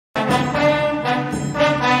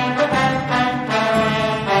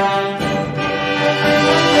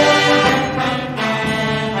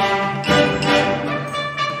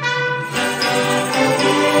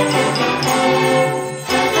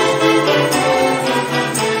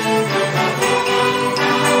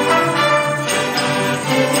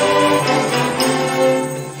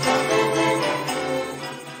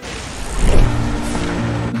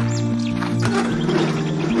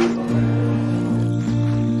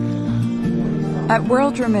At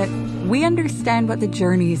World Remit, we understand what the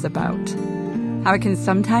journey is about, how it can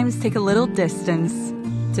sometimes take a little distance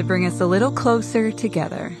to bring us a little closer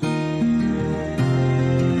together.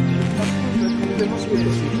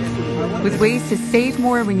 With ways to save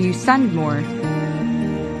more when you send more,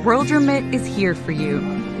 World Remit is here for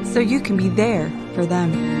you, so you can be there for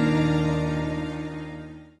them.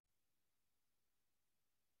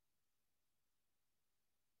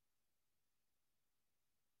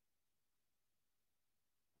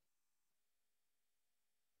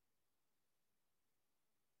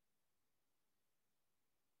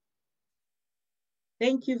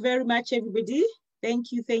 Thank you very much, everybody.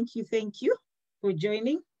 Thank you for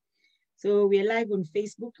joining. So we're live on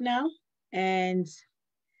Facebook now, and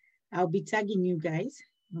I'll be tagging you guys,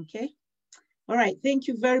 okay? All right, thank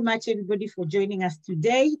you very much, everybody, for joining us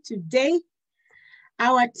today. Today,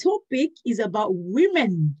 our topic is about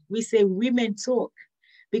women. We say women talk,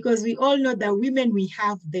 because we all know that women, we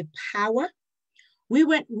have the power.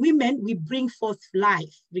 Women, we bring forth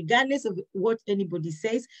life, regardless of what anybody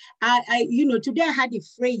says. Today I had a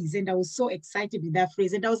phrase and I was so excited with that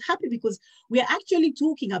phrase. And I was happy because we are actually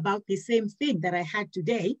talking about the same thing that I had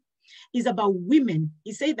today, is about women.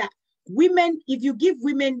 He said that women, if you give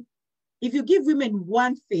women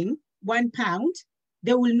one thing, £1,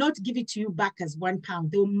 they will not give it to you back as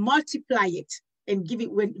 £1. They will multiply it and give it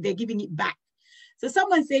when they're giving it back. So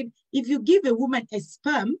someone said, if you give a woman a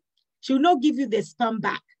sperm, she will not give you the sperm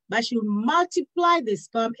back, but she will multiply the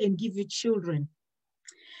sperm and give you children.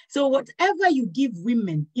 So whatever you give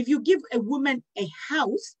women, if you give a woman a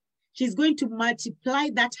house, she's going to multiply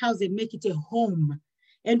that house and make it a home.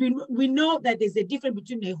 And we know that there's a difference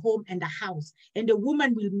between a home and a house. And the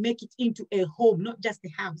woman will make it into a home, not just a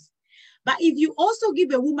house. But if you also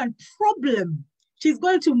give a woman problem, she's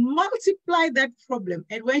going to multiply that problem.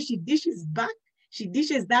 And when she dishes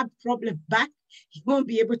that problem back, you won't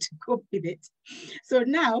be able to cope with it. So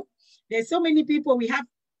now, there's so many people. We have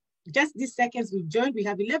just these seconds we've joined. We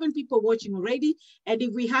have 11 people watching already. And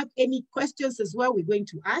if we have any questions as well, we're going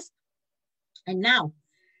to ask. And now,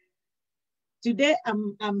 today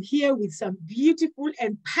I'm here with some beautiful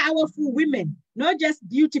and powerful women. Not just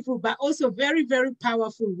beautiful, but also very, very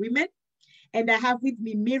powerful women. And I have with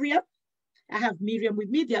me Miriam. I have Miriam with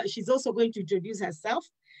me. She's also going to introduce herself.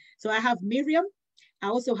 So I have Miriam. I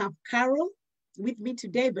also have Carol with me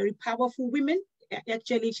today, very powerful women.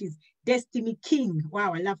 Actually, she's Destiny King.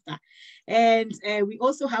 Wow, I love that. And we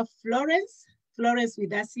also have Florence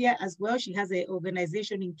with us here as well. She has an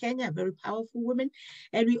organization in Kenya, a very powerful woman.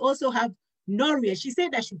 And we also have Noria. She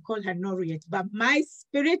said I should call her Noriet, but my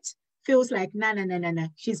spirit feels like, no.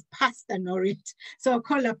 She's Pastor Noriet. So I'll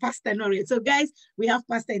call her Pastor Noriet. So guys, we have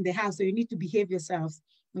Pastor in the house, so you need to behave yourselves.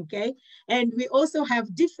 Okay, and we also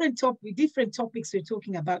have different topics we're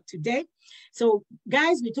talking about today. So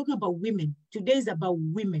guys, we're talking about women. Today is about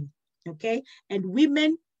women, okay? And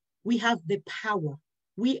women, we have the power.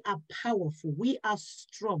 We are powerful. We are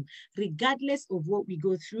strong, regardless of what we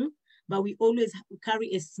go through, but we always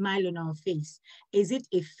carry a smile on our face. Is it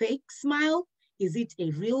a fake smile? Is it a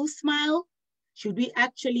real smile? Should we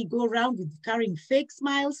actually go around with carrying fake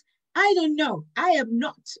smiles? I don't know. I'm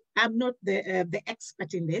not the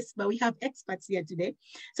expert in this, but we have experts here today.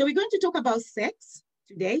 So we're going to talk about sex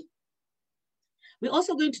today. We're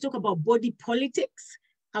also going to talk about body politics.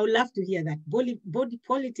 I would love to hear that. Body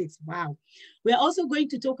politics, wow. We're also going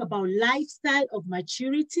to talk about lifestyle of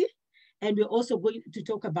maturity. And we're also going to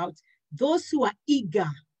talk about those who are eager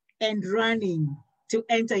and running to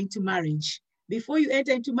enter into marriage. Before you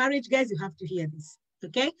enter into marriage, guys, you have to hear this.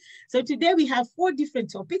 Okay, so today we have 4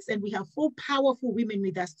 different topics and we have 4 powerful women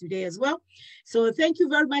with us today as well. So thank you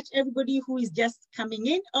very much, everybody who is just coming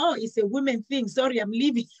in. Oh, it's a women thing. Sorry, I'm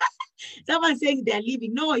leaving. Someone saying they're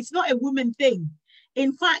leaving. No, it's not a woman thing.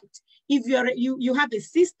 In fact, if you have a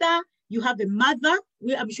sister, you have a mother,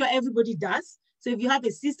 I'm sure everybody does. So if you have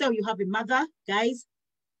a sister or you have a mother, guys,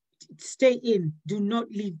 stay in. Do not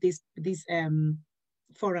leave this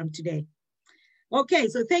forum today. Okay,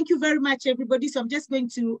 so thank you very much, everybody. So I'm just going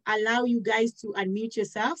to allow you guys to unmute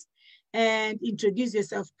yourselves and introduce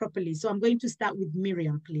yourself properly. So I'm going to start with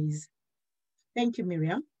Miriam, please. Thank you,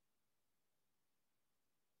 Miriam.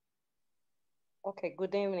 Okay,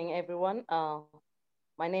 good evening, everyone.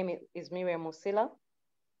 My name is Miriam Musila.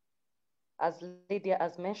 As Lydia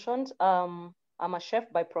has mentioned, I'm a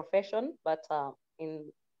chef by profession, but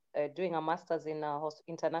doing a master's in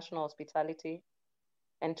international hospitality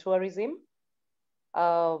and tourism.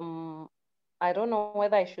 I don't know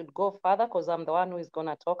whether I should go further because I'm the one who is going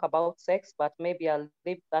to talk about sex, but maybe I'll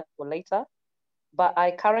leave that for later. But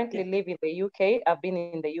I currently live in the UK. I've been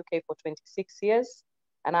in the UK for 26 years.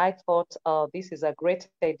 And I thought this is a great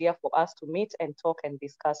idea for us to meet and talk and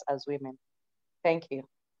discuss as women. Thank you.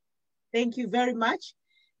 Thank you very much.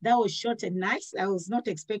 That was short and nice. I was not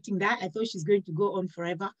expecting that. I thought she's going to go on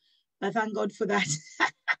forever, but thank God for that.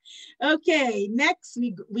 Okay, next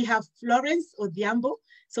we have Florence Odhiambo.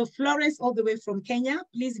 So Florence, all the way from Kenya.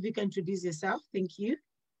 Please, if you can introduce yourself. Thank you.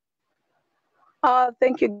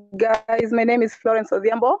 Thank you, guys. My name is Florence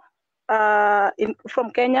Odhiambo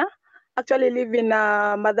from Kenya. Actually live in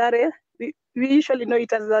Mathare. We usually know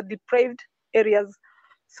it as the deprived areas.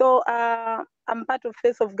 So I'm part of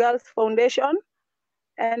Face of Girls Foundation.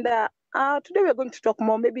 And today we're going to talk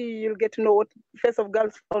more. Maybe you'll get to know what Face of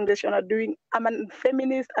Girls Foundation are doing. I'm a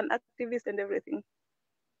feminist, an activist, and everything.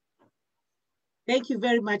 Thank you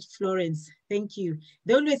very much, Florence. Thank you.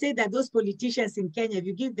 They always say that those politicians in Kenya, if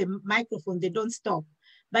you give them microphone, they don't stop.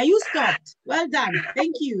 But you stopped. Well done.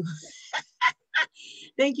 Thank you.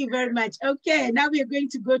 Thank you very much. Okay, now we are going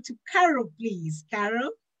to go to Carol, please.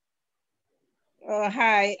 Carol.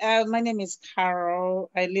 Hi, my name is Carol.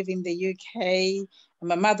 I live in the UK.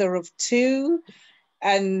 I'm a mother of two,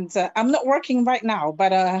 and I'm not working right now,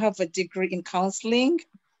 but I have a degree in counseling.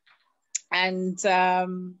 And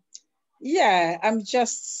yeah, I'm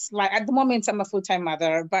just like, at the moment, I'm a full-time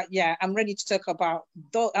mother, but yeah, I'm ready to talk about,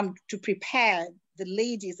 to prepare the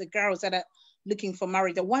ladies, the girls that are looking for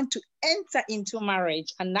marriage, that want to enter into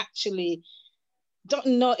marriage and actually don't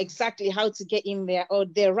know exactly how to get in there, or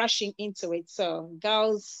they're rushing into it. So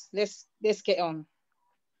girls, let's get on.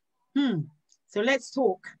 So let's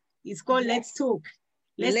talk. It's called Let's Talk.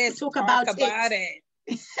 Let's talk about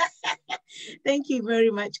it. Thank you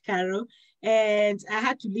very much, Carol. And I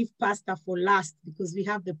had to leave Pastor for last because we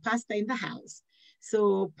have the pastor in the house.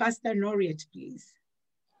 So Pastor Noriet, please.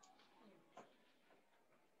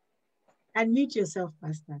 Unmute yourself,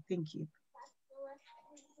 Pastor. Thank you.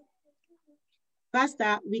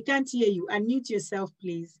 Pastor, we can't hear you. Unmute yourself,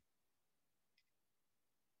 please.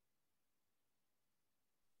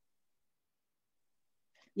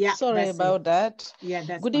 Yeah. Sorry about that. Yeah,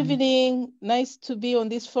 that's Good fine. evening. Nice to be on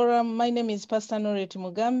this forum. My name is Pastor Noriet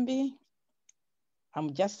Mugambi.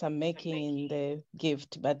 I'm just making the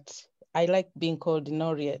gift, but I like being called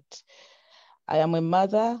Noriet. I am a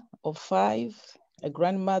mother of 5, a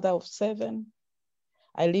grandmother of 7.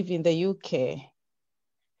 I live in the UK.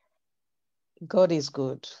 God is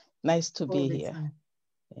good. Nice to be here.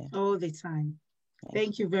 Yeah. All the time.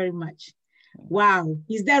 Thank you very much. Wow.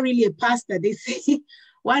 Is that really a pastor? They say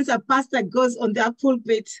once a pastor goes on their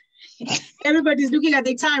pulpit, everybody's looking at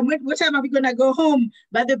the time. What time are we going to go home?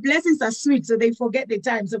 But the blessings are sweet, so they forget the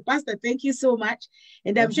time. So Pastor, thank you so much.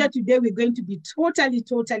 And I'm sure today we're going to be totally,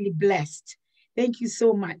 totally blessed. Thank you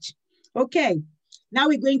so much. Okay. Now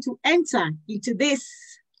we're going to enter into this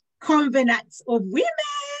covenant of women.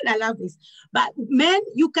 I love this. But men,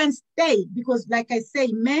 you can stay because like I say,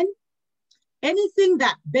 men, anything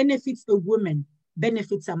that benefits a woman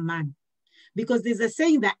benefits a man. Because there's a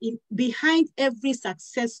saying that behind every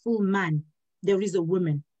successful man, there is a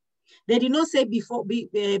woman. They did not say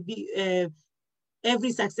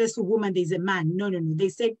every successful woman, there's a man. No. They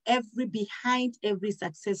said behind every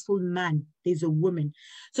successful man, there's a woman.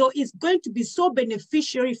 So it's going to be so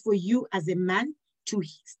beneficiary for you as a man to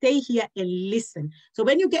stay here and listen. So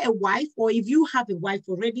when you get a wife, or if you have a wife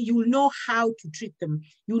already, you will know how to treat them.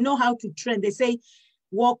 You know how to train. They say,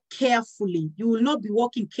 walk carefully. You will not be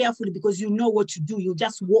walking carefully because you know what to do. You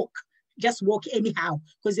just walk anyhow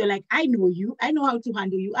because you're like, I know you. I know how to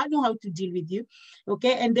handle you. I know how to deal with you.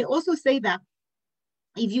 Okay. And they also say that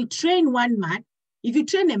if you train one man, if you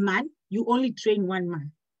train a man, you only train one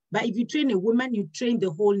man. But if you train a woman, you train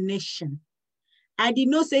the whole nation. I did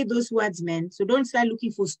not say those words, man. So don't start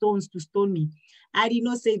looking for stones to stone me. I did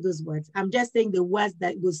not say those words. I'm just saying the words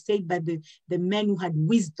that was said by the men who had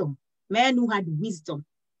wisdom. Men who had wisdom.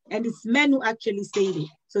 And it's men who actually said it.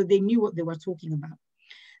 So they knew what they were talking about.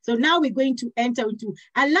 So now we're going to enter into,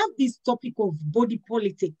 I love this topic of body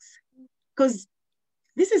politics because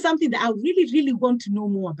this is something that I really, really want to know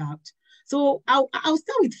more about. So I'll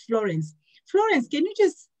start with Florence. Florence, can you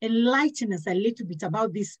just enlighten us a little bit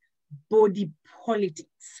about this body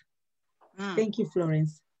politics? Thank you,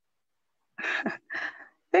 Florence.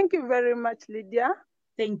 Thank you very much, Lydia.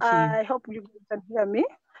 Thank you. I hope you can hear me.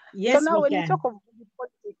 Yes, so now when you talk of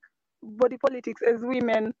body politics as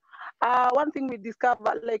women, one thing we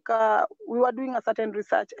discovered, like we were doing a certain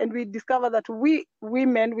research and we discovered that we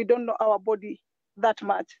women, we don't know our body that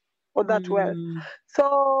much or that well.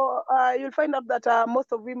 So you'll find out that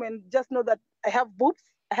most of women just know that I have boobs,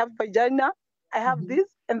 I have vagina, I have this,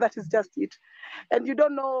 and that is just it. And you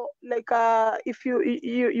don't know, like, if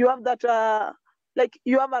you have that like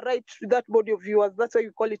you have a right to that body of yours. That's why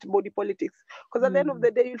you call it body politics. Because at the end of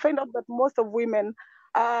the day, you'll find out that most of women,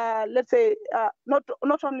 let's say, not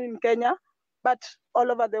only in Kenya, but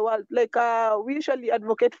all over the world, like we usually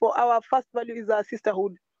advocate for our first value is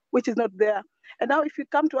sisterhood, which is not there. And now if you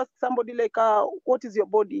come to ask somebody like, what is your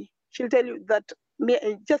body? She'll tell you that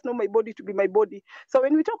I just know my body to be my body. So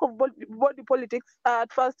when we talk of body politics,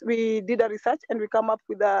 at first we did a research and we come up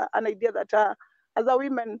with an idea that as a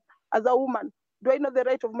woman, do I know the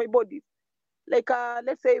right of my body? Like,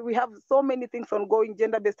 let's say we have so many things ongoing,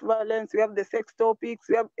 gender-based violence, we have the sex topics,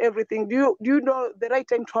 we have everything. Do you know the right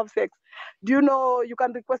time to have sex? Do you know you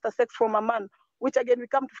can request a sex from a man? Which again, we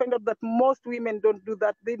come to find out that most women don't do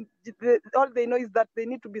that. All they know is that they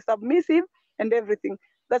need to be submissive and everything.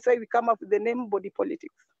 That's why we come up with the name body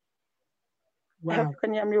politics. Wow. I hope you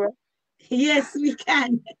can hear me well. Yes, we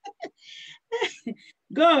can.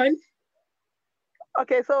 Go on.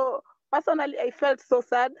 Okay, so personally, I felt so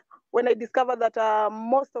sad when I discovered that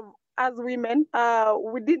most of us women,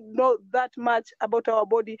 we didn't know that much about our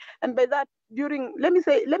body. And by that, let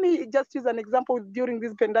me just use an example. During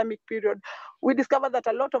this pandemic period, we discovered that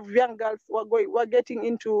a lot of young girls were getting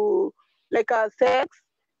into like sex,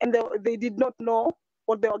 and they did not know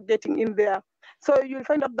what they were getting in there. So you'll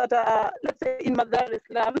find out that, let's say in Mathare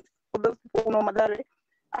slums, for those people who know Mathare,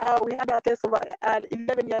 we had a case of an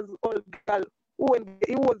 11 years old girl who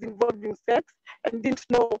was involved in sex and didn't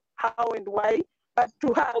know how and why. But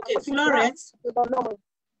to her, okay, Florence.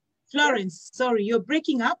 Florence, sorry, you're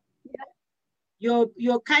breaking up. Yeah.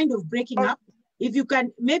 You're kind of breaking up. If you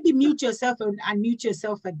can maybe mute yourself and unmute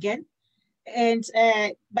yourself again. And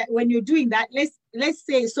but when you're doing that, let's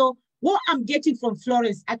say, so what I'm getting from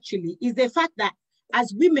Florence actually is the fact that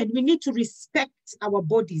as women, we need to respect our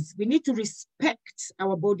bodies. We need to respect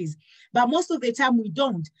our bodies. But most of the time we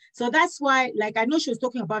don't. So that's why, like, I know she was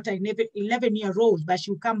talking about an 11-year-old, but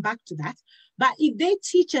she'll come back to that. But if they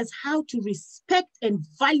teach us how to respect and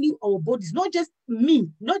value our bodies, not just me,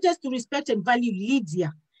 not just to respect and value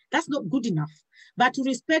Lydia, that's not good enough, but to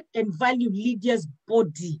respect and value Lydia's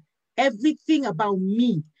body, everything about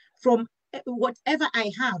me, from whatever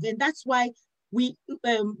I have. And that's why we,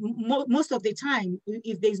 most of the time,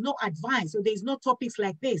 if there's no advice or there's no topics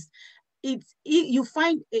like this, you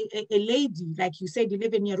find a lady, like you said,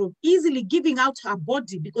 11-year-old, easily giving out her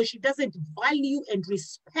body because she doesn't value and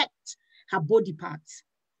respect her body parts.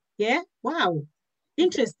 Yeah, wow,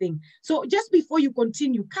 interesting. So just before you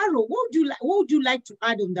continue, Carol, what would you like to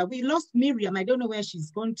add on that? We lost Miriam. I don't know where she's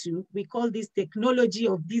gone to. We call this technology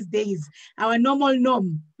of these days our normal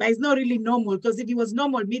norm, but it's not really normal, because if it was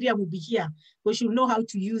normal, Miriam would be here, but she'll know how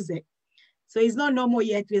to use it. So it's not normal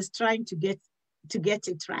yet. We're trying to get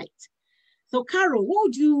it right. So Carol, what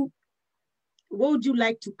would you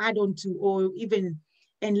like to add on to, or even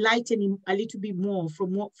enlighten a little bit more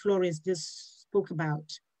from what Florence just spoke about,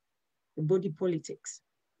 the body politics?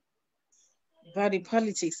 Body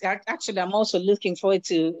politics. Actually, I'm also looking forward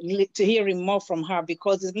to hearing more from her,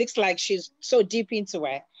 because it looks like she's so deep into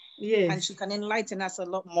it. Yes. And she can enlighten us a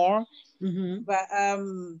lot more. Mm-hmm. But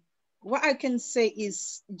what I can say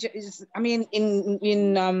is, I mean,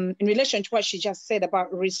 in relation to what she just said about,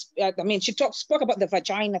 I mean, she spoke about the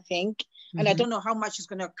vagina thing, mm-hmm. and I don't know how much she's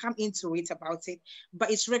going to come into it about it, but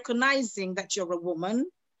it's recognizing that you're a woman,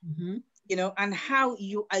 mm-hmm. you know, and how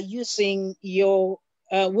you are using your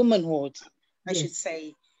womanhood, I should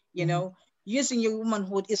say, you mm-hmm. know, using your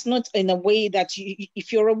womanhood is not in a way that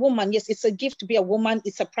if you're a woman, yes, it's a gift to be a woman.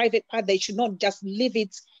 It's a private part. They should not just leave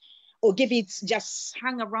it or give it, just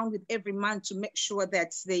hang around with every man to make sure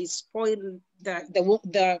that they spoil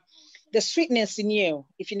the sweetness in you,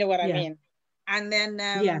 if you know what I mean. And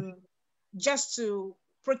then just to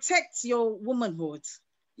protect your womanhood,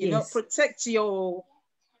 you know, protect your,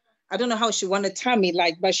 I don't know how she wanted to term it,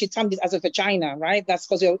 like, but she termed it as a vagina, right? That's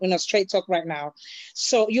because you're in a straight talk right now.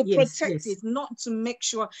 So you protect it, not to make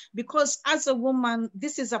sure, because as a woman,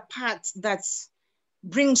 this is a part that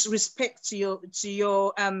brings respect to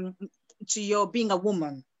your being a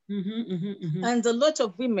woman. Mm-hmm, mm-hmm, mm-hmm. And a lot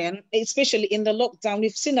of women, especially in the lockdown,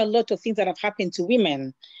 we've seen a lot of things that have happened to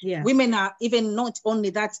women. Yeah. Women are, even not only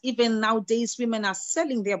that, even nowadays, women are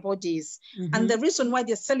selling their bodies. Mm-hmm. And the reason why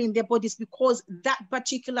they're selling their bodies, because that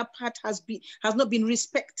particular part has not been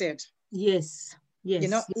respected. Yes. Yes. You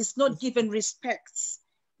know, it's not given respect.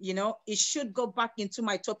 You know, it should go back into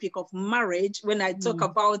my topic of marriage when I talk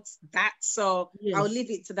about that. So I'll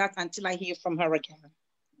leave it to that until I hear from her again.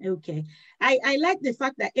 Okay. I like the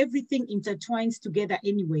fact that everything intertwines together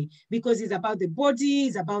anyway, because it's about the body,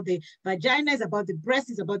 it's about the vagina, it's about the breast,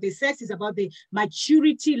 it's about the sex, it's about the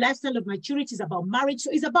maturity, lifestyle of maturity, it's about marriage. So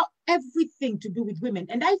it's about everything to do with women.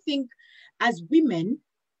 And I think as women,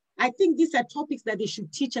 I think these are topics that they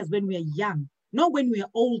should teach us when we are young, not when we are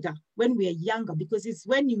older, when we are younger, because it's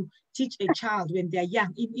when you teach a child when they're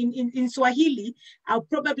young. In Swahili, I'll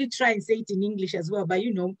probably try and say it in English as well, but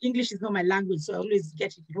you know, English is not my language, so I always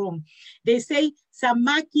get it wrong. They say,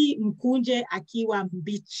 samaki mkunje akiwa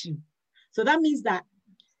mbichi. So that means that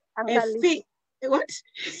a fish, what?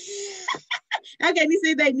 How can you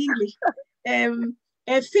say that in English?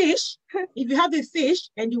 A fish, if you have a fish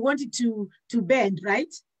and you want it to bend,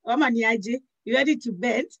 right? You want it to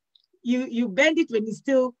bend, you bend it when it's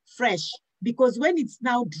still fresh, because when it's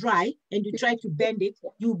now dry and you try to bend it,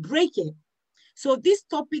 you break it. So these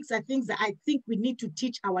topics are things that I think we need to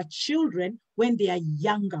teach our children when they are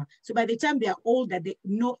younger. So by the time they are older, they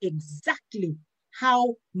know exactly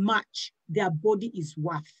how much their body is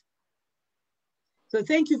worth. So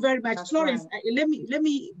thank you very much. That's Florence, right. Let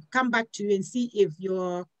me come back to you and see if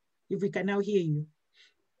we can now hear you.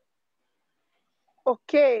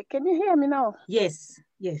 Okay, can you hear me now? Yes,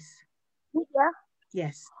 yes. Yeah?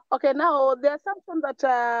 Yes. Okay, now the assumption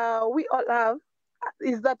that we all have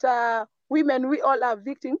is that women, we all are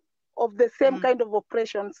victims of the same kind of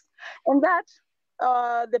oppressions. And that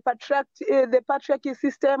the patriarchy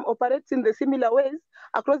system operates in the similar ways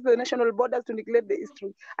across the national borders to neglect the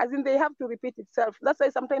history, as in they have to repeat itself. That's why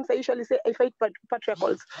sometimes I usually say I fight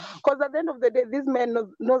patriarchals, because at the end of the day, these men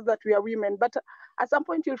knows that we are women, but at some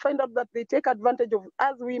point you'll find out that they take advantage of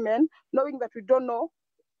us women, knowing that we don't know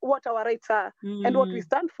what our rights are and what we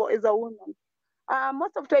stand for as a woman.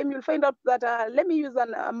 Most of the time, you'll find out that, let me use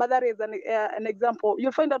a mother as an example.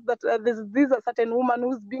 You'll find out that there's a certain woman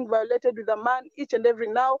who's being violated with a man each and every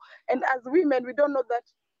now. And as women, we don't know that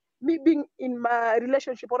me being in my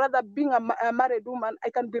relationship, or rather being a married woman,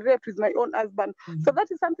 I can be raped with my own husband. So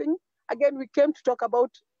that is something, again, we came to talk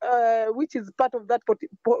about, which is part of that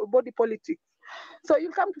body politics. So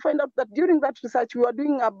you'll come to find out that during that research, we were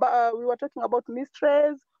talking about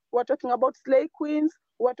mistress, we were talking about slave queens,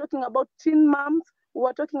 we were talking about teen moms, we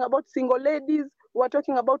were talking about single ladies, we were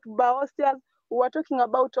talking about bar hostess, we were talking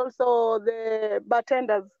about also the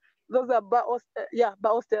bartenders. Those are bar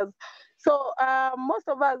hostess. So most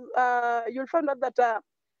of us, you'll find out that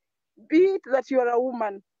be it that you are a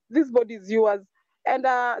woman, this body is yours. And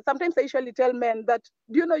sometimes I usually tell men that,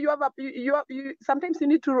 do you know, sometimes you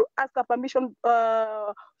need to ask a permission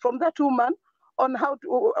from that woman on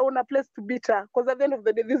on a place to beat her. Because at the end of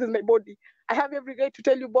the day, this is my body. I have every right to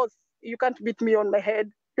tell you, boss, you can't beat me on my head.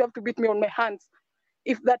 You have to beat me on my hands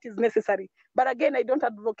if that is necessary. But again, I don't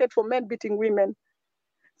advocate for men beating women.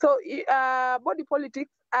 So body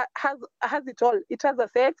politics has it all. It has a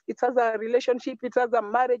sex, it has a relationship, it has a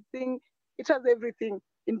marriage thing, it has everything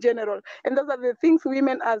in general. And those are the things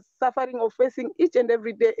women are suffering or facing each and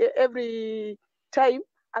every day, every time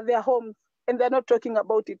at their homes, and they're not talking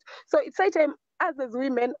about it. So it's high time, as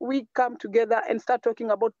women, we come together and start talking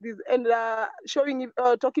about this, and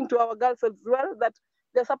talking to our girls as well, that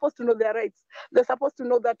they're supposed to know their rights. They're supposed to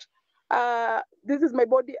know that this is my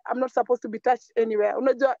body, I'm not supposed to be touched anywhere.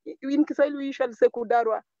 Unajua, in Kiswahili we usually say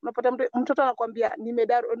kudarwa. Unapata mtoto anakuambia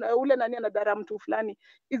nimedarwa, ule nani anadara mtu fulani.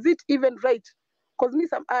 Is it even right? Because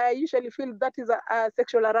I usually feel that is a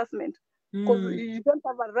sexual harassment. Because you don't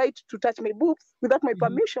have a right to touch my boobs without my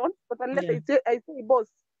permission, but unless I say, boss,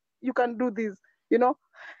 you can do this, you know?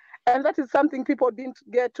 And that is something people didn't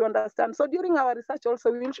get to understand. So during our research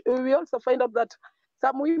also, we also find out that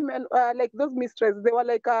some women, like those mistresses, they were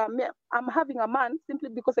like, I'm having a man simply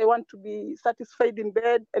because I want to be satisfied in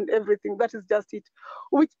bed and everything. That is just it.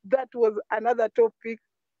 Which that was another topic.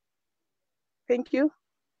 Thank you.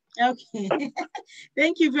 Okay.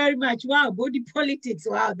 Thank you very much. Wow, body politics.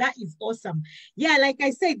 Wow, that is awesome. Yeah, like I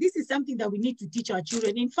said, this is something that we need to teach our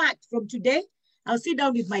children. In fact, from today, I'll sit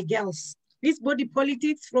down with my girls. This body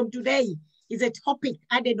politics from today is a topic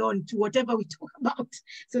added on to whatever we talk about.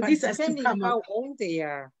 So but this has to come how old they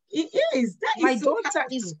are. It is. My daughter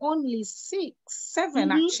is only 6,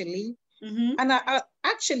 7 actually. And I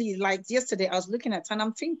actually, like yesterday, I was looking at her and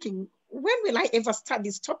I'm thinking, when will I ever start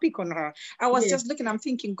this topic on her? I was just looking, I'm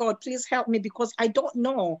thinking, God, please help me, because I don't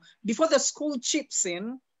know. Before the school chips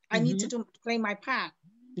in, I need to play my part.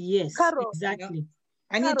 Yes, Carol, exactly. You know?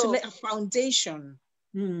 I need to lay a foundation.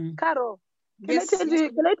 Carol, can I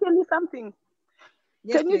tell you something?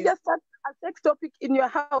 Yes, can you just start a sex topic in your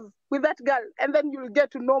house with that girl, and then you'll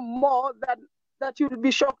get to know more that you'll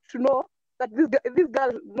be shocked to know that this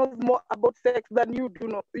girl knows more about sex than you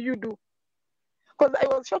do. Because I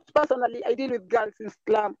was shocked personally. I deal with girls in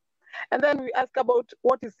Islam, and then we ask about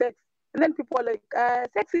what is sex, and then people are like,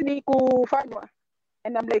 sex ni kufanywa,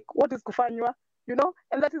 and I'm like, what is kufanywa? You know,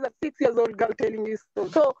 and that is a 6-year-old girl telling you so.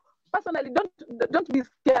 So personally, don't be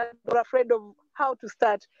scared or afraid of how to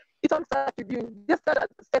start. It all starts with you. Just start at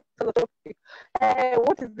sex as a topic.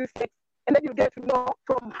 What is this sex? And then you get to know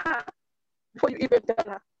from her before you even tell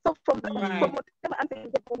her. So from whatever answer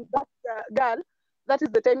you get from that girl, that is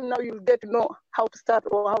the time now you'll get to know how to start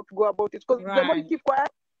or how to go about it. Because the more you keep quiet,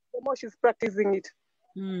 the more she's practicing it.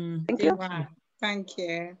 Thank you. Thank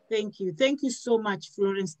you. Thank you. Thank you so much,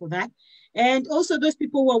 Florence, for that. And also those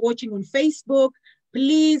people who are watching on Facebook,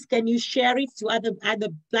 please, can you share it to other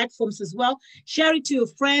platforms as well? Share it to your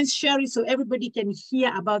friends, share it so everybody can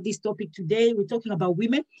hear about this topic today. We're talking about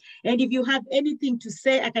women. And if you have anything to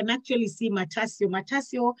say, I can actually see Matasio.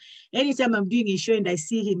 Matasio, anytime I'm doing a show and I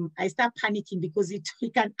see him, I start panicking because he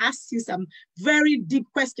can ask you some very deep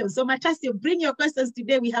questions. So Matasio, bring your questions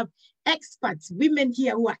today. We have experts, women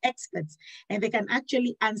here who are experts, and they can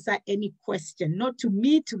actually answer any question, not to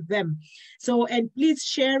me, to them. So, and please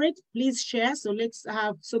share it, please share. So let's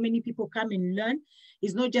have so many people come and learn.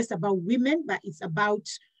 It's not just about women, but it's about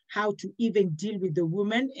how to even deal with the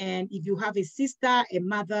woman. And if you have a sister, a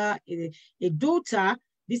mother, a daughter,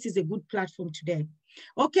 this is a good platform today.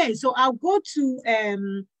 Okay, so I'll go to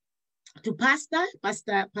Pastor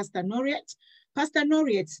Noriet. Pastor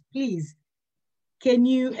Noriet, please. Can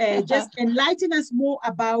you just enlighten us more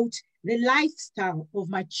about the lifestyle of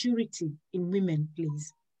maturity in women,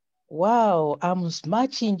 please? Wow, I'm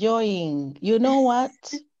much enjoying. You know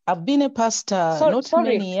what? I've been a pastor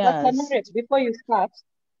many years. Pastor Noriet, before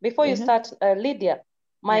you start, Lydia,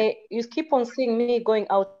 you keep on seeing me going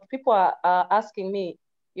out. People are asking me,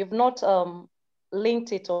 you've not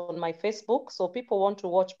linked it on my Facebook, so people want to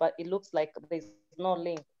watch, but it looks like there's no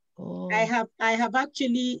link. Oh. I have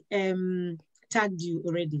actually tagged you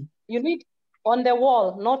already. You need on the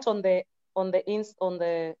wall, not on the because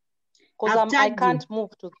I can't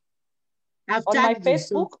move to on my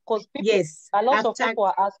Facebook because a lot of people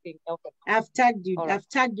are asking. Okay. I've tagged you. Right. I've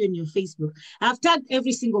tagged you on your Facebook. I've tagged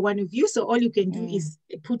every single one of you. So all you can do is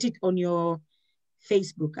put it on your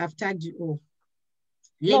Facebook. I've tagged you all.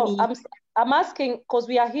 I'm asking because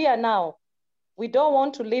we are here now. We don't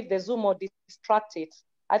want to leave the Zoom or distract it.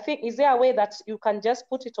 I think, is there a way that you can just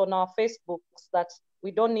put it on our Facebooks that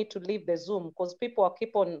we don't need to leave the Zoom because people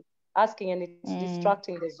keep on asking and it's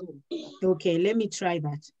distracting the Zoom? Okay, let me try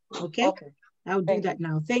that. Okay. I'll do that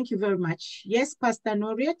now. Thank you very much. Yes, Pastor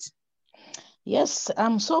Noriet. Yes,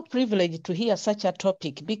 I'm so privileged to hear such a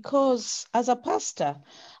topic because as a pastor,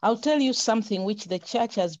 I'll tell you something which the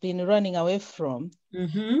church has been running away from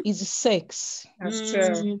is sex. That's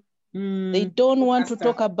true. They don't want to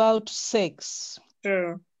talk about sex.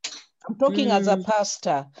 True. I'm talking as a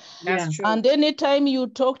pastor. That's true. And anytime you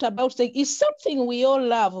talked about sex, it's something we all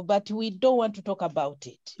love, but we don't want to talk about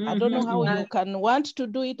it. I don't know how you can want to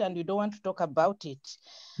do it and you don't want to talk about it.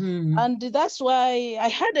 And that's why I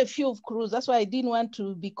had a few of crews. That's why I didn't want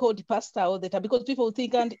to be called pastor all the time because people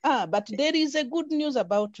think, but there is a good news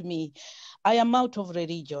about me. I am out of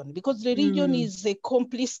religion because religion is a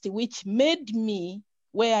complicity which made me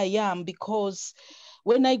where I am because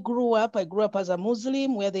when I grew up as a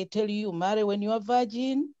Muslim where they tell you marry when you are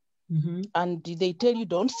virgin and they tell you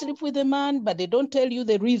don't sleep with a man, but they don't tell you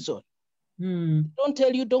the reason. They don't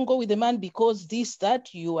tell you don't go with a man because this,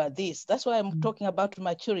 that, you are this. That's why I'm talking about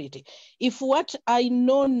maturity. If what I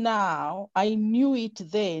know now, I knew it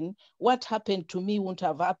then, what happened to me wouldn't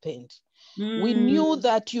have happened. We knew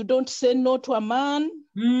that you don't say no to a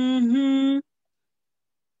man.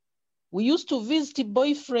 We used to visit a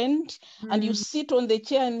boyfriend and you sit on the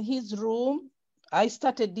chair in his room. I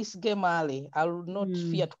started this game early. I will not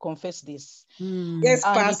fear to confess this. Yes,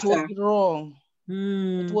 and Pastor. It was wrong.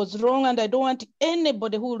 It was wrong, and I don't want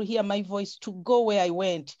anybody who will hear my voice to go where I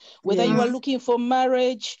went. Whether you are looking for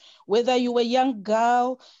marriage, whether you were a young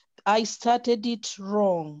girl, I started it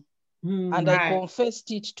wrong. And I confessed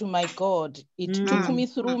it to my God. It took me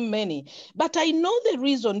through many. But I know the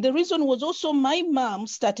reason. The reason was also my mom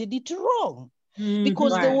started it wrong.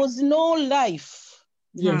 Because there was no life.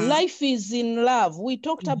 Life is in love. We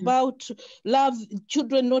talked about love,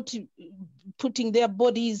 children not putting their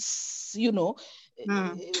bodies,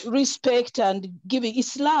 respect and giving.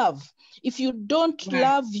 It's love. If you don't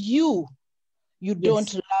love you, you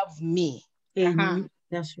don't love me.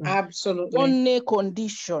 That's right. Absolutely. On a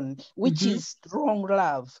condition, which is wrong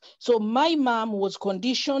love. So my mom was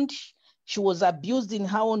conditioned. She was abused in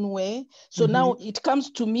her own way. So now it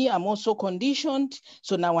comes to me, I'm also conditioned.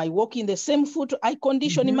 So now I walk in the same foot. I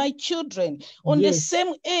condition my children. On the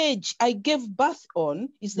same age I gave birth on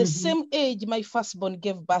is the same age my firstborn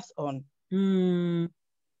gave birth on.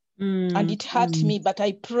 And it hurt me, but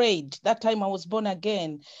I prayed. That time I was born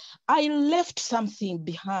again. I left something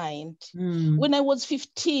behind. When I was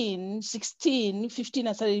 15,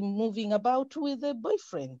 I started moving about with a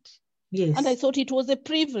boyfriend. Yes. And I thought it was a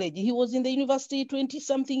privilege. He was in the university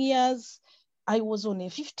 20-something years. I was only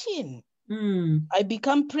 15. I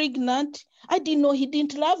became pregnant. I didn't know he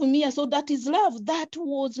didn't love me. I thought that is love. That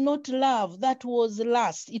was not love. That was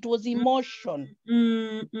lust. It was emotion.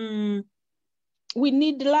 We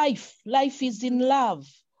need life. Life is in love.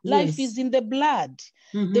 Life is in the blood.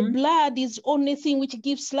 The blood is the only thing which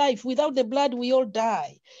gives life. Without the blood, we all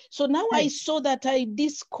die. So now I saw that I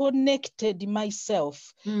disconnected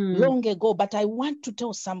myself long ago, but I want to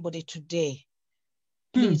tell somebody today,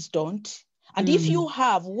 please don't. And if you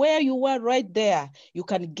have, where you were right there, you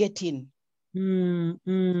can get in. You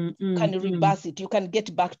can rebirth it. You can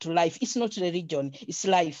get back to life. It's not religion, it's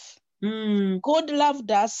life. God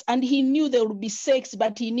loved us and he knew there would be sex,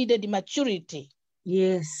 but he needed maturity.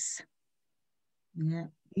 Yes. Yeah.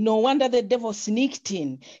 No wonder the devil sneaked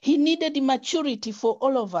in. He needed maturity for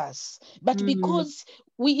all of us. But because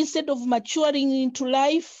we, instead of maturing into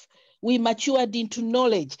life, we matured into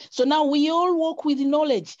knowledge. So now we all walk with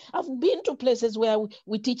knowledge. I've been to places where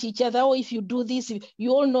we teach each other, oh, if you do this,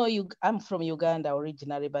 you all know, I'm from Uganda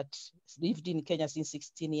originally, but lived in Kenya since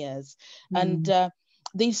 16 years. And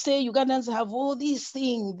they say Ugandans have all these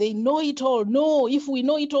things. They know it all. No, if we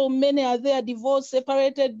know it all, many are there, divorced,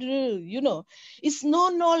 separated, you know. It's no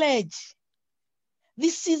knowledge.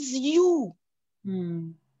 This is you.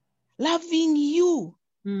 Loving you.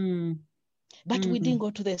 But we didn't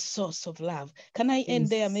go to the source of love. Can I end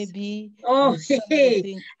there maybe? Oh,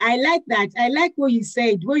 hey, I like that. I like what you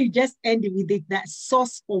said, where you just ended with it, that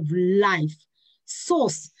source of life.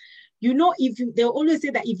 Source. You know, they always say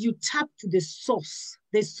that if you tap to the source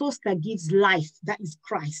that gives life, that is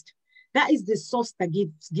Christ. That is the source that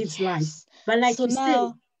gives life. But like so you now,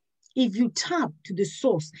 say, if you tap to the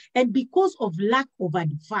source, and because of lack of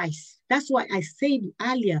advice, that's why I said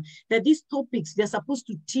earlier that these topics, they're supposed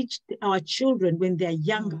to teach our children when they're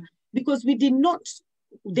younger, because they did not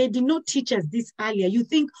teach us this earlier. You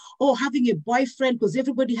think, oh, having a boyfriend, because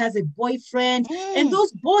everybody has a boyfriend, and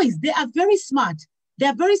those boys, they are very smart.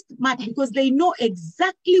 They're very smart because they know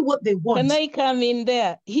exactly what they want. Can I come in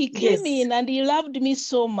there? He came in and he loved me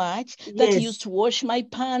so much that he used to wash my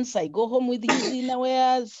pants. I go home with his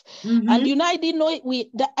innerwears. And you know, I didn't know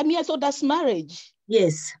I thought that's marriage.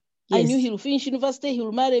 Yes. I knew he'll finish university,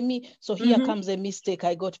 he'll marry me. So here comes a mistake.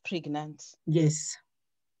 I got pregnant. Yes.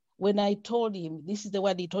 When I told him, this is the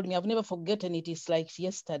word he told me, I've never forgotten it. It's like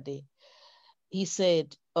yesterday. He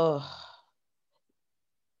said, oh,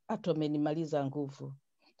 atomenimaliza nguvu.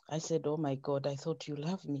 I said, oh my God, I thought you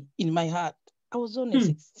loved me. In my heart, I was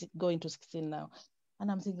only going to 16 now.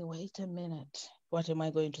 And I'm thinking, wait a minute, what am I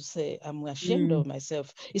going to say? I'm ashamed of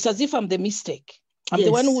myself. It's as if I'm the mistake. I'm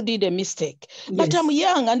the one who did a mistake. But I'm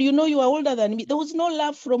young and you know you are older than me. There was no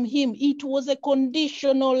love from him. It was a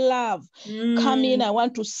conditional love. Come in, I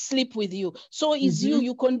want to sleep with you. So is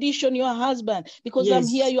you condition your husband. Because I'm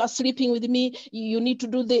here, you are sleeping with me. You need to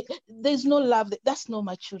do there's no love. That's no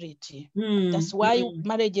maturity. That's why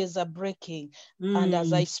marriages are breaking. And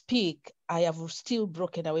as I speak, I have still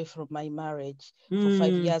broken away from my marriage for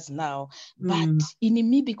 5 years now. But in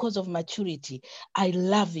me, because of maturity, I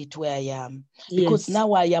love it where I am. Because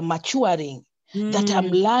now I am maturing, that I'm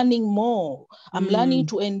learning more. I'm learning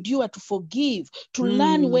to endure, to forgive, to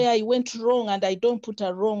learn where I went wrong and I don't put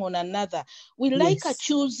a wrong on another. We like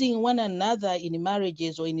choosing one another in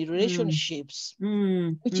marriages or in relationships,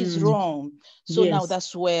 which is wrong. So now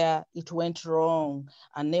that's where it went wrong.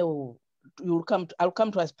 And now I'll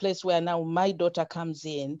come to a place where now my daughter comes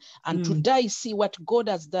in and today I see what God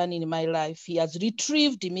has done in my life. He has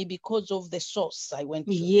retrieved me because of the source I went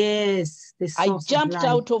to. Yes. The source I jumped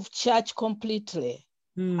out of church completely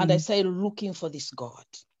and I started looking for this God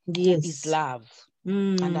who is love.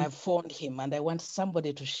 And I found him and I want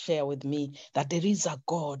somebody to share with me that there is a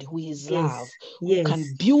God who is love, who can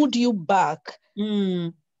build you back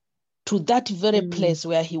to that very place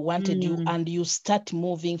where he wanted you, and you start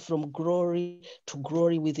moving from glory to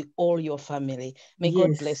glory with all your family. May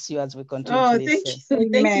God bless you as we continue to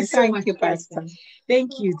listen. Thank you so much, Pastor. Thank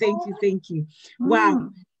you. Wow.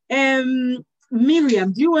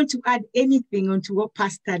 Miriam, do you want to add anything onto what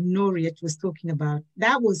Pastor Noriet was talking about?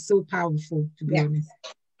 That was so powerful, to be honest.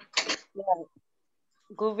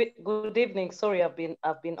 Good evening. Sorry, I've been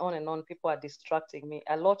on and on. People are distracting me.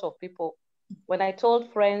 A lot of people. When I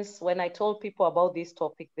told people about this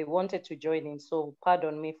topic, they wanted to join in. So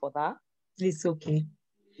pardon me for that. It's okay.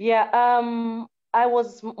 Yeah. I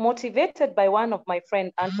was motivated by one of my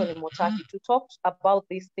friend, Anthony Motaki, to talk about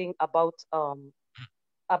this thing about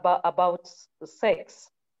sex.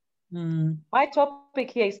 My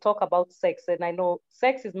topic here is talk about sex, and I know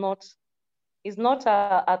sex is not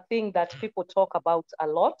a thing that people talk about a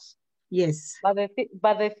lot. Yes. But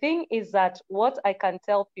the thing is that what I can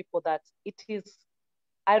tell people that it is,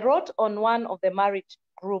 I wrote on one of the marriage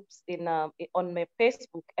groups on my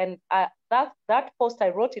Facebook, and that post I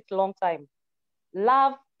wrote it a long time.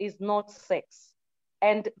 Love is not sex.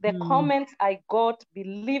 And the comments I got,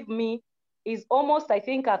 believe me, is almost, I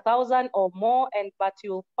think, 1,000 or more. But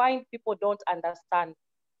you'll find people don't understand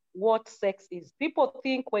what sex is. People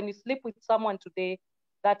think when you sleep with someone today,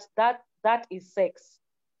 that is sex.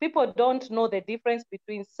 People don't know the difference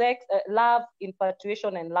between sex, love,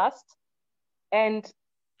 infatuation, and lust. And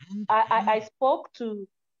I spoke to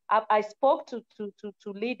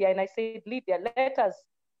Lydia, and I said, Lydia,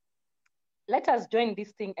 let us join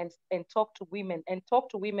this thing and talk to women,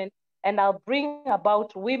 and I'll bring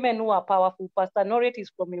about women who are powerful. Pastor Noriet is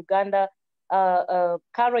from Uganda,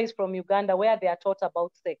 Caro is from Uganda, where they are taught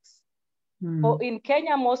about sex. For in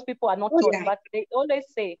Kenya, most people are not taught, but they always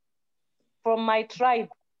say, from my tribe,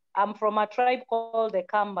 I'm from a tribe called the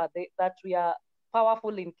Kamba, that we are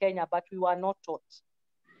powerful in Kenya, but we were not taught.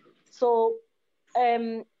 So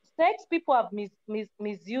sex, people have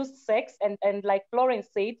misused sex, and like Florence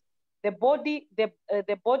said, the body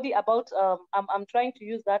about, I'm trying to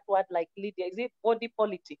use that word like Lydia, is it body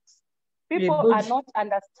politics? People are not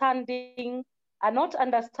understanding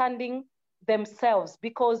themselves,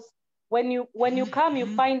 because when you come, you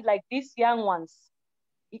find like these young ones,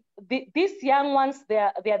 they're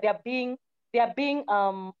being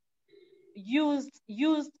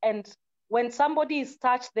used, and when somebody is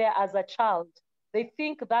touched there as a child, they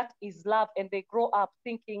think that is love, and they grow up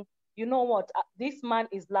thinking, you know what, this man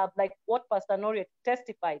is love, like what Pastor Noriet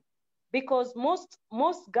testified. Because most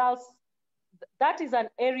girls, that is an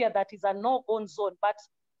area that is a no-go zone, but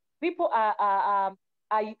people are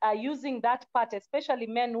using that part, especially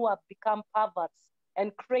men who have become perverts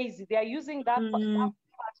and crazy. They are using that part now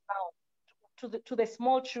to the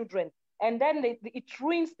small children, and then it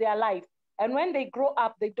ruins their life. And when they grow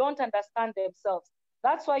up, they don't understand themselves.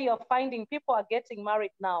 That's why you're finding people are getting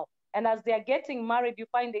married now. And as they're getting married, you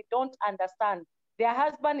find they don't understand. Their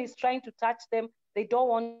husband is trying to touch them. They don't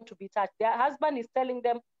want to be touched. Their husband is telling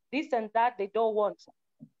them this and that they don't want.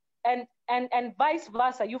 And vice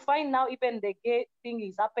versa. You find now even the gay thing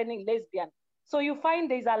is happening, lesbian. So you find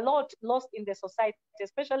there's a lot lost in the society,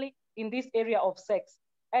 especially in this area of sex.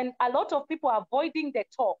 And a lot of people are avoiding the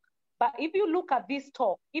talk. But if you look at this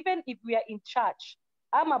talk, even if we are in church,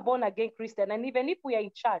 I'm a born-again Christian, and even if we are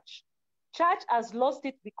in church has lost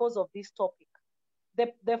it because of this topic.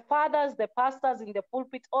 The fathers, the pastors in the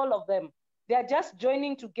pulpit, all of them, they are just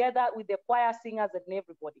joining together with the choir singers and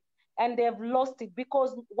everybody. And they've lost it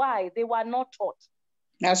because why? They were not taught.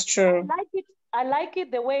 That's true. I like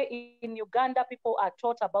it the way in Uganda people are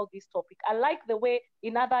taught about this topic. I like the way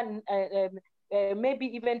in other, maybe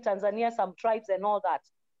even Tanzania, some tribes and all that.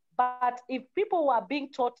 But if people were being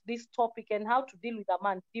taught this topic and how to deal with a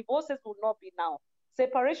man, divorces will not be now.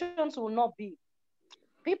 Separations will not be.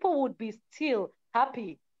 People would be still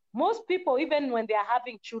happy. Most people, even when they are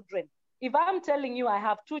having children, if I'm telling you I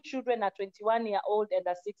have 2 children, a 21-year-old and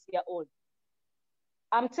a 6-year-old,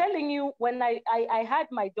 I'm telling you, when I had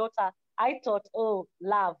my daughter, I thought, oh,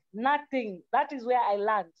 love, nothing. That is where I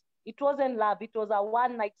learned. It wasn't love, it was a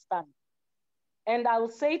one-night stand. And I will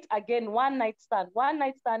say it again, one-night stand.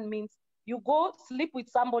 One-night stand means you go sleep with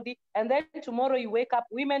somebody, and then tomorrow you wake up,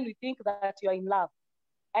 women, we think that you're in love.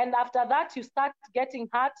 And after that, you start getting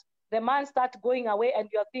hurt. The man starts going away, and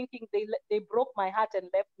you're thinking they broke my heart and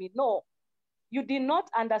left me. No, you did not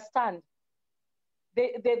understand.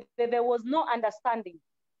 There was no understanding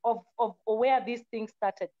of where these things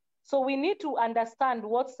started. So we need to understand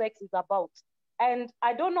what sex is about. And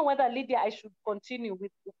I don't know whether, Lydia, I should continue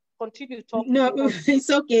talking. No, it's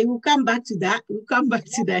okay. We'll come back to that. We'll come back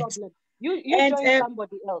to that. Problem. You join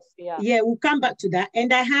somebody else. Yeah, we'll come back to that.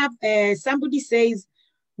 And I have somebody says,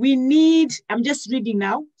 we need, I'm just reading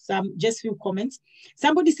now, just few comments.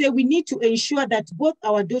 Somebody said we need to ensure that both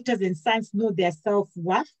our daughters and sons know their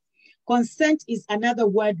self-worth. Consent is another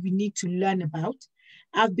word we need to learn about.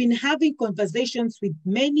 I've been having conversations with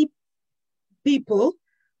many people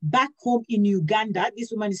back home in Uganda, this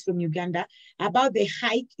woman is from Uganda, about the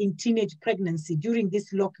hike in teenage pregnancy during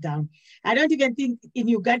this lockdown. I don't even think in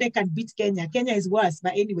Uganda can beat Kenya. Kenya is worse,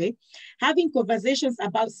 but anyway, having conversations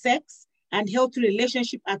about sex and healthy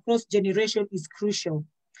relationship across generation is crucial.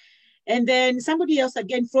 And then somebody else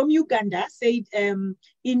again from Uganda said, in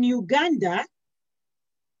Uganda,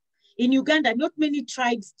 In Uganda, not many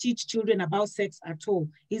tribes teach children about sex at all.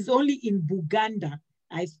 It's only in Buganda,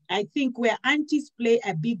 I think, where aunties play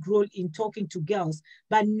a big role in talking to girls,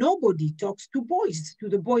 but nobody talks to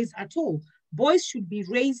the boys at all. Boys should be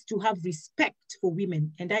raised to have respect for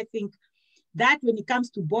women. And I think that when it comes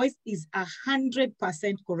to boys is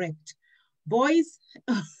 100% correct. Boys,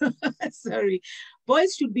 sorry,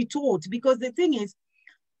 boys should be taught, because the thing is,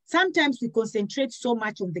 sometimes we concentrate so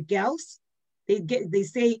much on the girls. They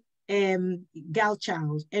say girl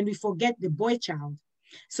child, and we forget the boy child.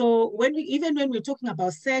 So even when we're talking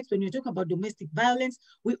about sex, when we're talking about domestic violence,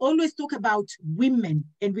 we always talk about women,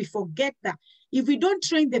 and we forget that if we don't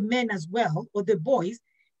train the men as well, or the boys,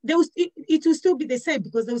 it will still be the same,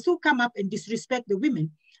 because they'll still come up and disrespect the women.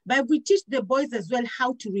 But if we teach the boys as well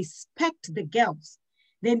how to respect the girls,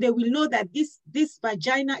 then they will know that this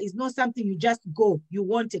vagina is not something you just you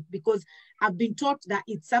want it, because I've been taught that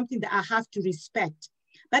it's something that I have to respect.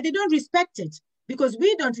 But they don't respect it, because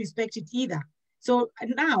we don't respect it either. So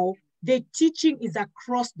now the teaching is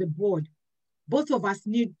across the board. Both of us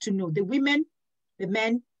need to know, the women, the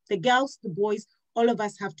men, the girls, the boys, all of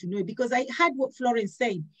us have to know it, because I heard what Florence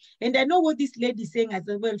said, and I know what this lady is saying as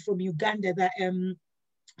well from Uganda, that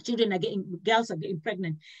girls are getting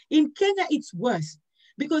pregnant. In Kenya, it's worse,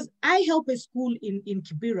 because I help a school in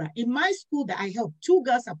Kibera. In my school that I help, 2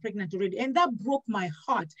 girls are pregnant already, and that broke my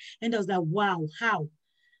heart. And I was like, wow, how?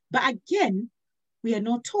 But again, we are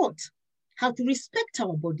not taught how to respect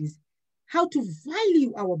our bodies, how to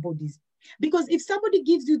value our bodies. Because if somebody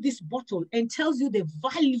gives you this bottle and tells you the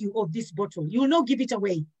value of this bottle, you will not give it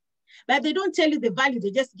away. But they don't tell you the value,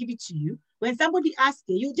 they just give it to you. When somebody asks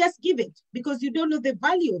you just give it, because you don't know the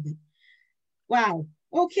value of it. Wow,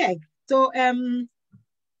 okay. So I'm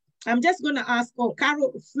just gonna ask,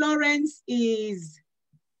 Carol, Florence she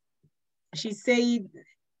said,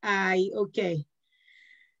 okay.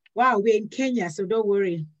 Wow, we're in Kenya, so don't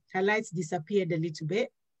worry. Her lights disappeared a little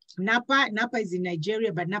bit. Napa is in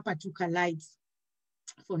Nigeria, but Napa took her lights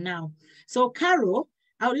for now. So Carol,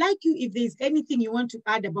 I would like you, if there's anything you want to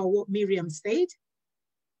add about what Miriam said.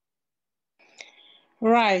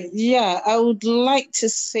 Right, yeah, I would like to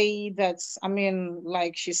say that, I mean,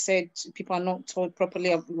 like she said, people are not taught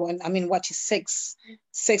properly what is sex.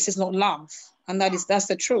 Sex is not love, and that's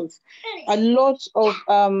the truth. A lot of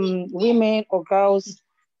women or girls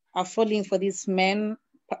are falling for these men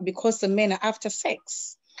because the men are after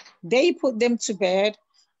sex. They put them to bed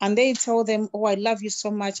and they tell them, oh, I love you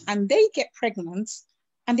so much, and they get pregnant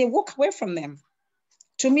and they walk away from them.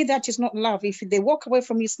 To me, that is not love. If they walk away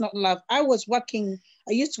from you, it's not love. I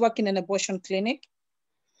used to work in an abortion clinic,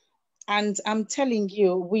 and I'm telling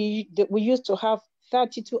you, we used to have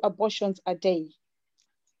 32 abortions a day,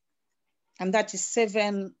 and that is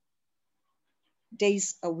 7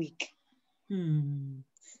 days a week.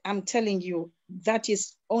 I'm telling you, that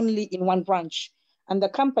is only in one branch. And the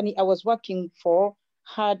company I was working for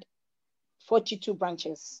had 42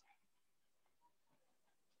 branches.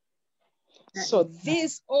 So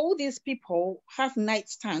all these people have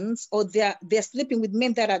nightstands, or they're sleeping with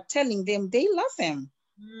men that are telling them they love them.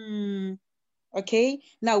 Okay.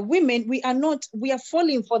 Now, women, we are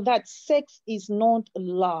falling for that. Sex is not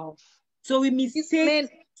love. So we mistake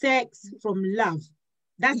sex from love.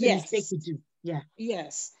 That's the mistake we do. Yeah.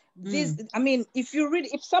 Yes. I mean,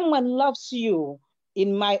 if someone loves you,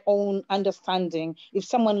 in my own understanding, if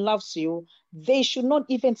someone loves you, they should not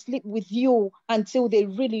even sleep with you until they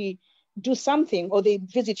really do something, or they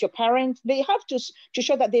visit your parents. They have to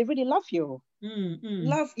show that they really love you.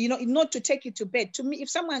 Love, not to take you to bed. To me, if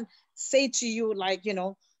someone say to you, like,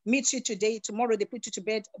 meet you today, tomorrow they put you to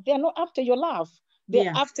bed, they're not after your love.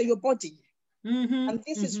 They're after your body. And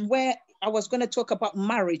this is where I was going to talk about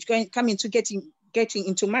marriage, coming to getting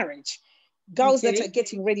into marriage. Girls that are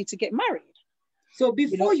getting ready to get married. So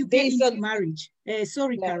before you get into marriage,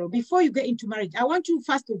 Carol, before you get into marriage, I want you,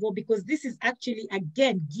 first of all, because this is actually,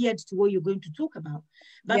 again, geared to what you're going to talk about.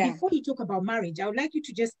 But before you talk about marriage, I would like you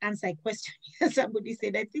to just answer a question. Somebody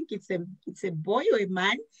said, I think it's a boy or a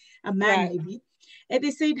man maybe. And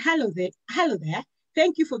they said, hello there.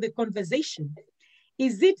 Thank you for the conversation.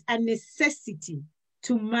 Is it a necessity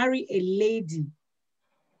to marry a lady,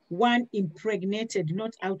 one impregnated,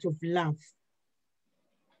 not out of love?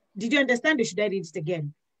 Did you understand, or should I read it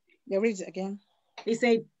again? Yeah, read it again. They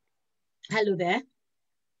said, hello there.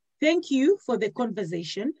 Thank you for the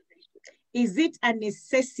conversation. Is it a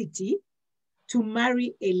necessity to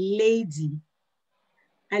marry a lady?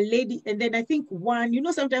 And then I think one,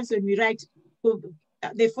 sometimes when we write,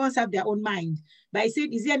 the phones have their own mind. But I said,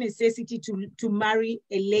 is it a necessity to marry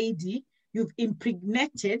a lady you've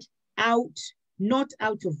impregnated not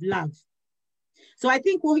out of love? So I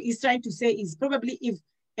think what he's trying to say is probably if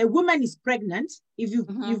a woman is pregnant, if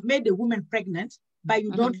you've made a woman pregnant, but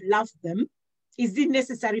you don't love them, is it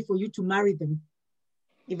necessary for you to marry them?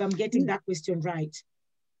 If I'm getting that question right.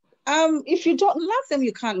 If you don't love them,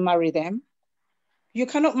 you can't marry them. You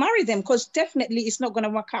cannot marry them because definitely it's not going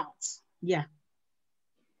to work out. Yeah.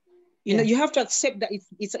 You know, you have to accept that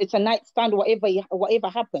it's a nightstand, whatever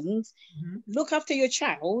happens. Look after your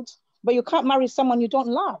child, but you can't marry someone you don't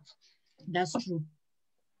love. That's true.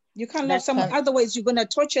 You can't love someone, otherwise you're going to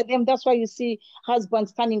torture them. That's why you see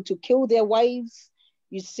husbands planning to kill their wives.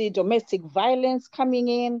 You see domestic violence coming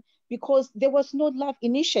in because there was no love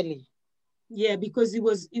initially. Yeah, because it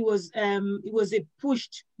was a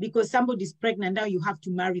pushed because somebody's pregnant, now you have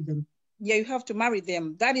to marry them. Yeah, you have to marry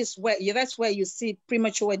them. That's where you see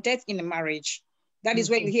premature death in a marriage. That is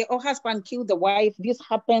where you hear, oh, husband killed the wife, this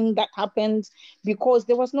happened, that happened, because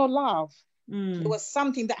there was no love. There was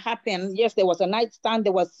something that happened. Yes, there was a nightstand,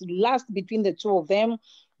 there was lust between the two of them.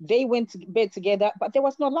 They went to bed together, but there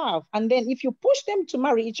was no love. And then if you push them to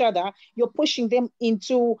marry each other, you're pushing them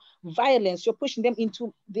into violence. You're pushing them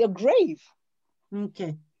into their grave.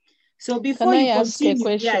 Okay. So before Can you I ask a continue,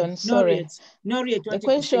 question? Sorry. Noriet, the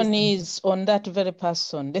question is on that very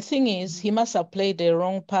person. The thing is, he must have played the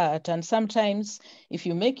wrong part. And sometimes if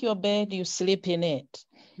you make your bed, you sleep in it.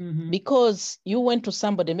 Because you went to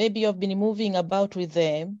somebody, maybe you've been moving about with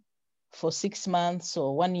them for 6 months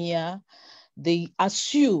or 1 year. They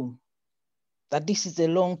assume that this is a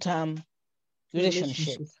long-term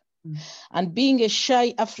relationship. And being a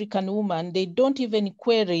shy African woman, they don't even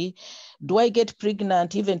query, do I get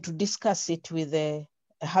pregnant, even to discuss it with a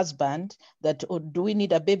husband, that, or do we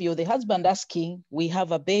need a baby? Or the husband asking, we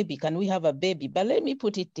have a baby, can we have a baby? But let me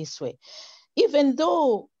put it this way. Even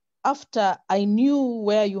though after I knew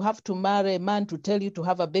where you have to marry a man to tell you to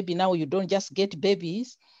have a baby, now you don't just get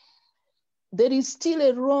babies, there is still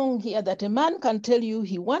a wrong here that a man can tell you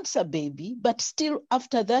he wants a baby, but still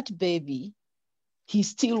after that baby, he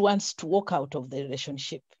still wants to walk out of the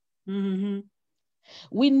relationship.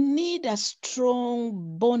 We need a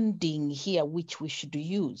strong bonding here, which we should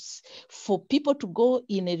use for people to go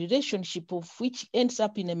in a relationship of which ends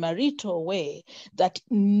up in a marital way, that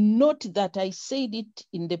not that I said it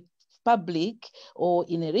in the public or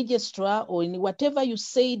in a registrar or in whatever you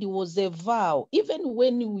said was a vow, even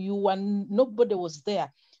when you were, nobody was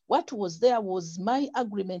there. What was there was my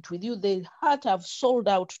agreement with you, the heart I've sold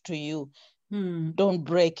out to you. Don't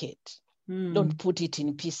break it. Don't put it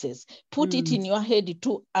in pieces. Put it in your head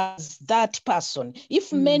too as that person.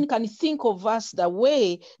 If men can think of us the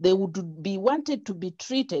way they would be wanted to be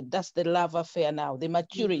treated, that's the love affair now, the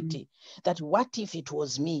maturity. That what if it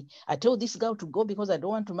was me? I told this girl to go because I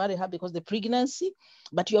don't want to marry her because the pregnancy,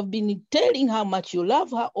 but you have been telling her how much you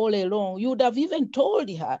love her all along. You would have even told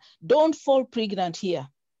her, don't fall pregnant here,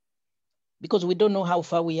 because we don't know how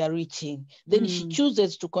far we are reaching. Then she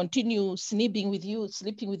chooses to continue sleeping with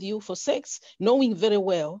you for sex, knowing very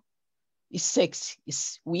well it's sex,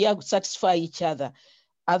 we are satisfy each other.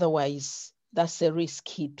 Otherwise, that's a risk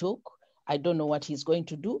he took. I don't know what he's going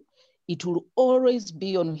to do. It will always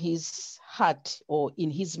be on his heart or in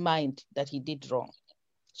his mind that he did wrong.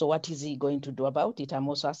 So what is he going to do about it? I'm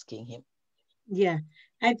also asking him. Yeah,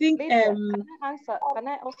 I think. Lydia, can I answer? Can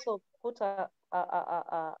I also put a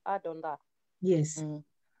add on that? Yes.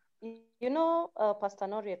 You know, Pastor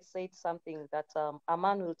Noriet said something that a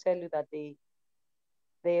man will tell you that you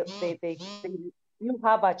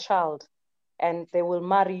have a child and they will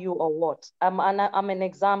marry you or what. I'm an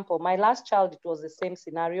example. My last child, it was the same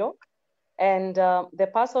scenario. And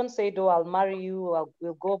the person said, oh, I'll marry you,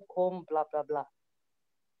 we'll go home, blah, blah, blah.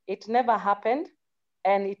 It never happened.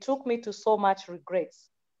 And it took me to so much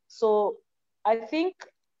regrets. So I think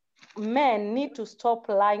men need to stop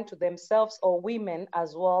lying to themselves, or women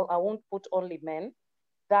as well. I won't put only men,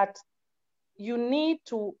 that you need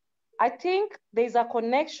to, I think there's a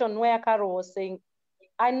connection where Carol was saying,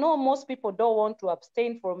 I know most people don't want to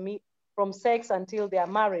abstain from sex until they are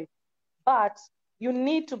married, but you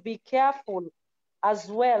need to be careful as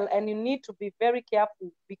well. And you need to be very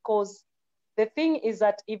careful, because the thing is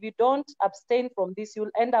that if you don't abstain from this,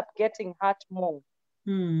 you'll end up getting hurt more.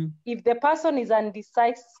 If the person is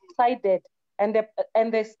undecided and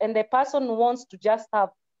the person wants to just have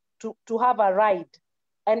to have a ride,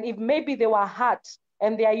 and if maybe they were hurt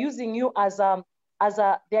and they are using you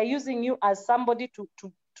they're using you as somebody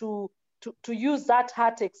to use that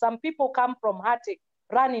heartache. Some people come from heartache,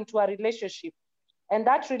 run into a relationship, and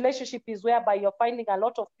that relationship is whereby you're finding a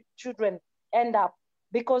lot of children end up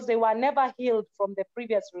because they were never healed from the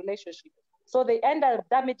previous relationship. So they end up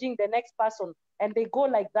damaging the next person, and they go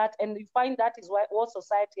like that. And you find that is what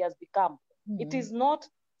society has become. It is not,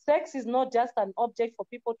 sex is not just an object for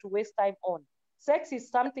people to waste time on. Sex is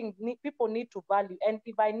something people need to value. And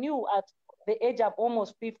if I knew at the age of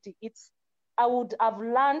almost 50, I would have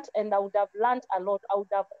learned, and I would have learned a lot. I would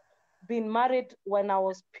have been married when I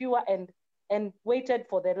was pure and waited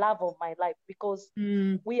for the love of my life, because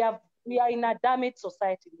we are in a damaged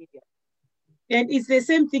society, Lydia. And it's the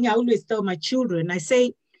same thing I always tell my children. I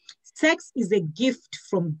say, sex is a gift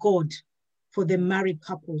from God for the married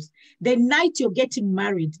couples. The night you're getting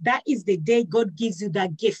married, that is the day God gives you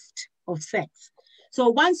that gift of sex. So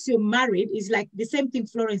once you're married, it's like the same thing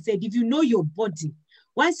Florence said, if you know your body,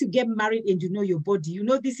 once you get married and you know your body, you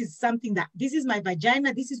know this is something that, this is my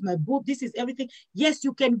vagina, this is my boob, this is everything. Yes,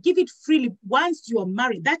 you can give it freely once you are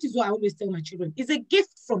married. That is what I always tell my children. It's a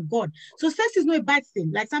gift from God. So sex is not a bad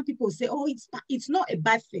thing. Like some people say, oh, it's not a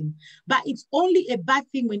bad thing. But it's only a bad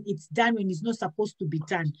thing when it's done when it's not supposed to be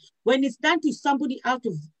done. When it's done to somebody out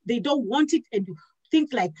of, they don't want it, and you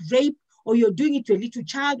think like rape, or you're doing it to a little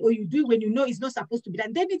child, or you do it when you know it's not supposed to be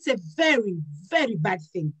done, then it's a very, very bad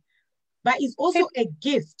thing. But it's also a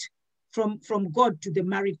gift from God to the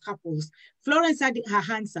married couples. Florence had her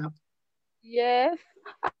hands up. Yes.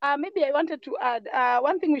 Maybe I wanted to add,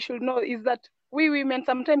 one thing we should know is that we women,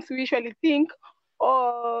 sometimes we usually think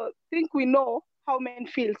we know how men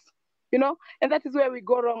feels, you know, and that is where we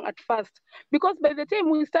go wrong at first. Because by the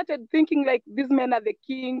time we started thinking like these men are the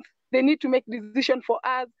kings, they need to make decisions for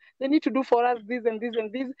us, they need to do for us this and this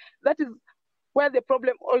and this, that is where the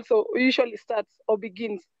problem also usually starts or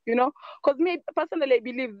begins, you know? Because me, personally, I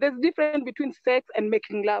believe there's a difference between sex and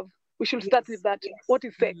making love. We should start with that. Yes. What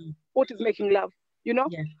is sex? What is making love? You know?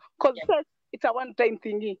 Because sex, it's a one-time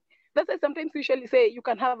thingy. That's why sometimes we usually say you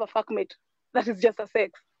can have a fuckmate. That is just a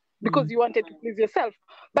sex because you wanted to please yourself.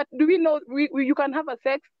 But do we know you can have a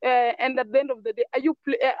sex and at the end of the day,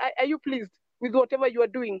 are you pleased with whatever you are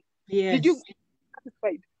doing? Yes. Did you be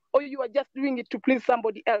satisfied? Or you are just doing it to please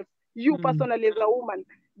somebody else? You personally as a woman,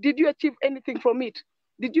 did you achieve anything from it?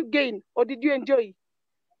 Did you gain or did you enjoy?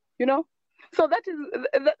 You know? So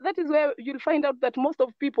that is where you'll find out that most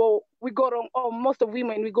of people we go wrong, or most of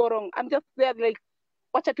women we go wrong. I'm just there like,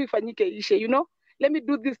 wacha tu ifanyike ishe, you know? Let me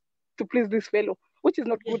do this to please this fellow, which is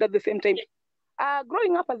not good at the same time.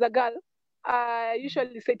 Growing up as a girl, I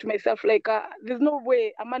usually say to myself, like, there's no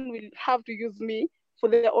way a man will have to use me for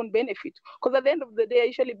their own benefit. Because at the end of the day, I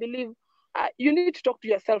usually believe you need to talk to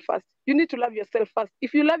yourself first. You need to love yourself first.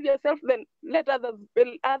 If you love yourself, then let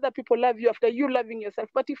other people love you after you loving yourself.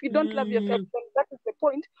 But if you don't love yourself, then that is the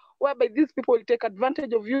point whereby these people will take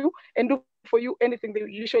advantage of you and do for you anything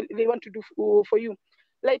they want to do for you.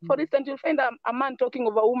 Like, for instance, you'll find a man talking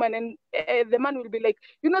of a woman, and the man will be like,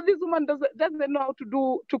 you know, this woman doesn't know how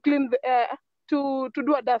to clean to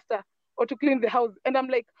do a duster or to clean the house. And I'm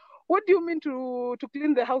like, what do you mean to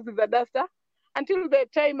clean the house with a duster? Until the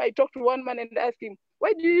time I talked to one man and asked him,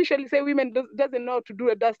 why do you usually say women doesn't know how to do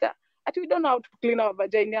a duster? We don't know how to clean our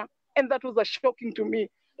vagina. And that was shocking to me.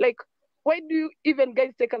 Like, why do you even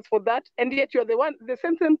guys take us for that? And yet you're the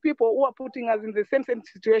same people who are putting us in the same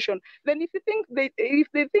situation. Then if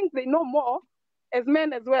they think they know more, as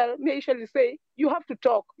men as well, may usually say, you have to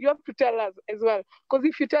talk, you have to tell us as well. Because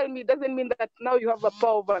if you tell me, it doesn't mean that now you have a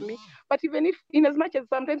power over me. But even if, in as much as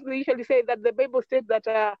sometimes they usually say that the Bible states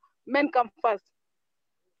that men come first,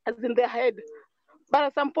 as in their head. But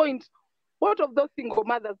at some point, what of those single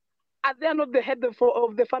mothers? Are they not the head of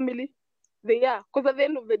the family? They are. Because at the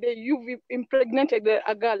end of the day, you've impregnated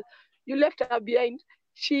a girl. You left her behind.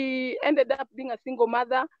 She ended up being a single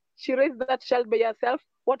mother. She raised that child by herself.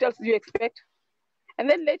 What else do you expect? And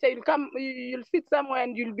then later you'll sit somewhere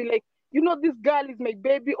and you'll be like, you know, this girl is my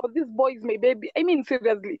baby, or this boy is my baby. I mean,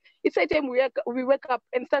 seriously, it's a time we wake up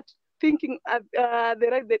and start thinking at the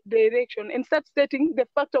right direction and start stating the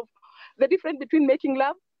fact of the difference between making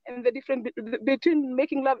love and the difference between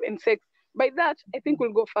making love and sex. By that, I think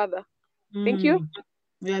we'll go further. Thank you.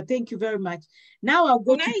 Yeah, thank you very much. Now I'll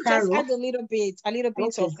go to Carol. Just add a little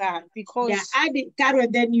bit of that, because add it, Carol,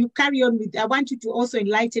 and then you carry on with. I want you to also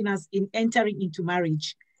enlighten us in entering into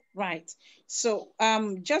marriage. Right. So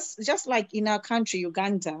just like in our country,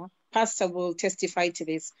 Uganda, Pastor will testify to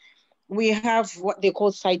this. We have what they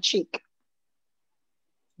call side chick.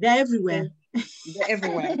 They're everywhere. They're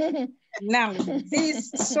everywhere. Now,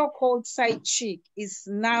 this so-called side chick is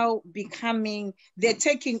now they're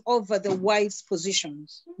taking over the wives'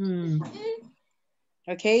 positions.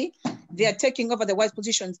 Okay? They are taking over the wives'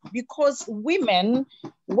 positions because women,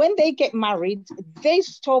 when they get married, they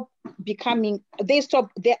stop being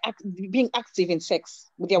active in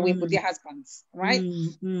sex with their husbands, right?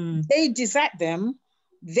 They desert them,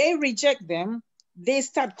 they reject them, they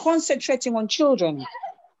start concentrating on children.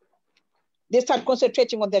 They start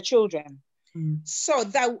concentrating on their children. So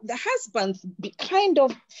that the husbands kind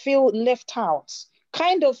of feel left out,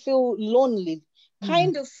 kind of feel lonely,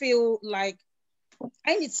 kind of feel like,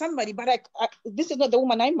 I need somebody, but this is not the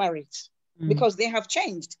woman I married, because they have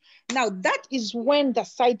changed. Now, that is when the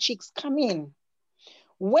side chicks come in.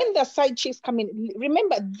 When the side chicks come in,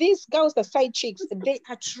 remember, these girls, the side chicks, they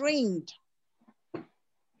are trained.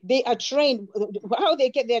 They are trained. How they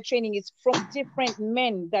get their training is from different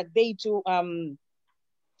men that they do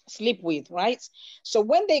sleep with, right? So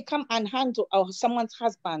when they come and handle someone's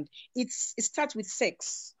husband, it starts with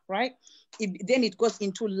sex, right? Then it goes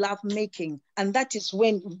into love making, and that is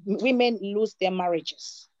when women lose their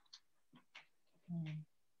marriages.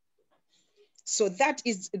 So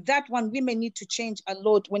that one, women need to change a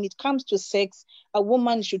lot. When it comes to sex, a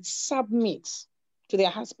woman should submit to their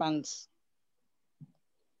husbands.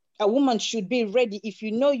 A woman should be ready. If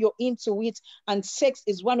you know you're into it, and sex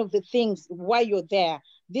is one of the things why you're there,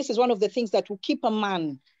 this is one of the things that will keep a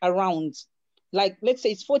man around. Like, let's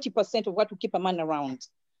say it's 40% of what will keep a man around.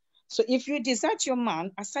 So if you desert your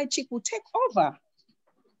man, a side chick will take over.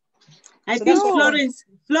 I think Florence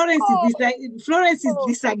is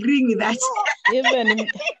disagreeing with that. Even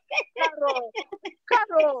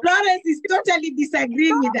Florence is totally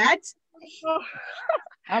disagreeing with that.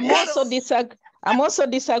 I'm also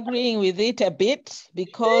disagreeing with it a bit,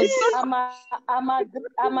 because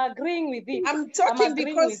I'm agreeing with it. I'm talking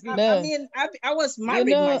because I was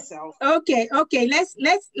married myself. Okay. Let's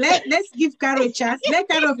give Carol a chance. Let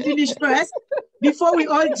Carol finish first before we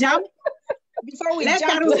all jump. Before we let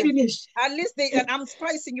jump, Carol finish. At least I'm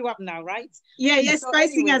spicing you up now, right? Yeah, you're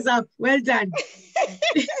spicing us up. Well done.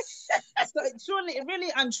 So truly,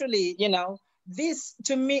 really and truly, you know, this,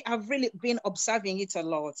 to me, I've really been observing it a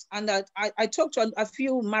lot. And I talk to a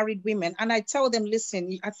few married women, and I tell them,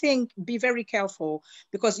 listen, I think be very careful,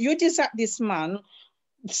 because you desert this man,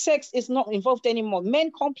 sex is not involved anymore.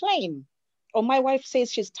 Men complain. Or my wife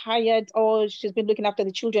says she's tired, or she's been looking after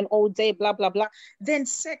the children all day, blah, blah, blah. Then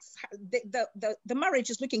sex, the marriage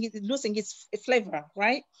is losing its flavor,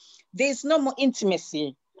 right? There's no more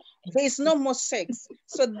intimacy. There's no more sex.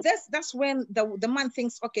 So that's when the man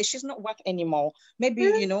thinks, okay, she's not worth anymore. Maybe,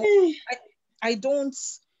 you know, I don't.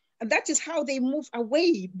 That is how they move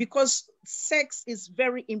away, because sex is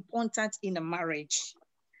very important in a marriage.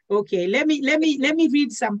 Okay, let me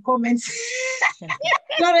read some comments.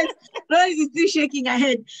 Florence is still shaking her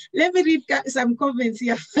head. Let me read some comments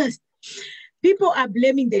here first. People are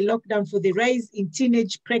blaming the lockdown for the rise in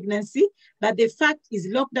teenage pregnancy, but the fact is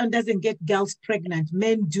lockdown doesn't get girls pregnant,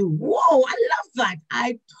 men do. Whoa, I love that.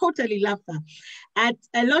 I totally love that. And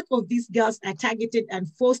a lot of these girls are targeted and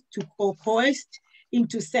forced to or coerced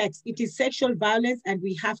into sex. It is sexual violence, and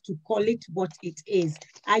we have to call it what it is.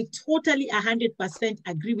 I totally 100%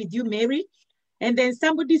 agree with you, Mary. And then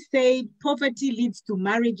somebody said poverty leads to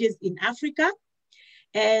marriages in Africa.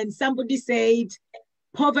 And somebody said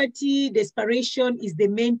poverty, desperation is the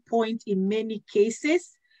main point in many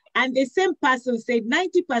cases. And the same person said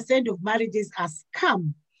 90% of marriages are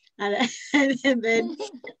scam. And then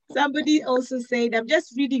somebody also said, I'm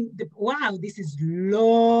just reading, wow, this is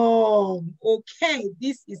long. Okay,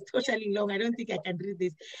 this is totally long. I don't think I can read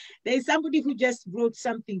this. There is somebody who just wrote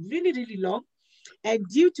something really, really long. And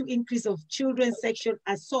due to increase of children's sexual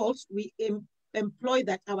assaults, we employ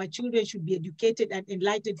that our children should be educated and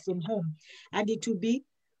enlightened from home. And it will be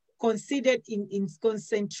considered in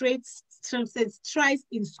concentrates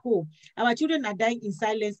in school. Our children are dying in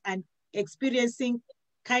silence and experiencing.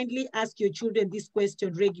 Kindly ask your children this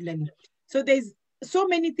question regularly. So there's so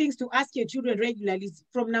many things to ask your children regularly,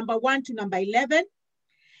 from number 1 to number 11.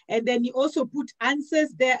 And then you also put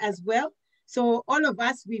answers there as well. So all of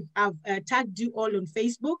us, have tagged you all on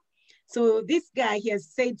Facebook. So this guy, he has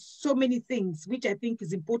said so many things, which I think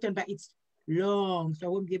is important, but it's long, so I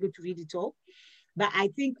won't be able to read it all. But I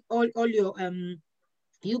think all your,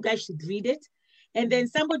 you guys should read it. And then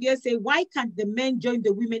somebody else say, why can't the men join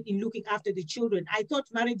the women in looking after the children? I thought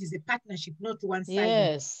marriage is a partnership, not one-sided.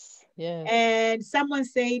 Yes. And someone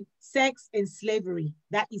said sex and slavery,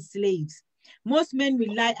 that is slaves. Most men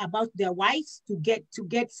will lie about their wives to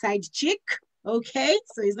get side chick, okay?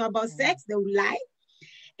 So it's not about sex, they will lie.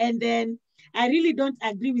 And then I really don't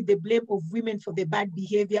agree with the blame of women for the bad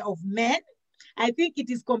behavior of men. I think it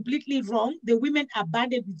is completely wrong. The women are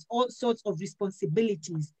burdened with all sorts of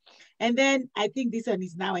responsibilities. And then I think this one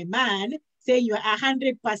is now a man saying you are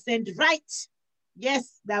 100% right.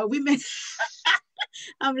 Yes, the women.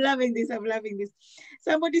 I'm loving this.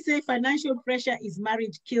 Somebody say financial pressure is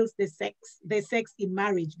marriage kills the sex in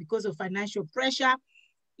marriage. Because of financial pressure,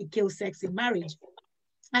 it kills sex in marriage.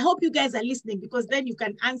 I hope you guys are listening, because then you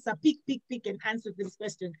can answer, pick and answer this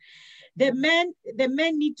question. The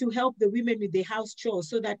men need to help the women with the house chores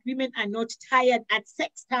so that women are not tired at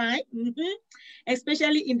sex time,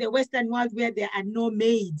 especially in the Western world where there are no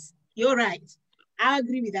maids. You're right. I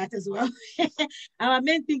agree with that as well. Our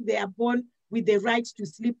men think they are born with the right to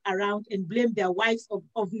sleep around and blame their wives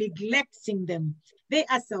of neglecting them. They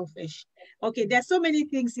are selfish. Okay, there's so many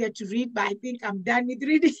things here to read, but I think I'm done with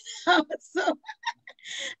reading. So,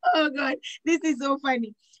 oh God, this is so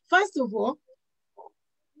funny. First of all,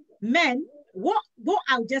 men, what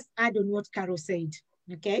I'll just add on what Carol said,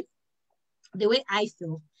 okay? The way I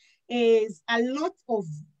feel is a lot of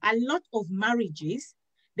marriages,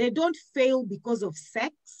 they don't fail because of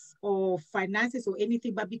sex or finances or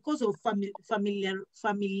anything, but because of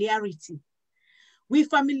familiarity. We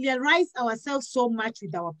familiarize ourselves so much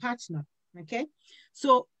with our partner, okay?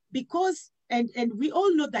 So because, and we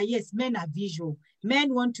all know that, yes, men are visual.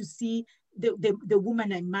 Men want to see the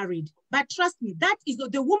woman I married. But trust me, that is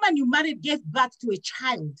the woman you married gave birth to a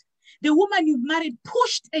child. The woman you married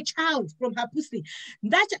pushed a child from her pussy.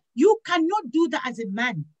 That you cannot do that as a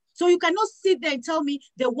man. So you cannot sit there and tell me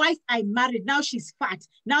the wife I married, now she's fat,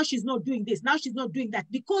 now she's not doing this, now she's not doing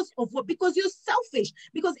that. Because of what? Because you're selfish.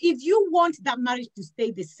 Because if you want that marriage to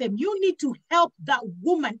stay the same, you need to help that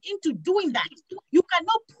woman into doing that. You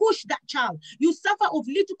cannot push that child. You suffer of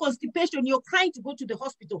little constipation, you're crying to go to the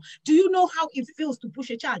hospital. Do you know how it feels to push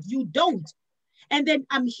a child? You don't. And then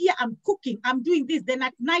I'm here, I'm cooking, I'm doing this. Then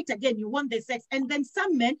at night again, you want the sex. And then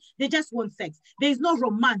some men, they just want sex. There's no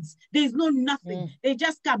romance. There's no nothing. They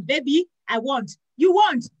just come, baby, I want. You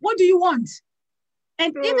want. What do you want?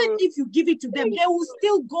 And even if you give it to them, they will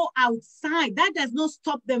still go outside. That does not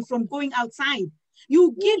stop them from going outside.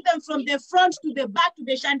 You give them from the front to the back, to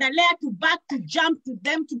the chandelier, to back, to jump, to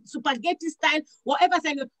them, to spaghetti style, whatever,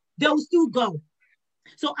 they will still go.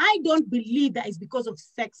 So I don't believe that it's because of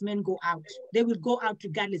sex men go out. They will go out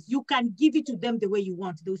regardless. You can give it to them the way you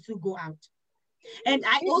want. They'll still go out. And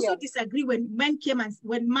I also disagree when men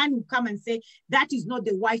will come and say, that is not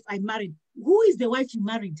the wife I married. Who is the wife you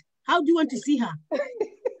married? How do you want to see her?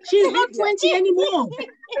 She's not 20 anymore.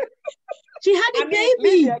 She had a baby.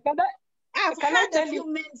 Lydia, can I tell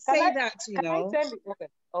you men say that, you know?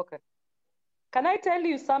 Okay. Can I tell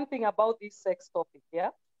you something about this sex topic, yeah?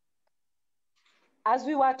 As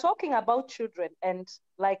we were talking about children, and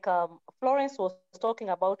like Florence was talking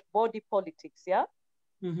about body politics, yeah?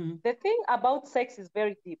 The thing about sex is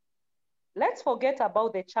very deep. Let's forget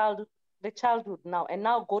about the childhood now, and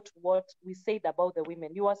now go to what we said about the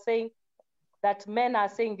women. You are saying that men are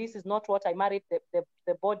saying this is not what I married,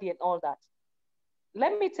 the body and all that.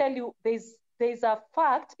 Let me tell you, there's a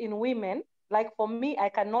fact in women, like for me, I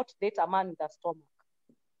cannot date a man with a stomach,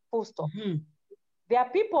 full stop. There are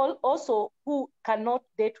people also who cannot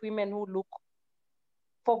date women who look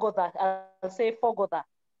fogoda. I'll say fogoda.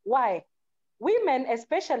 Why? Women,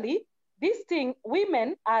 especially,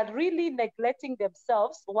 women are really neglecting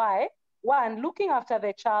themselves. Why? One, looking after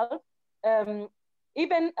their child,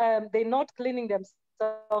 even they're not cleaning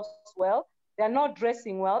themselves well, they're not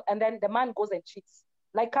dressing well, and then the man goes and cheats.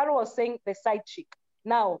 Like Carol was saying, the side chick.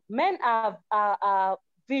 Now, men are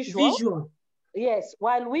visual. Yes,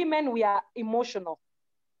 while women, we are emotional.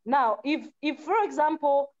 Now, if for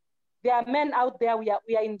example, there are men out there, we are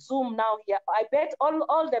in Zoom now here, I bet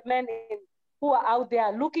all the men who are out there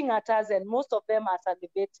looking at us, and most of them are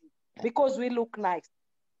salivating because we look nice.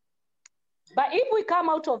 But if we come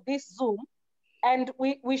out of this Zoom and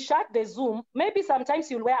we shut the Zoom, maybe sometimes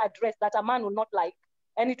you'll wear a dress that a man will not like,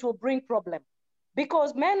 and it will bring problem.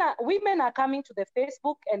 Because women are coming to the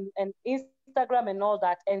Facebook and Instagram and all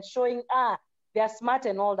that and showing, they're smart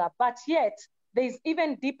and all that. But yet, there's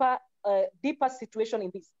even deeper situation in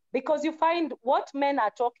this. Because you find what men are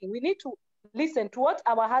talking, we need to listen to what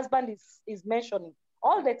our husband is mentioning.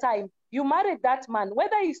 All the time, you married that man,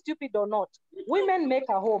 whether he's stupid or not, women make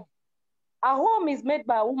a home. A home is made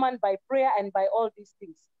by a woman by prayer and by all these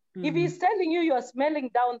things. If he's telling you you're smelling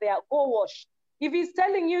down there, go wash. If he's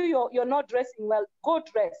telling you you're not dressing well, go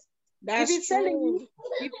dress. If he's telling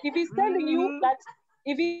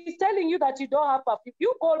you that you don't have perfume,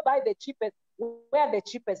 you go buy the cheapest, wear the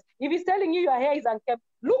cheapest. If he's telling you your hair is unkempt,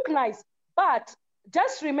 look nice. But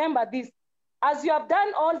just remember this, as you have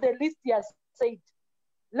done all the list he has said,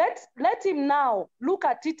 let him now look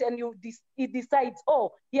at it, and he decides,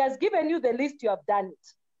 oh, he has given you the list, you have done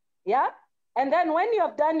it. Yeah? And then when you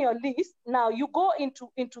have done your list, now you go into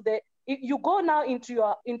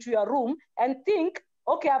your room and think,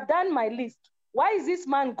 okay, I've done my list. Why is this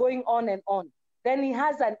man going on and on? Then he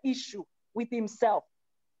has an issue with himself.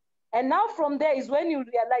 And now from there is when you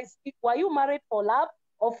realize, were you married for love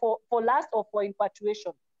or for lust or for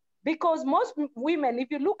infatuation. Because most women,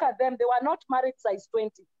 if you look at them, they were not married size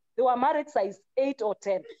 20. They were married size 8 or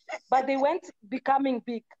 10, but they went becoming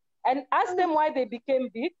big. And ask them why they became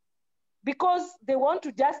big. Because they want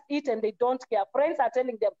to just eat and they don't care. Friends are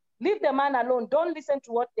telling them, leave the man alone. Don't listen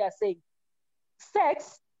to what they are saying.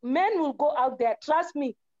 Sex, men will go out there. Trust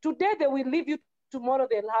me, today they will leave you. Tomorrow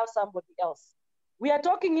they'll have somebody else. We are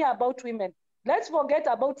talking here about women. Let's forget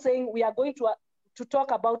about saying we are going to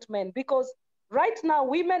talk about men, because right now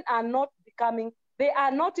women are not becoming, they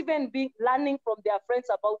are not even learning from their friends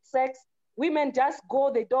about sex. Women just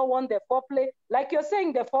go, they don't want the foreplay. Like you're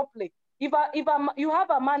saying, the foreplay. If you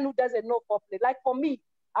have a man who doesn't know foreplay, like for me,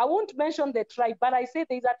 I won't mention the tribe, but I say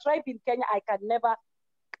there's a tribe in Kenya I can never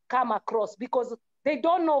come across because they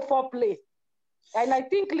don't know foreplay. And I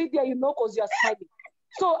think, Lydia, you know, because you're smiling.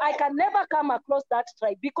 So I can never come across that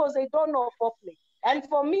tribe because they don't know foreplay. And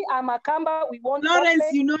for me, I'm a Kamba, we want Florence,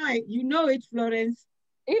 foreplay. you know it, Florence.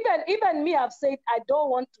 Even me, I've said I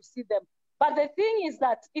don't want to see them. But the thing is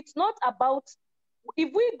that it's not about,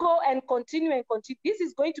 if we go and continue, this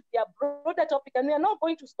is going to be a broader topic, and we are not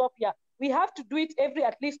going to stop here. We have to do it every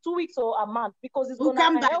at least 2 weeks or a month, because it's going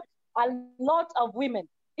to help a lot of women.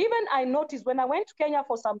 Even I noticed when I went to Kenya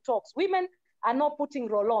for some talks, women are not putting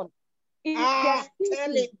roll-on.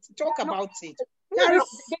 Talk about it.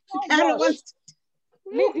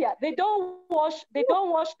 Lydia, they don't wash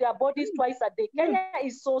their bodies twice a day. Kenya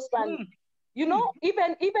is so sunny. You know,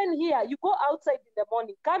 even here, you go outside in the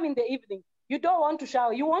morning, come in the evening, you don't want to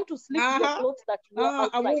shower, you want to sleep in the clothes that you wear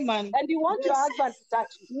outside, a woman. And you want your husband to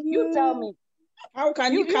touch you. You tell me. How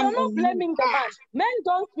can you come? You're not blaming the man. Men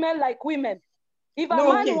don't smell like women. If a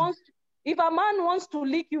man wants to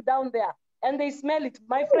lick you down there and they smell it,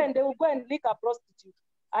 my friend, they will go and lick a prostitute.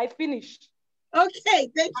 I finished. Okay,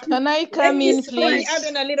 thank you. Can I come in, please? Let me add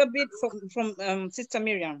on a little bit from Sister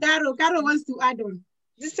Miriam. Caro wants to add on.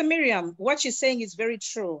 Sister Miriam, what she's saying is very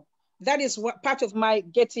true. That is what part of my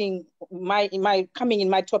coming in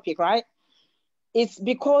my topic, right? It's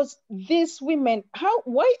because these women,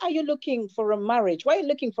 why are you looking for a marriage? Why are you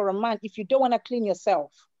looking for a man if you don't want to clean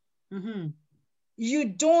yourself? Mm-hmm. You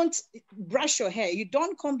don't brush your hair, you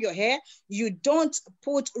don't comb your hair, you don't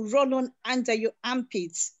put roll-on under your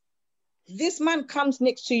armpits. This man comes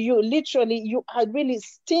next to you, literally, you are really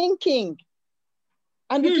stinking.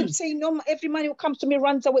 And you keep saying, no, every man who comes to me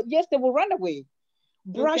runs away. Yes, they will run away.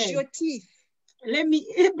 Brush your teeth. Let me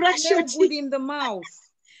brush your teeth. Good in the mouth.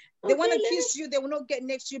 They want to kiss you, they will not get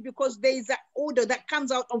next to you because there is an odor that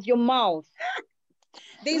comes out of your mouth.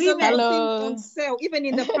 There's a lot of things on sale, even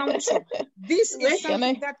in the pantry. This is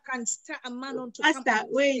something that can start a man on to Pastor,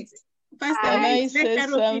 wait. Pastor, can I say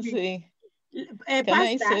something?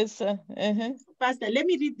 Pastor, let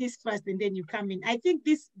me read this first and then you come in. I think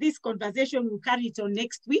this conversation will carry it on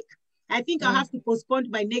next week. I think I'll have to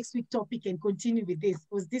postpone my next week topic and continue with this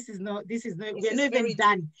because we're not even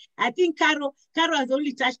done. I think Caro has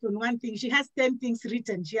only touched on one thing. She has 10 things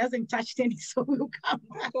written. She hasn't touched any, so we'll come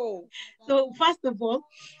back. So first of all,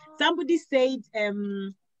 somebody said,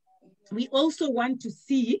 we also want to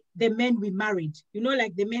see the men we married. You know,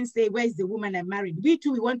 like the men say, where's the woman I married? We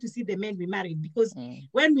too, we want to see the men we married because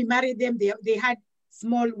when we married them, they had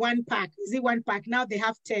small 1 pack. Is it 1 pack? Now they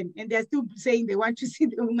have 10 and they're still saying they want to see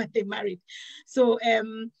the woman they married. So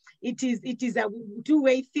it is a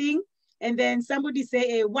two-way thing. And then somebody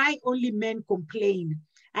say, why only men complain?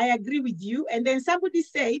 I agree with you. And then somebody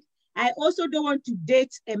said, I also don't want to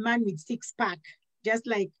date a man with 6-pack, just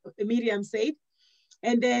like Miriam said.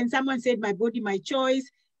 And then someone said, my body, my choice.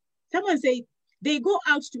 Someone said, they go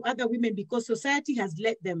out to other women because society has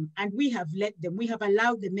let them and we have let them. We have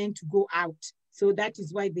allowed the men to go out. So that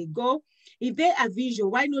is why they go. If they are visual,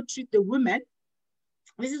 why not treat the women?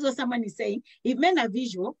 This is what someone is saying. If men are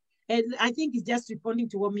visual, and I think it's just responding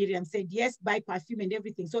to what Miriam said, yes, buy perfume and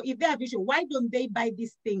everything. So if they are visual, why don't they buy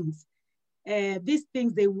these things? These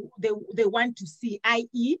things they want to see,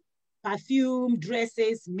 i.e., perfume,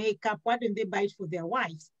 dresses, makeup. Why don't they buy it for their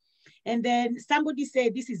wives? And then somebody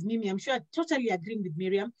said, this is Mimi, I'm sure I totally agreeing with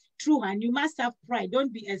Miriam. True, and you must have pride.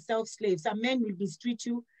 Don't be a self-slave. Some men will mistreat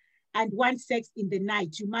you and want sex in the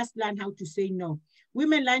night. You must learn how to say no.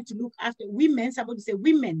 Women learn to look after women. Somebody say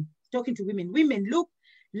women, talking to women. Women,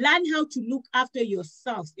 learn how to look after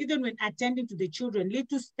yourselves. Even when attending to the children,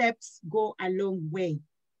 little steps go a long way.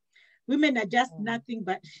 Women are just nothing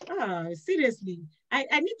but, seriously,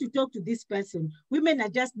 I need to talk to this person. Women are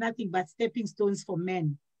just nothing but stepping stones for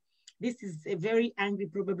men. This is a very angry,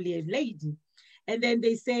 probably a lady. And then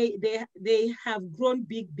they say they have grown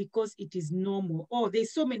big because it is normal. Oh,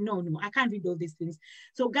 there's so many, no, I can't read all these things.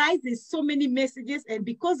 So guys, there's so many messages. And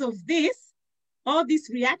because of this, all this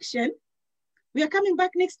reaction, we are coming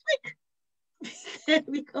back next week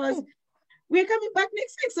because we're coming back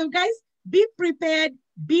next week. So guys, be prepared,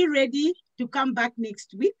 be ready to come back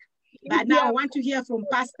next week. But now I want to hear from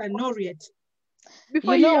Pastor Noriet.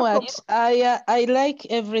 You know what? I like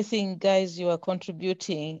everything, guys, you are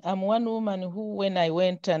contributing. I'm one woman who, when I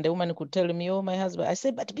went and the woman could tell me, oh, my husband, I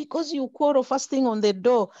said, but because you quarrel first thing on the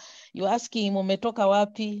door, you asking him, umetoka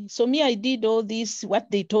wapi? So me, I did all this, what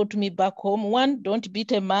they taught me back home. One, don't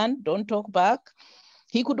beat a man, don't talk back.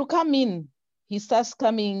 He could come in. He starts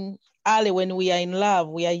coming early when we are in love,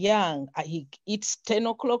 we are young. He eats 10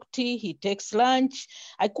 o'clock tea, he takes lunch.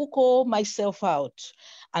 I cook all myself out.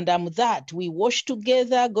 And I'm that. We wash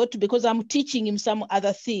together, because I'm teaching him some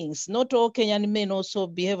other things. Not all Kenyan men also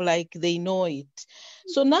behave like they know it.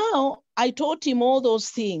 So now I taught him all those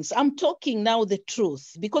things. I'm talking now the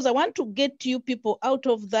truth because I want to get you people out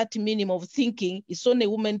of that minimum of thinking it's only a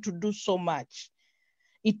woman to do so much.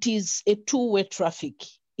 It is a two-way traffic.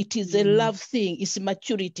 It is a love thing. It's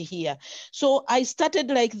maturity here. So I started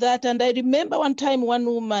like that. And I remember one time one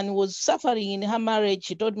woman was suffering in her marriage.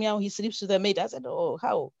 She told me how he sleeps with a maid. I said, oh,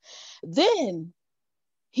 how? Then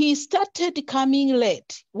he started coming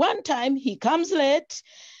late. One time he comes late.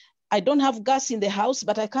 I don't have gas in the house,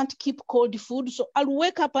 but I can't keep cold food. So I'll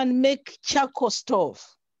wake up and make charcoal stove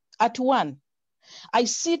at 1. I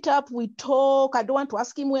sit up, we talk. I don't want to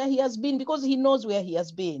ask him where he has been because he knows where he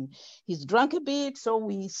has been. He's drunk a bit, so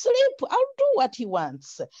we sleep. I'll do what he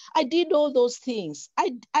wants. I did all those things.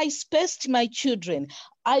 I spaced my children.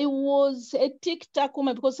 I was a tic-tac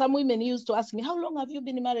woman because some women used to ask me, how long have you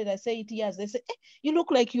been married? I say 8 years. They say, you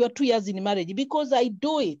look like you are 2 years in marriage because I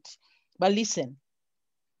do it. But listen,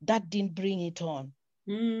 that didn't bring it on.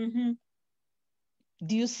 Mm-hmm.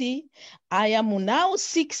 Do you see? I am now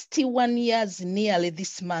 61 years nearly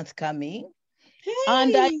this month coming.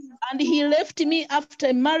 Hey. And he left me after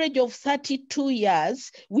a marriage of 32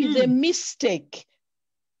 years with a mistake.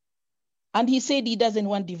 And he said he doesn't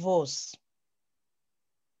want divorce.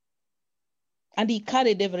 And he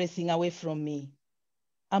carried everything away from me.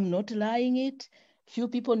 I'm not lying it. Few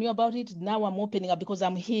people knew about it. Now I'm opening up because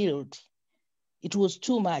I'm healed. It was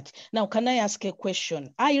too much. Now, can I ask a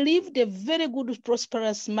question? I lived a very good,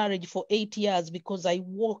 prosperous marriage for 8 years because I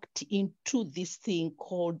walked into this thing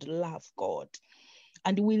called love God.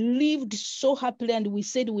 And we lived so happily and we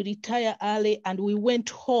said we retire early and we went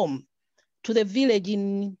home to the village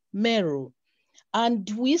in Meru. And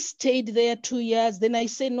we stayed there 2 years. Then I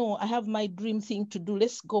said, no, I have my dream thing to do.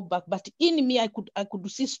 Let's go back. But in me, I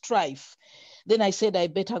could see strife. Then I said, I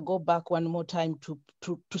better go back one more time to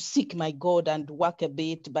seek my God and work a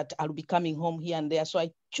bit, but I'll be coming home here and there. So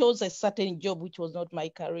I chose a certain job, which was not my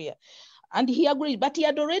career. And he agreed, but he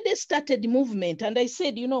had already started the movement. And I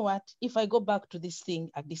said, you know what? If I go back to this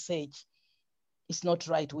thing at this age, it's not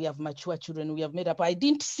right. We have mature children. We have made up. I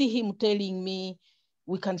didn't see him telling me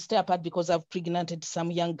we can stay apart because I've pregnanted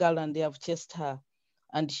some young girl and they have chased her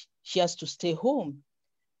and she has to stay home.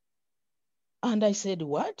 And I said,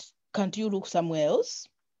 what? Can't you look somewhere else?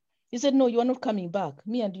 He said, no, you are not coming back.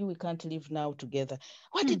 Me and you, we can't live now together.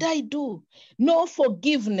 What did I do? No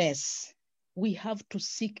forgiveness. We have to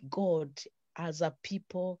seek God as a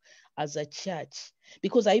people, as a church.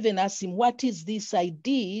 Because I even asked him, what is this I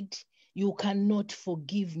did? You cannot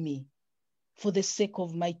forgive me for the sake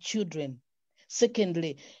of my children.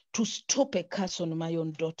 Secondly, to stop a curse on my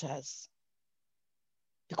own daughters.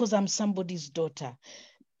 Because I'm somebody's daughter.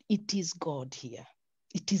 It is God here.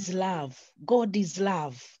 It is love. God is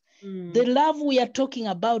love. The love we are talking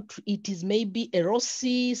about, it is maybe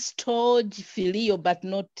erosi, storge, filio, but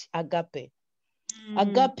not agape.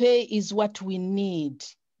 Agape is what we need.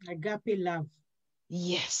 Agape love.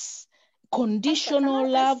 Yes. Conditional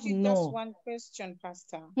love, no. Just one question,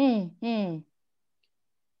 Pastor.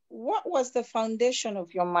 What was the foundation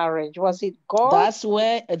of your marriage? Was it God?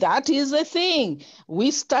 That is the thing.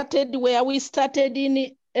 We started where we started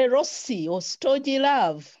in erosi or storge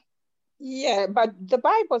love. Yeah, but the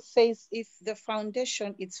Bible says if the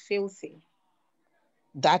foundation is filthy.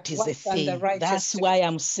 That is the thing. That's why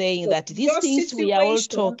I'm saying that these things we are all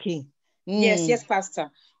talking. Yes,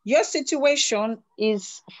 Pastor. Your situation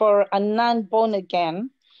is for a non-born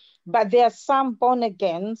again, but there are some born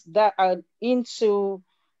agains that are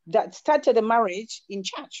that started a marriage in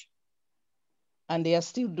church. And they are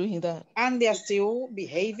still doing that. And they are still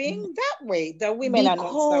behaving that way. The women are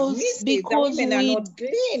not submissive. The women are not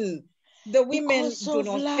clean. The women do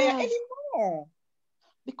not care anymore.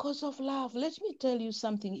 because of love. Let me tell you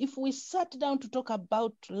something. If we sat down to talk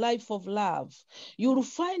about life of love, you'll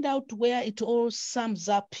find out where it all sums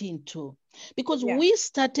up into. Because we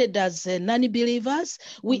started as non-believers,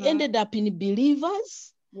 we ended up in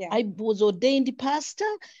believers. I was ordained pastor.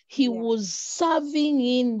 He was serving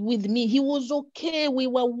in with me. He was okay. We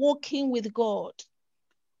were walking with God.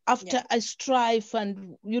 After I strive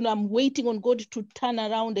and, I'm waiting on God to turn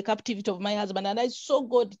around the captivity of my husband. And I saw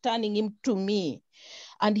God turning him to me.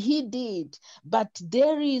 And he did. But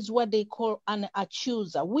there is what they call an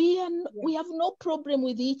accuser. We have no problem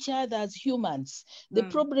with each other as humans. The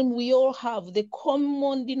problem we all have, the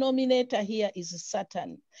common denominator here is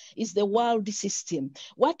Satan, is the world system.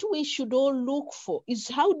 What we should all look for is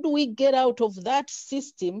how do we get out of that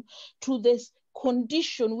system to this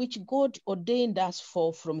condition which God ordained us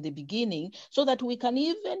for from the beginning, so that we can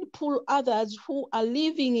even pull others who are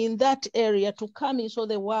living in that area to come in, so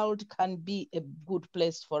the world can be a good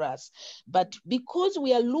place for us. But because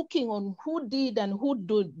we are looking on who did and who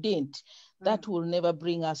didn't, that will never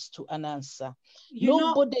bring us to an answer.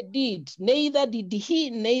 Nobody did, neither did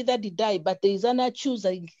he, neither did I, but there is an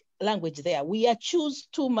accuser language there. We accuse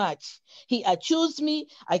too much. He accused me,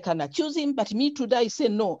 I can accuse him, but me today I say,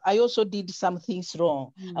 no, I also did some things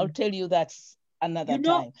wrong. I'll tell you that another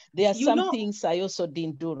time. There are some things I also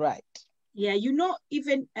didn't do right. Yeah,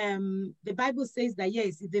 even the Bible says that,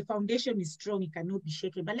 yes, if the foundation is strong, it cannot be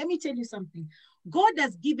shaken. But let me tell you something. God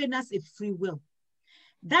has given us a free will.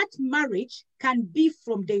 That marriage can be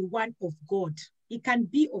from day one of God. It can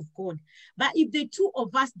be of God. But if the two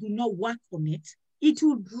of us do not work on it, it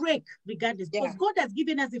will break regardless, because God has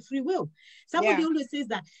given us a free will. Somebody always says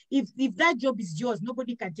that if that job is yours,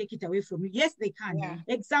 nobody can take it away from you. Yes, they can.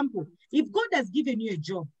 Example, if God has given you a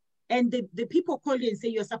job and the people call you and say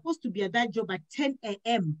you're supposed to be at that job at 10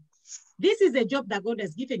 a.m., this is a job that God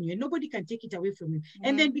has given you and nobody can take it away from you.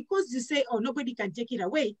 And then because you say, oh, nobody can take it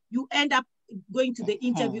away, you end up going to the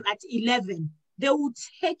interview at 11. They will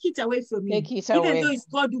take it away from you, even though it's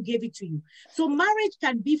God who gave it to you. So marriage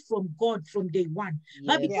can be from God from day one.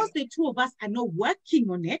 But because the two of us are not working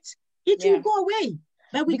on it, it will go away.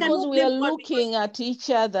 But because we are looking at each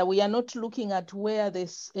other, we are not looking at where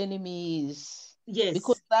this enemy is. Yes.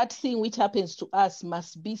 Because that thing which happens to us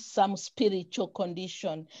must be some spiritual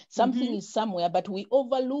condition. Something is somewhere, but we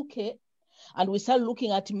overlook it. And we start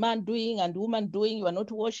looking at man doing and woman doing. You are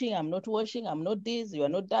not washing, I'm not washing, I'm not this, you are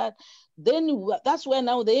not that. Then that's where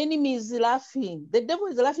now the enemy is laughing. The devil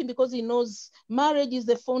is laughing because he knows marriage is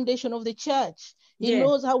the foundation of the church. He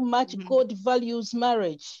knows how much God values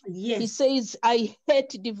marriage. He says, I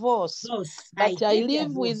hate divorce. But I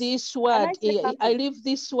live with this word. I live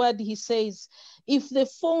this word. He says, if the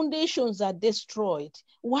foundations are destroyed,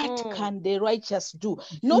 what can the righteous do?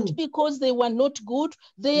 Not because they were not good,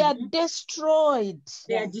 they are destroyed.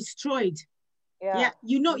 They are destroyed. Yeah.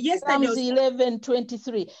 Yesterday Psalms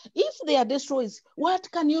 11:23. If they are destroyed,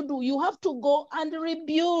 what can you do? You have to go and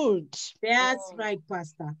rebuild. That's right,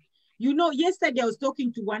 Pastor. Yesterday I was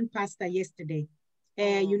talking to one pastor yesterday.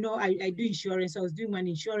 I do insurance. I was doing one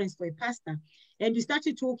insurance for a pastor. And we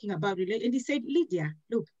started talking about it. And he said, Lydia,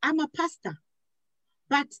 look, I'm a pastor.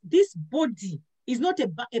 But this body is not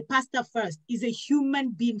a pastor first. It's a human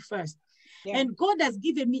being first. And God has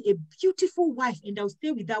given me a beautiful wife, and I'll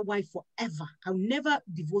stay with that wife forever. I'll never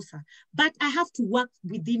divorce her. But I have to work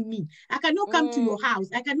within me. I cannot come to your house.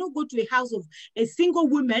 I cannot go to a house of a single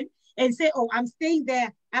woman and say, oh, I'm staying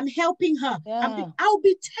there. I'm helping her. I'll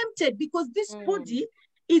be tempted because this body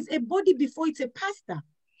is a body before it's a pastor.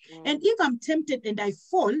 And if I'm tempted and I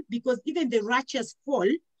fall, because even the righteous fall,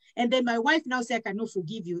 and then my wife now says, I cannot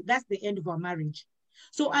forgive you, that's the end of our marriage.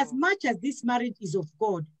 So as much as this marriage is of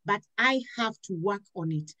God, but I have to work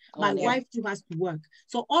on it. My wife too has to work.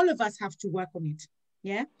 So all of us have to work on it.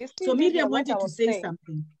 Yeah. So Miriam wanted to say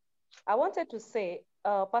something. I wanted to say,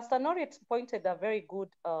 Pastor Noriet pointed a very good,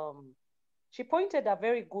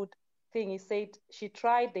 thing. He said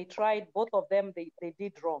they tried, both of them, they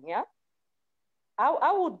did wrong. Yeah.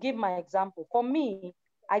 I would give my example. For me,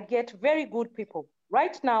 I get very good people.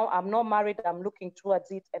 Right now, I'm not married. I'm looking towards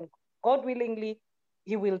it, and God willingly,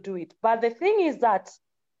 He will do it. But the thing is that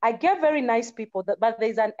I get very nice people, but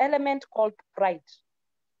there's an element called pride.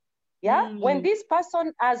 Yeah, when this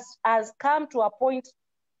person has come to a point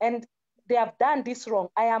and they have done this wrong,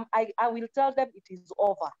 I will tell them it is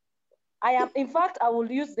over. In fact, I will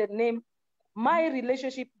use the name, my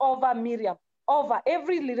relationship over Miriam, over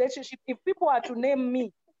every relationship. If people are to name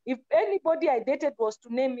me, if anybody I dated was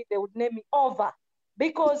to name me, they would name me over.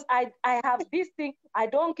 Because I have this thing, I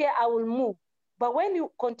don't care, I will move. But when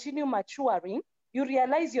you continue maturing, you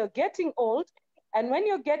realize you're getting old. And when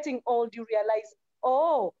you're getting old, you realize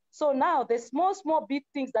oh, so now the small big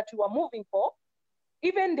things that you are moving for,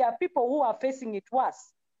 even there are people who are facing it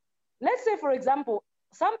worse. Let's say, for example,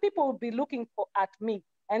 some people will be looking at me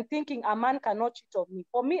and thinking a man cannot cheat on me.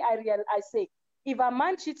 For me, I say, if a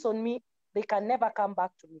man cheats on me, they can never come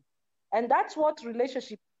back to me. And that's what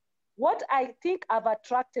I think I've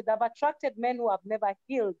attracted men who have never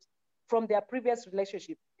healed from their previous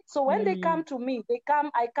relationship. So when they come to me,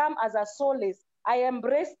 I come as a solace. I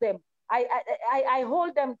embrace them. I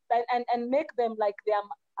hold them and make them like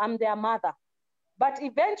I'm their mother. But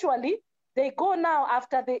eventually, they go now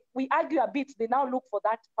after we argue a bit, they now look for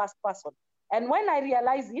that first person. And when I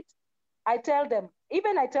realize it, I tell them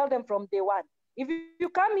from day one, if you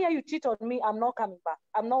come here, you cheat on me, I'm not coming back.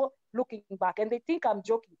 I'm not looking back. And they think I'm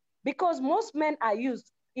joking. Because most men are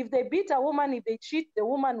used. If they beat a woman, if they cheat, the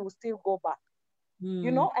woman will still go back.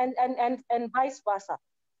 You know, and vice versa.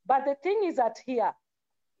 But the thing is that here,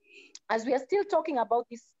 as we are still talking about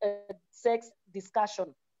this sex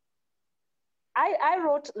discussion, I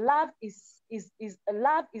wrote love is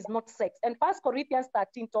not sex. And 1 Corinthians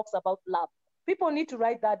 13 talks about love. People need to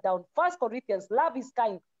write that down. 1 Corinthians, love is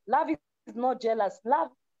kind. Love is not jealous.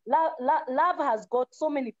 Love has got so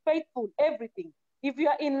many faithful, everything. If you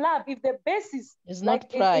are in love, if the basis is like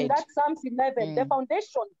not pride. In that Psalms 11, the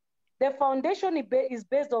foundation is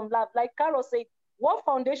based on love. Like Carol said, what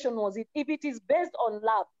foundation was it? If it is based on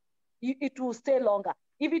love, it will stay longer.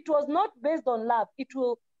 If it was not based on love,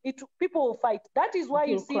 people will fight. That is why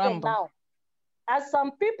you see them now. As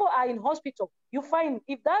some people are in hospital, you find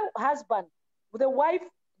if that husband, the wife,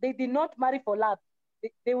 they did not marry for love,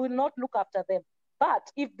 they will not look after them.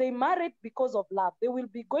 But if they married because of love, they will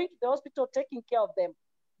be going to the hospital taking care of them.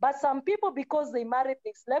 But some people, because they married,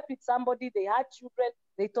 they slept with somebody, they had children,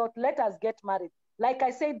 they thought, let us get married. Like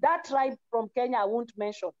I said, that tribe from Kenya, I won't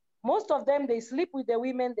mention. Most of them, they sleep with the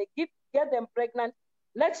women, they get them pregnant,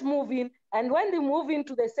 let's move in. And when they move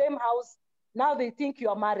into the same house, now they think you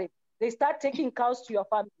are married. They start taking cows to your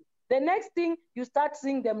family. The next thing, you start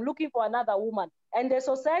seeing them looking for another woman. And the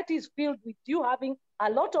society is filled with you having a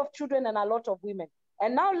lot of children and a lot of women.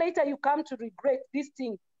 And now later you come to regret this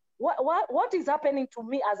thing. What is happening to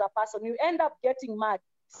me as a person? You end up getting mad,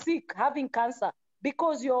 sick, having cancer,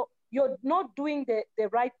 because you're not doing the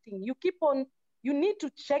right thing. You need to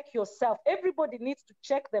check yourself. Everybody needs to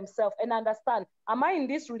check themselves and understand, am I in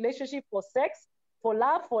this relationship for sex, for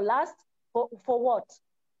love, for lust, for what?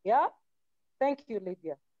 Yeah? Thank you,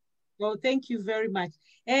 Lydia. Well, thank you very much.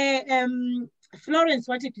 Florence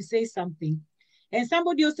wanted to say something. And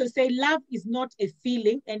somebody also say love is not a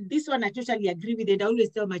feeling. And this one I totally agree with it. I always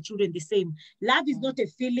tell my children the same. Love is not a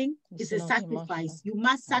feeling, it's a sacrifice. Emotional. You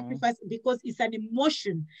must sacrifice because it's an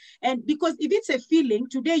emotion. And because if it's a feeling,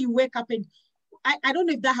 today you wake up and I don't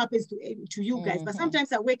know if that happens to you guys, but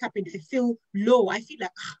sometimes I wake up and I feel low. I feel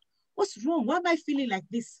like, what's wrong? Why am I feeling like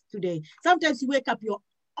this today? Sometimes you wake up, you're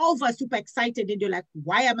super excited and you're like,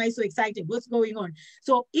 why am I so excited? What's going on?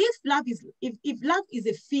 So if love is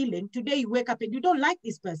a feeling, today you wake up and you don't like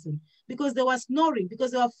this person because they were snoring, because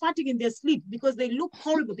they were farting in their sleep, because they look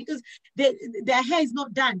horrible, because their hair is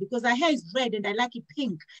not done, because their hair is red and I like it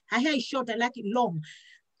pink. Her hair is short, I like it long.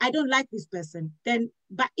 I don't like this person. Then,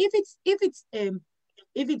 but if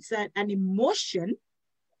it's an emotion,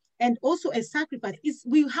 and also a sacrifice,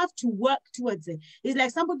 we have to work towards it. It's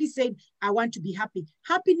like somebody said, I want to be happy.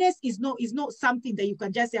 Happiness is not something that you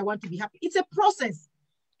can just say, I want to be happy. It's a process.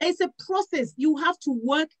 It's a process. You have to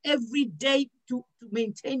work every day to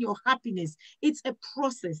maintain your happiness. It's a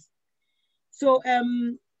process. So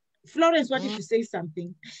Florence wanted to say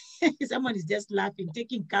something. Someone is just laughing,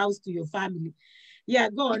 taking cows to your family. Yeah,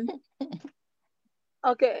 go on.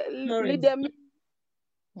 Okay, Lydia.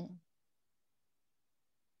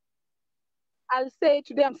 I'll say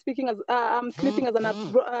today I'm speaking as sleeping as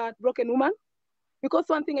a broken woman, because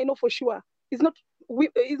one thing I know for sure is not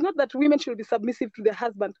that women should be submissive to their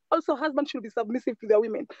husband. Also, husbands should be submissive to their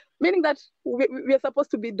women, meaning that we are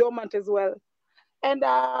supposed to be dormant as well. And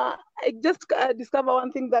I just discovered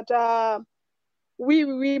one thing, that we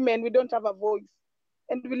women, we don't have a voice,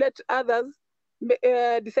 and we let others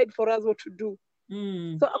decide for us what to do.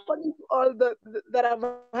 So according to all that I've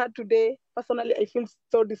heard today, personally, I feel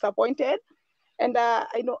so disappointed. And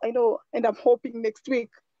I know, and I'm hoping next week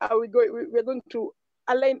we're going to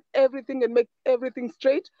align everything and make everything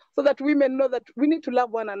straight, so that women know that we need to love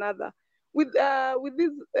one another. With the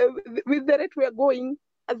rate we are going,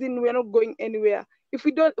 as in we are not going anywhere. If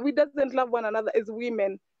we doesn't love one another as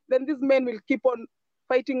women, then these men will keep on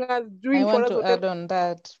fighting us, doing for us. I want to add on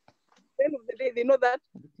that. At the end of the day, they know that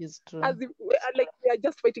is true. As if we are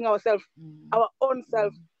just fighting ourselves, our own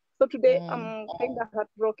self. So today I'm kind of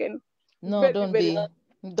heartbroken. No, don't be.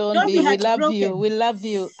 Don't Don't be. be We love heartbroken. you. We love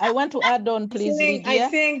you. I want to add on, please, Lydia. I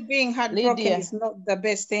think being heartbroken Lydia. is not the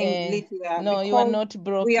best thing, Lydia. No, you are not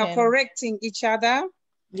broken. We are correcting each other.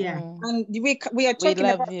 Yeah. And we are talking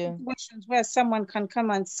about you. situations where someone can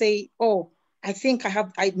come and say, oh, I think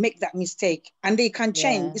I make that mistake, and they can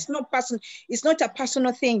change. Yeah. It's not a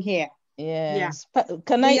personal thing here. Yes. Yeah.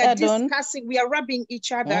 Can I add on? We are rubbing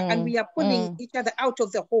each other and we are pulling each other out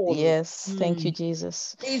of the hole. Yes. Thank you,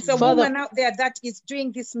 Jesus. There's a woman out there that is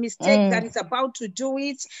doing this mistake, that is about to do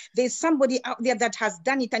it. There's somebody out there that has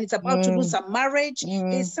done it and is about to lose a marriage.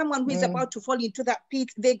 There's someone who is about to fall into that pit.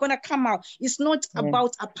 They're going to come out. It's not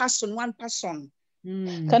about a person, one person.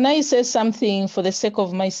 Can I say something for the sake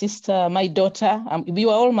of my sister, my daughter?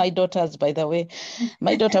 You are all my daughters, by the way.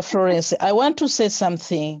 My daughter, Florence. I want to say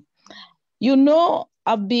something. You know,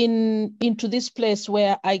 I've been into this place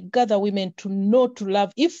where I gather women to know to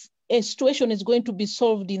love. If a situation is going to be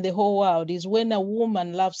solved in the whole world, is when a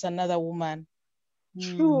woman loves another woman.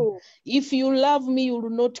 True. If you love me, you will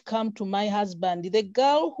not come to my husband. The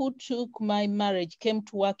girl who took my marriage came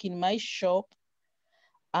to work in my shop,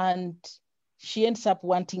 and she ends up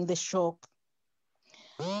wanting the shop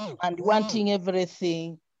and wanting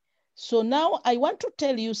everything. So now I want to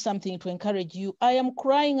tell you something to encourage you. I am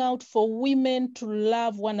crying out for women to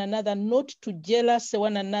love one another, not to jealous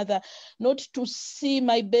one another, not to see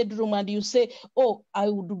my bedroom and you say, oh, I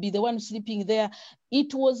would be the one sleeping there.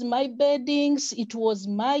 It was my beddings, it was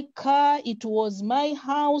my car, it was my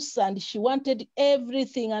house, and she wanted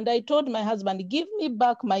everything. And I told my husband, give me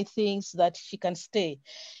back my things that she can stay.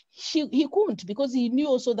 He couldn't, because he knew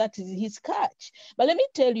also that is his catch. But let me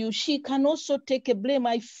tell you, she can also take a blame.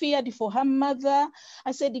 I feared for her mother.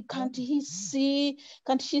 I said, can't he see?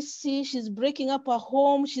 Can't she see? She's breaking up her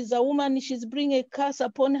home. She's a woman. She's bringing a curse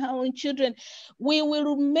upon her own children. We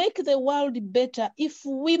will make the world better if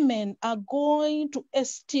women are going to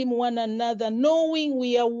esteem one another, knowing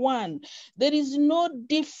we are one. There is no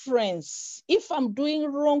difference. If I'm doing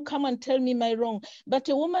wrong, come and tell me my wrong. But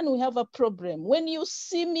a woman, we have a problem. When you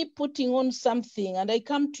see me putting on something and I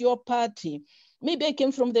come to your party, maybe I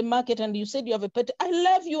came from the market and you said you have a pet. I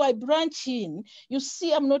love you, I branch in. You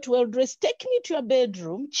see I'm not well dressed. Take me to your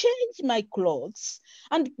bedroom, change my clothes,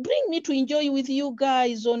 and bring me to enjoy with you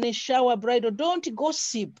guys on a shower bridal. Don't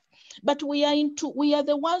gossip. But we are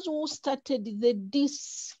the ones who started the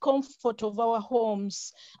discomfort of our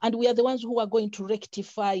homes, and we are the ones who are going to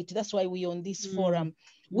rectify it. That's why we're on this forum.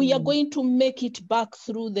 We are going to make it back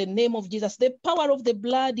through the name of Jesus. The power of the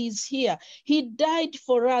blood is here. He died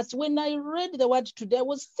for us. When I read the word today, I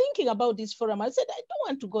was thinking about this forum. I said, I don't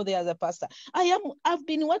want to go there as a pastor. I've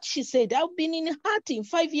been what she said. I've been in hurting.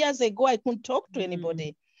 5 years ago, I couldn't talk to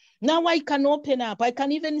anybody. Now I can open up. I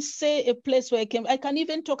can even say a place where I can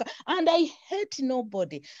even talk. And I hate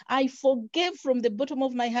nobody. I forgave from the bottom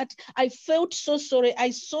of my heart. I felt so sorry.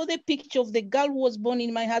 I saw the picture of the girl who was born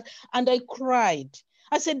in my heart and I cried.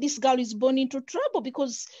 I said, this girl is born into trouble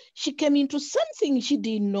because she came into something she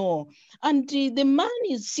didn't know. And the man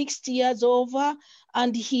is 60 years over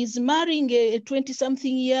and he's marrying a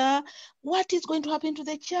 20-something year. What is going to happen to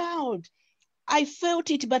the child? I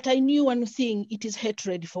felt it, but I knew one thing, it is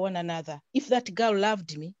hatred for one another. If that girl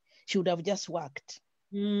loved me, she would have just worked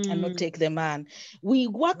and not take the man. We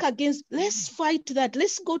work against, let's fight that.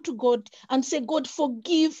 Let's go to God and say, God,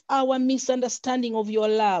 forgive our misunderstanding of your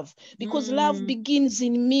love, because love begins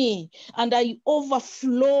in me and I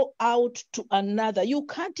overflow out to another. You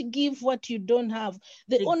can't give what you don't have.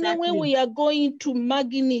 The only way we are going to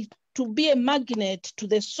be a magnet to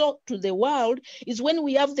the world is when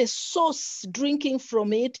we have the source drinking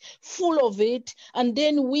from it, full of it, and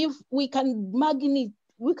then we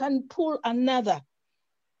can pull another.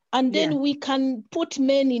 And then we can put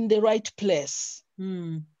men in the right place.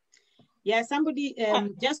 Yeah, somebody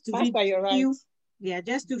just to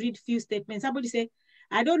read few statements. Somebody said,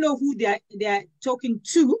 I don't know who they are talking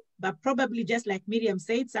to, but probably just like Miriam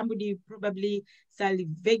said, somebody probably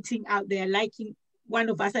salivating out there, liking one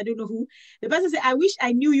of us. I don't know who. The person said, I wish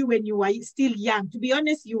I knew you when you were still young. To be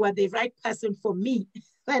honest, you are the right person for me.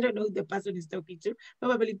 I don't know who the person is talking to.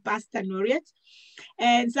 Probably Pastor Noriet.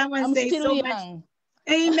 And someone says so young. Much.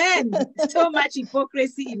 Amen. So much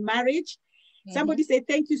hypocrisy in marriage. Somebody say,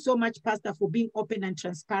 thank you so much, Pastor, for being open and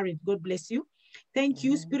transparent. God bless you. Thank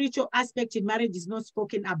you. Spiritual aspect in marriage is not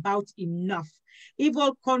spoken about enough.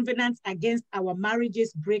 Evil covenants against our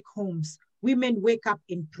marriages break homes. Women wake up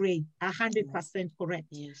and pray. 100% correct.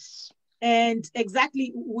 Yes. And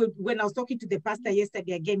exactly when I was talking to the pastor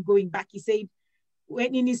yesterday, again, going back, he said,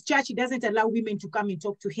 when in his church, he doesn't allow women to come and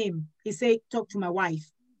talk to him. He said, talk to my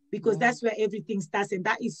wife. because that's where everything starts, and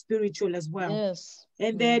that is spiritual as well. Yes.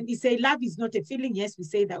 And then he said, love is not a feeling. Yes, we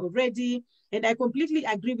say that already. And I completely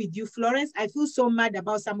agree with you, Florence. I feel so mad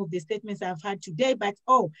about some of the statements I've had today, but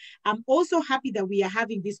I'm also happy that we are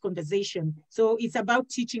having this conversation. So it's about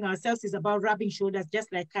teaching ourselves. It's about rubbing shoulders,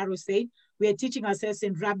 just like Carol said. We are teaching ourselves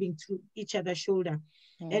and rubbing through each other's shoulder.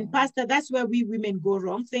 And Pastor, that's where we women go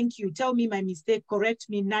wrong. Thank you. Tell me my mistake. Correct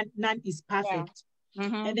me. None is perfect.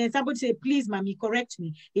 And then somebody say, please, mommy, correct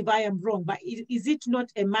me if I am wrong. But is it not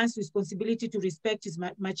a man's responsibility to respect his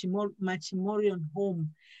matrimonial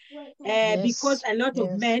home? Because a lot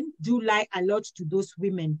of men do lie a lot to those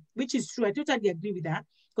women, which is true. I totally agree with that.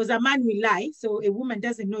 Because a man will lie, so a woman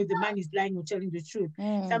doesn't know if the man is lying or telling the truth.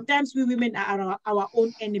 Sometimes we women are our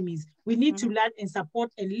own enemies. We need to learn and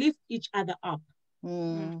support and lift each other up.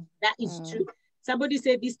 That is true. Somebody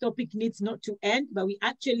said this topic needs not to end, but we're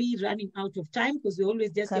actually running out of time because we always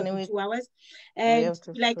just have 2 hours. And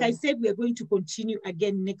like I said, we are going to continue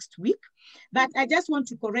again next week. But I just want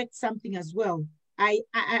to correct something as well. I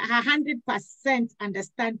 100%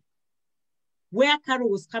 understand where Carol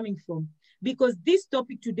was coming from, because this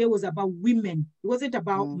topic today was about women. It wasn't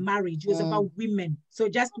about marriage. It was about women. So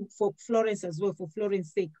just for Florence as well, for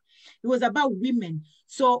Florence's sake, it was about women.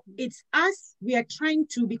 So it's us, we are trying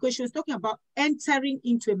to, because she was talking about entering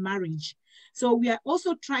into a marriage. So we are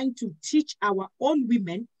also trying to teach our own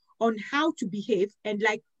women on how to behave. And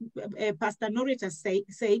like Pastor Norita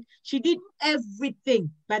said, she did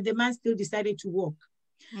everything, but the man still decided to walk.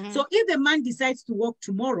 So if the man decides to walk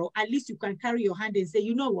tomorrow, at least you can carry your hand and say,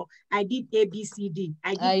 you know what, I did A, B, C, D.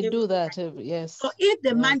 I do that, yes. So if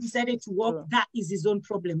the man decided to walk, that is his own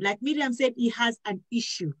problem. Like Miriam said, he has an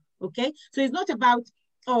issue, okay? So it's not about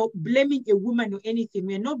blaming a woman or anything.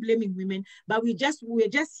 We're not blaming women, but we're just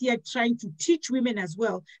here trying to teach women as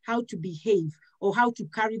well how to behave or how to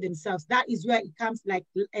carry themselves. That is where it comes like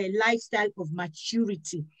a lifestyle of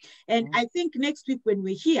maturity. And I think next week when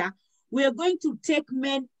we're here, we are going to take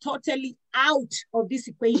men totally out of this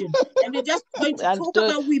equation. And we're just going to talk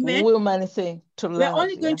about women. We're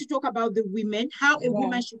only going to talk about the women, how a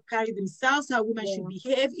woman should carry themselves, how a woman should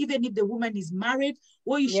behave, even if the woman is married,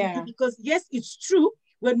 what you should do. Because yes, it's true,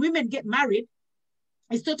 when women get married,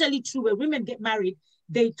 it's totally true. When women get married,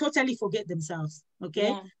 they totally forget themselves,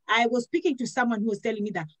 okay? I was speaking to someone who was telling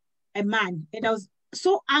me that a man, and I was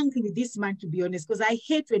so angry with this man, to be honest, because I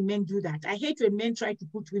hate when men do that. I hate when men try to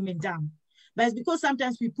put women down. But it's because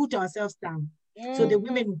sometimes we put ourselves down. So the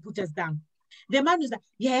women will put us down. The man was like,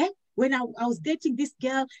 yeah, when I was dating this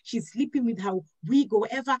girl, she's sleeping with her wig or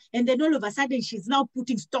whatever. And then all of a sudden, she's now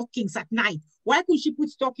putting stockings at night. Why couldn't she put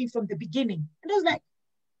stockings from the beginning? And I was like,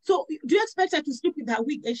 so do you expect her to sleep with her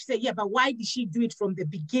wig? And she said, yeah, but why did she do it from the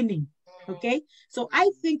beginning? Okay. So I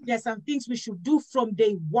think there's some things we should do from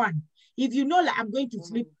day one. If you know, like, I'm going to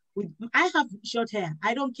sleep with, I have short hair.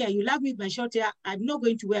 I don't care. You love me with my short hair. I'm not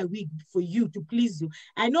going to wear a wig for you, to please you.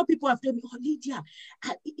 I know people have told me, oh, Lydia,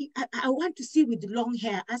 I want to see with long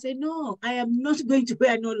hair. I say, no, I am not going to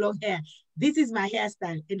wear no long hair. This is my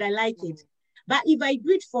hairstyle and I like it. But if I do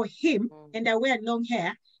it for him and I wear long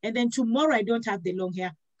hair, and then tomorrow I don't have the long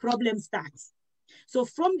hair, problem starts. So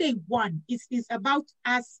from day one, it's about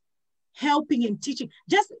us helping and teaching.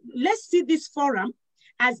 Just let's see this forum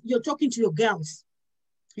as you're talking to your girls.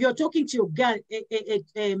 You're talking to your girl,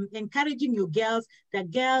 encouraging your girls,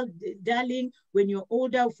 that girl, darling, when you're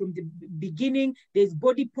older, from the beginning, there's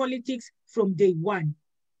body politics from day one.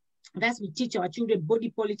 That's we teach our children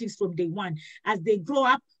body politics from day one. As they grow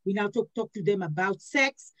up, we now talk to them about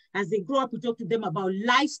sex. As they grow up, we talk to them about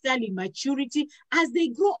lifestyle and maturity. As they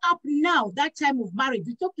grow up now, that time of marriage,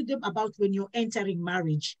 we talk to them about when you're entering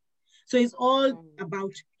marriage. So it's all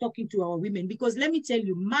about talking to our women, because let me tell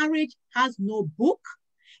you, marriage has no book,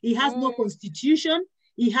 it has no constitution,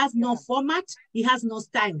 it has no format, it has no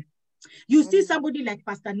style. You see somebody like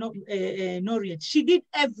Pastor Noriet, she did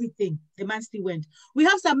everything, the man still went. We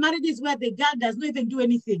have some marriages where the girl does not even do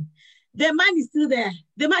anything. The man is still there.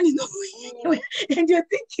 The man is not going anywhere. And you're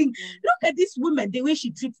thinking, look at this woman, the way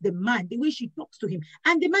she treats the man, the way she talks to him,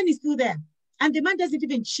 and the man is still there. And the man doesn't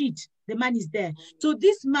even cheat. The man is there. So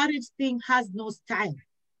this marriage thing has no style.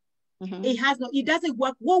 It has no, it doesn't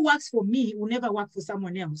work. What works for me will never work for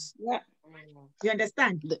someone else. You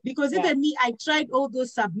understand? Because even me, I tried all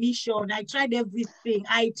those submission. I tried everything.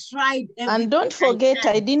 And don't forget,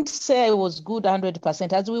 I didn't say I was good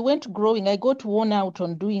 100%. As we went growing, I got worn out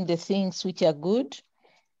on doing the things which are good.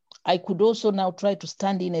 I could also now try to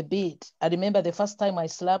stand in a bit. I remember the first time I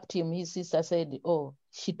slapped him, his sister said, oh,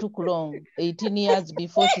 she took long, 18 years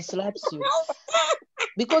before she slaps you.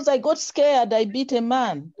 Because I got scared, I beat a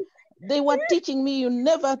man. They were teaching me, you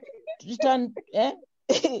never return,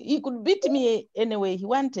 he could beat me any way he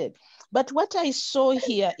wanted. But what I saw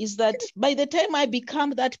here is that by the time I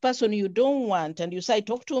become that person you don't want, and you say I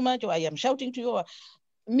talk too much, or I am shouting to you, or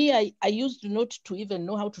me, I used not to even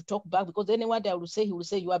know how to talk back, because anyone I will say, he will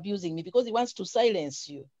say you're abusing me, because he wants to silence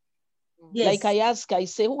you. Yes. Like I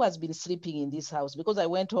say, who has been sleeping in this house? Because I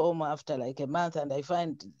went home after like a month and I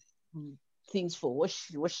find things for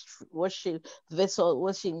washing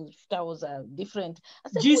towels are different. I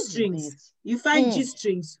said, G-strings. You find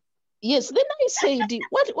G-strings. Yes. Then I said,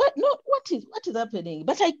 what is happening?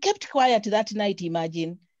 But I kept quiet that night,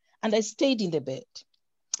 imagine, and I stayed in the bed.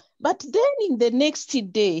 But then in the next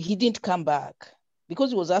day, he didn't come back,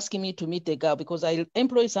 because he was asking me to meet the girl, because I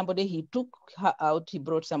employed somebody, he took her out, he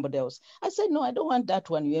brought somebody else. I said, no, I don't want that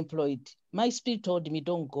one you employed. My spirit told me,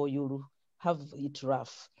 don't go, you'll have it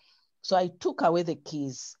rough. So I took away the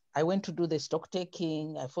keys. I went to do the stock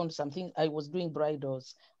taking. I found something, I was doing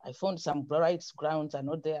bridals. I found some brides gowns are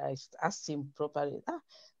not there. I asked him properly,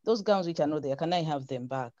 those gowns which are not there, can I have them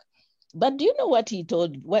back? But do you know what he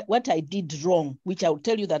told, what I did wrong, which I'll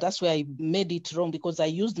tell you that's where I made it wrong, because I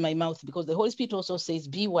used my mouth, because the Holy Spirit also says,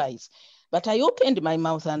 be wise. But I opened my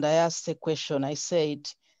mouth and I asked a question. I said,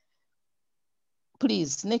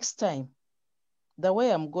 please, next time, the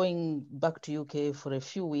way I'm going back to UK for a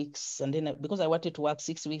few weeks, and then because I wanted to work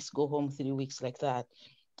 6 weeks, go home 3 weeks like that,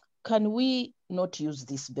 can we not use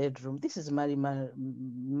this bedroom? This is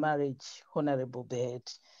marriage, honorable bed.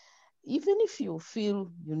 Even if you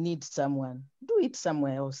feel you need someone, do it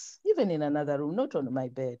somewhere else, even in another room, not on my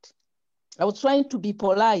bed. I was trying to be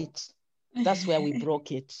polite. That's where we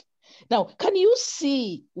broke it. Now, can you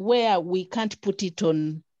see where we can't put it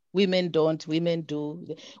on women don't, women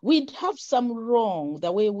do? We have some wrong,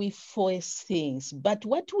 the way we force things. But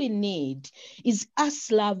what we need is us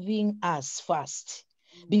loving us first,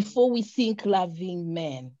 before we think loving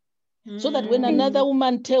men. So that when another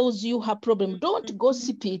woman tells you her problem, don't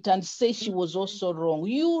gossip it and say she was also wrong.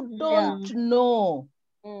 You don't know.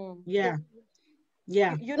 Yeah.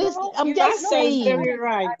 Yeah. I'm just saying. Very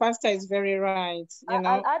right. Pastor is very right.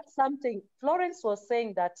 I'll add something. Florence was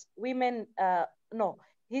saying that women,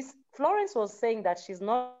 Florence was saying that she's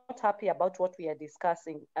not happy about what we are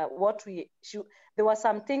discussing. There were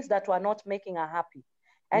some things that were not making her happy.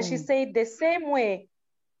 And she said the same way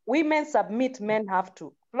women submit, men have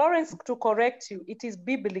to. Florence, to correct you, it is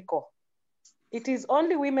biblical. It is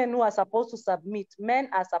only women who are supposed to submit. Men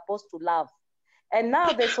are supposed to love. And now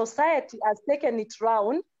the society has taken it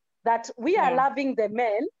round that we are loving the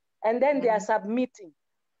men and then they are submitting.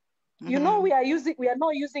 You know, we are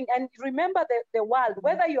not using, and remember the world,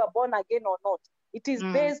 whether you are born again or not, it is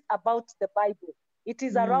based about the Bible. It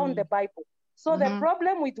is around the Bible. So the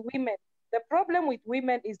problem with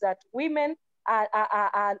women is that women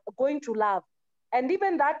are going to love. And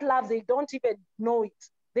even that love, they don't even know it.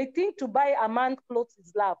 They think to buy a man's clothes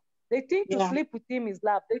is love. They think to sleep with him is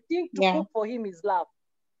love. They think to cook for him is love.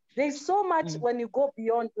 There's so much when you go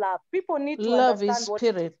beyond love. People need to understand what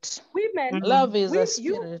spirit. Women, love is a spirit.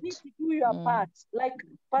 You need to do your part. Like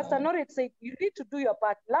Pastor Norit said, you need to do your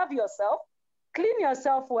part. Love yourself, clean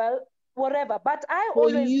yourself well, whatever. But I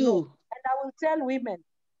always know, and I will tell women,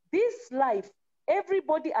 this life,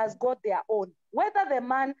 everybody has got their own. Whether the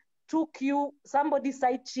man took you, somebody's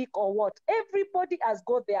side chick or what, everybody has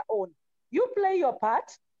got their own. You play your part,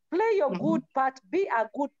 play your good part, be a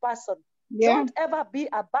good person. Yeah. Don't ever be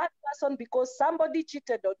a bad person because somebody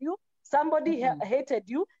cheated on you, somebody hated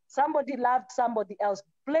you, somebody loved somebody else.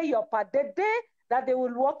 Play your part. The day that they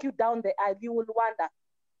will walk you down the aisle, you will wonder.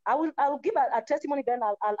 I'll give a testimony, then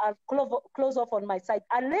I'll close off on my side.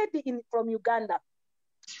 A lady from Uganda,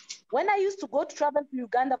 when I used to go to travel to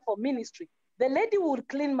Uganda for ministry, the lady would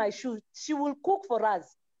clean my shoes. She will cook for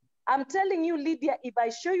us. I'm telling you, Lydia, if I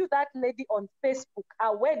show you that lady on Facebook,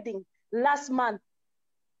 her wedding last month,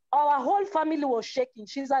 our whole family was shaking.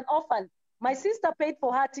 She's an orphan. My sister paid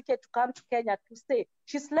for her ticket to come to Kenya to stay.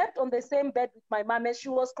 She slept on the same bed with my mom, and she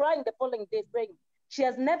was crying the following day, praying. She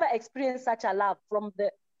has never experienced such a love from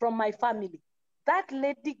my family. That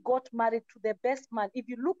lady got married to the best man. If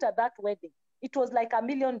you looked at that wedding, it was like $1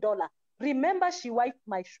 million. Remember, she wiped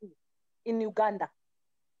my shoe in Uganda.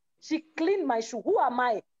 She cleaned my shoe. Who am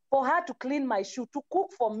I for her to clean my shoe, to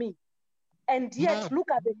cook for me? And yet, look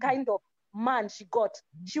at the kind of man she got.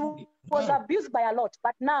 She was abused by a lot,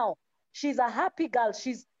 but now she's a happy girl.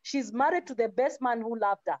 She's married to the best man who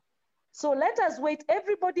loved her. So let us wait.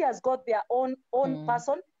 Everybody has got their own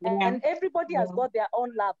person, and everybody has got their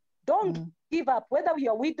own love. Don't give up. Whether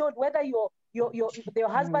you're widowed, whether your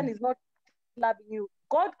husband is not loving you,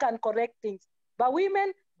 God can correct things. But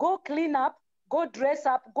women, go clean up, go dress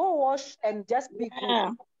up, go wash, and just be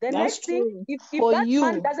good. The next thing, if that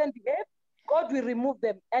man doesn't behave, God will remove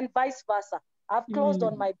them, and vice versa. I've closed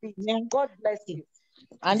on my beat. God bless you.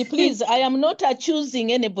 And please, I am not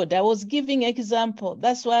accusing anybody. I was giving example.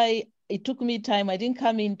 That's why it took me time. I didn't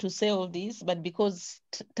come in to say all this, but because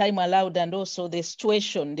time allowed, and also the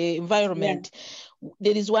situation, the environment,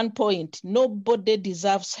 there is one point. Nobody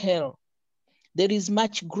deserves hell. There is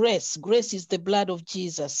much grace. Grace is the blood of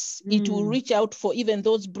Jesus. It will reach out for even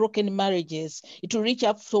those broken marriages. It will reach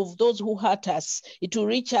out for those who hurt us. It will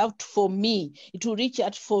reach out for me. It will reach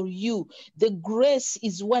out for you. The grace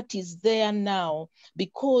is what is there now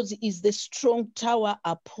because it's the strong tower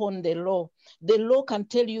upon the law. The law can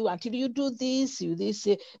tell you until you do this,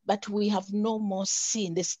 but we have no more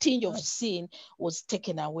sin. The sting of sin was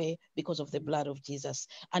taken away because of the blood of Jesus.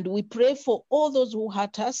 And we pray for all those who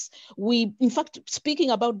hurt us. In fact,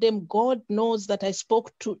 speaking about them, God knows that I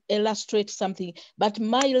spoke to illustrate something, but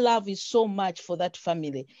my love is so much for that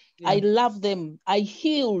family. I love them. I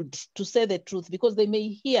healed, to say the truth, because they may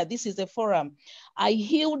hear, this is a forum. I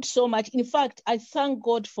healed so much. In fact, I thank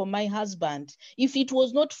God for my husband. If it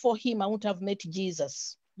was not for him, I wouldn't have met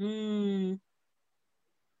Jesus.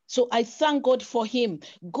 So I thank God for him.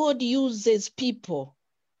 God uses people.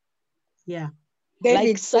 David,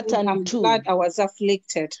 like Satan I'm too. glad I was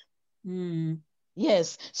afflicted.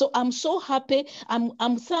 Yes, so I'm so happy.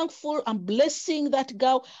 I'm thankful. I'm blessing that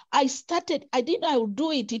girl. I didn't know I would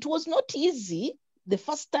do it. It was not easy the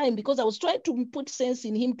first time because I was trying to put sense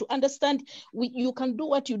in him to understand you can do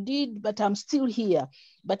what you did, but I'm still here.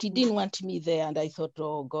 But he didn't want me there. And I thought,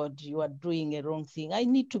 oh God, you are doing a wrong thing. I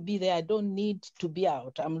need to be there. I don't need to be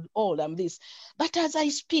out. I'm old, I'm this. But as I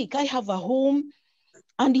speak, I have a home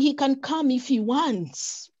and he can come if he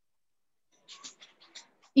wants.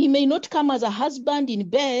 He may not come as a husband in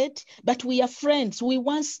bed, but we are friends. We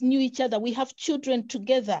once knew each other. We have children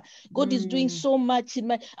together. God is doing so much.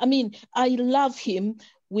 I love him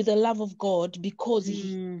with the love of God because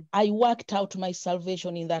I worked out my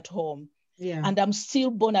salvation in that home. And I'm still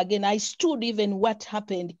born again. I stood even what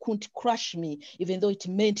happened couldn't crush me, even though it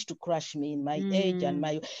meant to crush me in my age and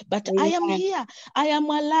but I am here. I am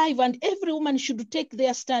alive, and every woman should take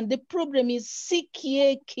their stand. The problem is seek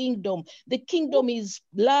ye kingdom. The kingdom is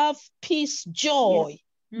love, peace, joy.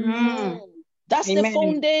 That's the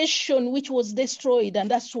foundation which was destroyed, and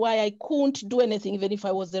that's why I couldn't do anything, even if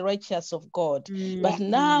I was the righteous of God. But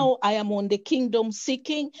now I am on the kingdom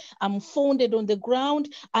seeking. I'm founded on the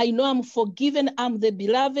ground. I know I'm forgiven. I'm the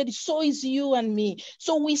beloved. So is you and me.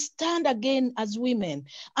 So we stand again as women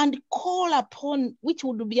and call upon, which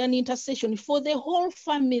would be an intercession for the whole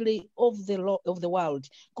family of the world.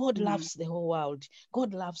 God loves the whole world.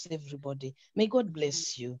 God loves everybody. May God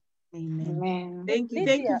bless you. Amen. Thank you.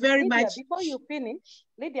 Lydia, Thank you very much. Before you finish,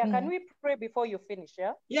 Lydia, can we pray before you finish?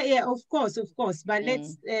 Yeah, of course. But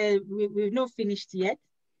let's, we've not finished yet.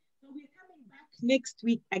 So we're coming back next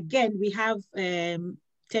week. Again, we have 10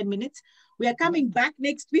 minutes. We are coming back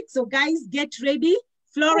next week. So guys, get ready.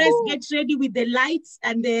 Flores, get ready with the lights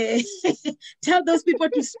and tell those people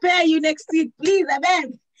to spare you next week, please.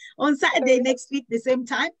 Amen. On Saturday next week, the same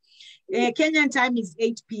time. Kenyan time is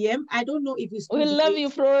 8 p.m. I don't know if it's. We love you,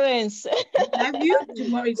 Florence. Love you.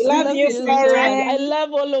 Tomorrow is love you, Florence. I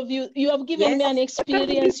love all of you. You have given me an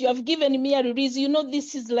experience. You have given me a release. You know,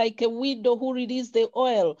 this is like a widow who released the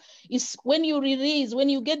oil. It's when you release, when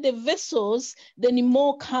you get the vessels, then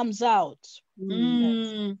more comes out.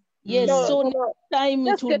 Yes, so next time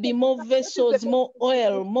it will be more vessels, more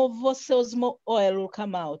oil, more vessels, more oil will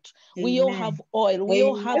come out. Amen. We all have oil. We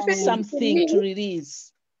all have something to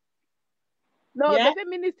release. No, the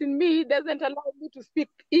feminist in me doesn't allow me to speak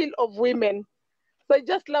ill of women. So I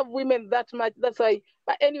just love women that much. That's why.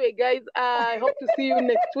 But anyway, guys, I hope to see you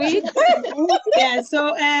next week.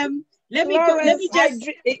 So let me just.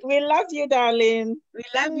 We love you, darling. We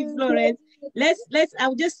love you, Florence.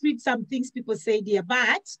 I'll just read some things people say there.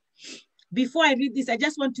 But before I read this, I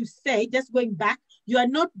just want to say, just going back, you are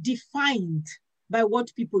not defined by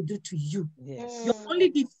what people do to you. Yes. You're only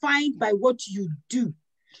defined by what you do.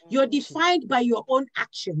 You're defined by your own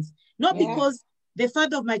actions, not because the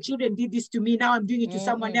father of my children did this to me, now I'm doing it to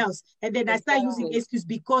someone else. And then I start using excuse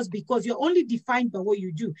because you're only defined by what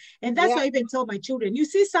you do. And that's why I even tell my children, you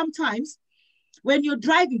see, sometimes when you're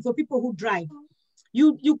driving, for people who drive,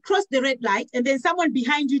 you cross the red light and then someone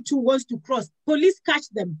behind you too wants to cross. Police catch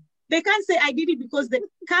them. They can't say I did it because the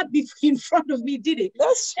car in front of me did it.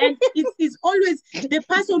 That's and it's always the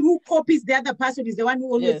person who copies the other person is the one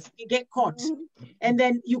who always get caught. And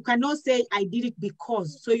then you cannot say I did it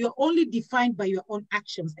because. So you're only defined by your own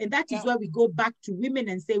actions. And that is where we go back to women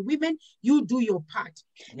and say, women, you do your part.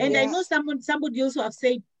 And I know somebody also have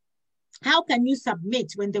said, how can you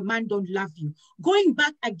submit when the man don't love you? Going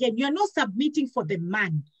back again, you're not submitting for the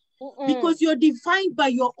man. Because you're defined by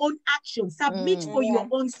your own actions. Submit for your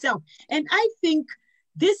own self. And I think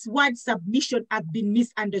this word submission has been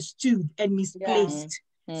misunderstood and misplaced.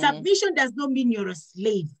 Submission does not mean you're a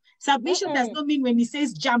slave. Submission does not mean when he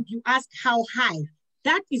says jump, you ask how high.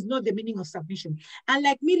 That is not the meaning of submission. And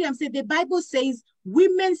like Miriam said, the Bible says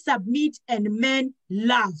women submit and men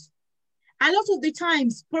love. A lot of the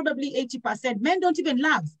times, probably 80%, men don't even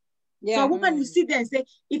love. So a woman will sit there and say,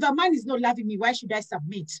 if a man is not loving me, why should I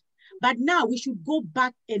submit? But now we should go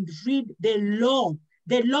back and read the law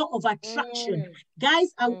of attraction.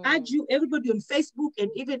 Guys, I will urge you, everybody on Facebook and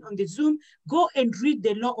even on the Zoom, go and read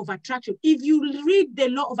the law of attraction. If you read the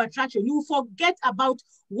law of attraction, you forget about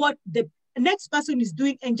what the next person is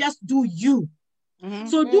doing and just do you.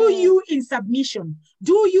 So do you in submission.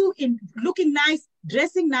 Do you in looking nice,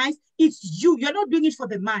 dressing nice. It's you. You're not doing it for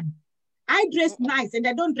the man. I dress nice, and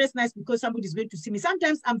I don't dress nice because somebody's going to see me.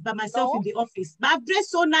 Sometimes I'm by myself in the office, but I've dressed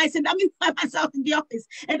so nice and I'm by myself in the office.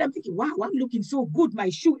 And I'm thinking, wow, I'm looking so good. My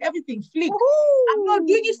shoe, everything flipped. I'm not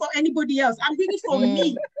doing it for anybody else. I'm doing it for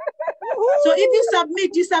me. So if you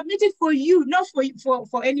submit it for you, not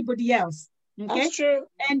for anybody else. Okay? That's true.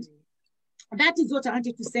 And that is what I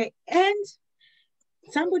wanted to say. And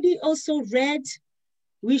somebody also read,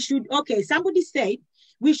 somebody said,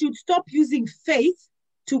 we should stop using faith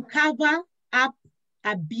to cover up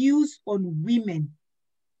abuse on women.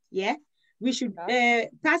 Yeah, we should,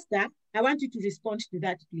 Pastor, I want you to respond to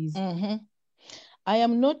that, please. I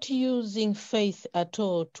am not using faith at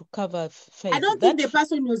all to cover faith. I don't think the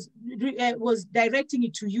person was directing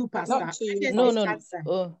it to you, Pastor. Not to you.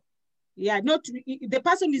 No. Yeah, the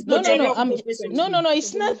person is no.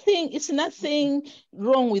 It's nothing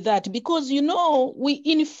wrong with that, because we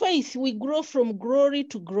in faith we grow from glory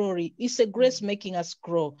to glory. It's a grace making us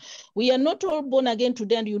grow. We are not all born again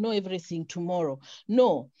today and everything tomorrow.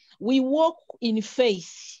 No, we walk in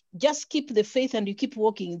faith. Just keep the faith and you keep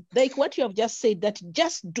walking. Like what you have just said, that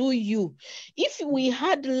just do you. If we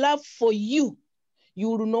had love for you, you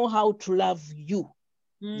would know how to love you.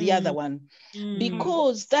 The other one,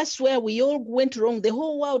 because that's where we all went wrong. The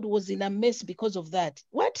whole world was in a mess because of that.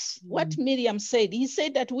 What Miriam said, he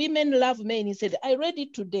said that women love men. He said, I read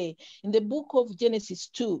it today in the book of Genesis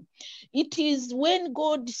 2. It is when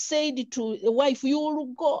God said to a wife, you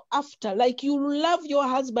will go after, like you love your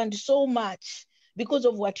husband so much because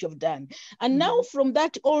of what you've done. And now from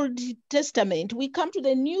that Old Testament, we come to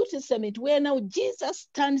the New Testament where now Jesus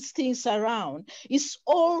turns things around. It's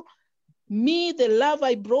all me, the love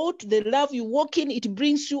I brought, the love you walk in, it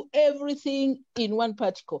brings you everything in one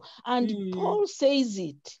particle. And Paul says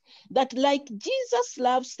it, that like Jesus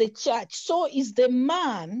loves the church, so is the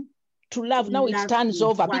man to love. Now it turns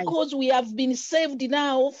over because we have been saved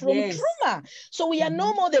now from trauma. So we are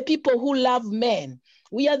no more the people who love men.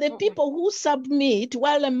 We are the people who submit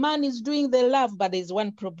while a man is doing the love. But there's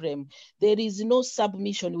one problem. There is no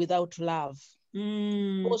submission without love.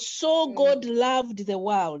 For so God loved the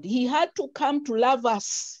world. He had to come to love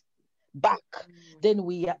us back. Then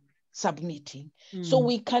we are submitting. So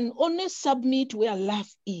we can only submit where love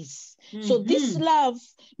is. So this love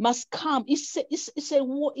must come. It's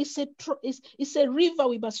a river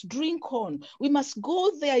we must drink on. We must go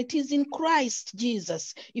there. It is in Christ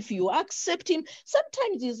Jesus. If you accept him,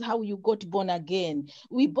 sometimes this is how you got born again.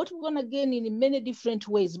 We got born again in many different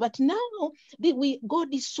ways. But now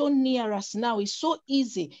God is so near us now. It's so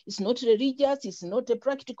easy. It's not religious. It's not a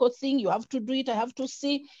practical thing. You have to do it. I have to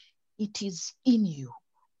see. It is in you,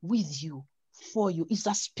 with you, for you. It's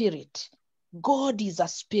a spirit. God is a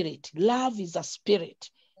spirit. Love is a spirit.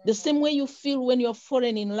 The same way you feel when you're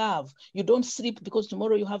fallen in love. You don't sleep because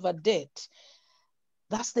tomorrow you have a date.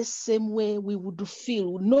 That's the same way we would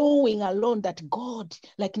feel, knowing alone that God,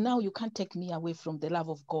 like now you can't take me away from the love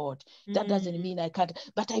of God. That doesn't mean I can't,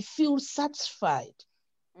 but I feel satisfied.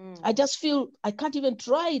 I just feel I can't even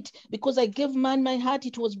try it because I gave man my heart.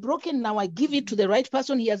 It was broken. Now I give it to the right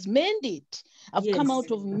person. He has mended it. I've come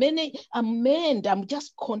out of many amend. I'm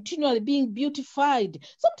just continually being beautified.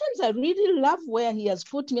 Sometimes I really love where he has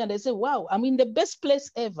put me and I say, wow, I'm in the best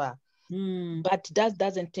place ever. But that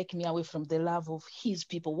doesn't take me away from the love of his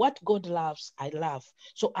people. What God loves, I love.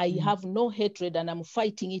 So I have no hatred, and I'm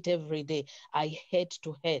fighting it every day. I hate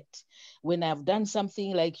to hate. When I've done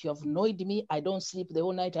something like you have annoyed me, I don't sleep the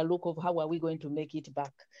whole night. I look of how are we going to make it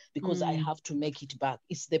back, because I have to make it back.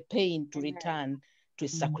 It's the pain to return to a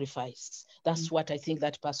sacrifice. That's what I think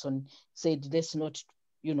that person said. Let's not,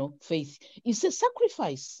 faith. It's a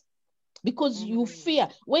sacrifice. Because you fear,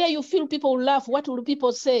 where you feel people laugh, what will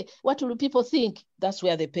people say? What will people think? That's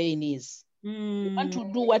where the pain is. You want to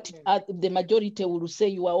do what the majority will say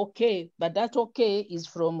you are okay, but that okay is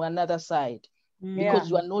from another side.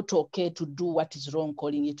 Because you are not okay to do what is wrong,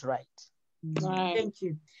 calling it right. Thank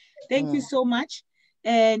you. Thank you so much.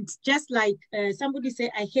 And just like somebody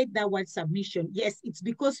said, I hate that word submission. Yes, it's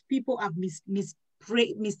because people have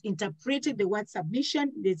misinterpreted the word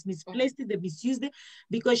submission. They misplaced it, they misused it,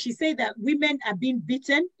 because she said that women are being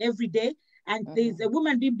beaten every day, and there's a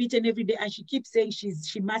woman being beaten every day, and she keeps saying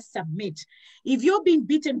she must submit. If you're being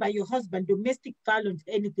beaten by your husband, domestic violence,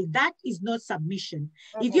 anything, that is not submission.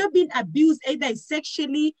 If you're being abused, either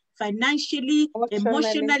sexually, financially,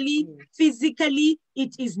 emotionally, physically,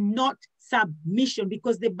 it is not submission,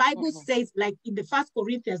 because the Bible says, like in the 1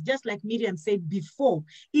 Corinthians, just like Miriam said before,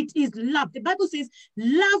 it is love. The Bible says,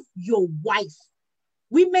 love your wife.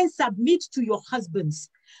 Women, submit to your husbands.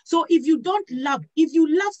 So if you don't love, if you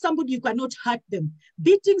love somebody, you cannot hurt them.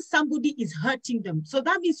 Beating somebody is hurting them. So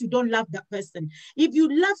that means you don't love that person. If you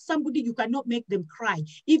love somebody, you cannot make them cry.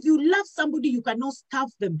 If you love somebody, you cannot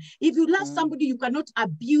starve them. If you love somebody, you cannot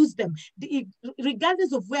abuse them.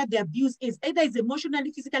 Regardless of where the abuse is, either it's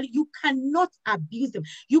emotionally, physically, you cannot abuse them.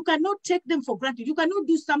 You cannot take them for granted. You cannot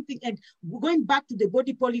do something, and going back to the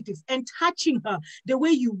body politics and touching her the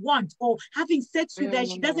way you want, or having sex with her,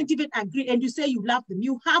 she doesn't even agree, and you say you love them.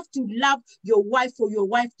 You have to love your wife for your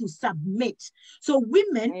wife to submit. So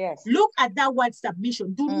women, look at that word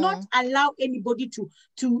submission. Do not allow anybody to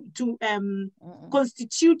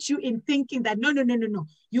constitute you in thinking that no.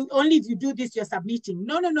 You only if you do this, you're submitting.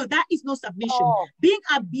 No, that is not submission. Being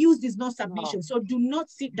abused is not submission. So do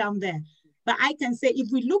not sit down there. But I can say,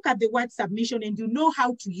 if we look at the word submission and you know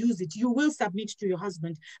how to use it, you will submit to your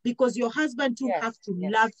husband, because your husband too have to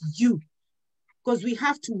love you, because we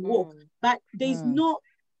have to walk. But there's no,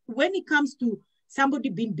 when it comes to somebody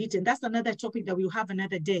being beaten, that's another topic that we'll have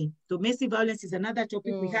another day. Domestic violence is another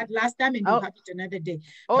topic we had last time, and we'll have it another day.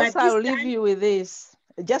 Also, I'll leave you with this,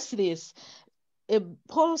 just this.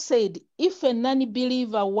 Paul said, if a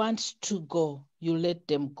non-believer wants to go, you let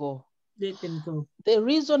them go. Let them go. The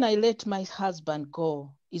reason I let my husband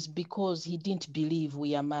go is because he didn't believe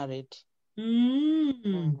we are married.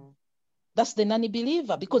 That's the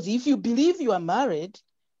non-believer, because if you believe you are married,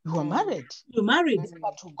 you are married. You're married. You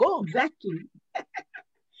got to go. Exactly.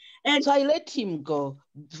 And so I let him go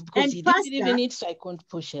because he didn't believe in it, so I couldn't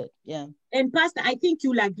push it. Yeah. And Pastor, I think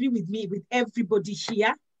you'll agree with me, with everybody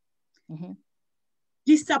here.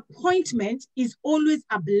 Disappointment is always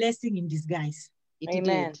a blessing in disguise.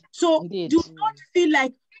 Amen. So do not feel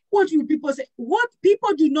like, what will people say? What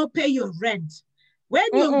people do not pay your rent. When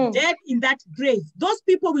you're dead in that grave, those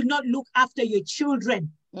people will not look after your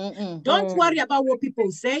children. Don't worry about what people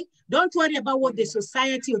say. Don't worry about what the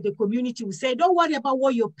society or the community will say. Don't worry about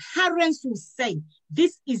what your parents will say.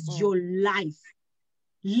 This is your life.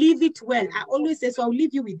 Live it well. I always say, so I'll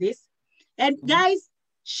leave you with this. And guys,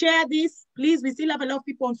 share this. Please, we still have a lot of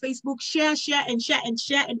people on Facebook. Share, and share, and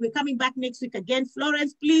share. And we're coming back next week again.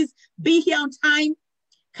 Florence, please be here on time.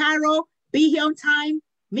 Carol, be here on time.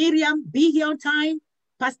 Miriam, be here on time.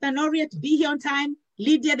 Pastor Noriet, be here on time.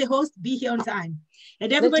 Lydia, the host, be here on time.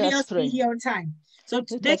 And everybody else be here on time. So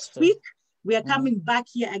next week, we are coming back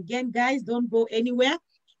here again. Guys, don't go anywhere.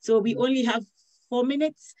 So we only have 4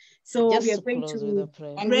 minutes. So we are going to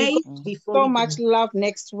pray before so much love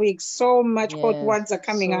next week. So much hot words are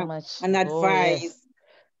coming up and advice.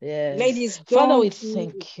 Yes. Ladies, Father, we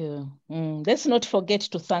thank you. Let's not forget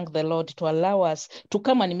to thank the Lord to allow us to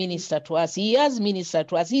come and minister to us. He has ministered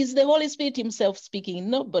to us. He's the Holy Spirit himself speaking,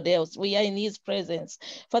 nobody else. We are in his presence.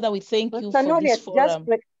 Father, we thank you for this forum.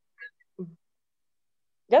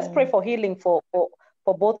 Just pray for healing for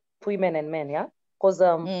both women and men, yeah? Because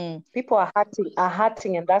people are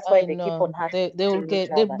hurting, and that's why they keep on hurting. They will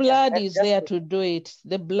get the blood is there to do it.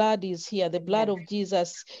 The blood is here. The blood of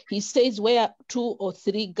Jesus. He says, where 2 or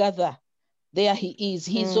 3 gather, there he is.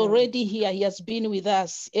 He's already here. He has been with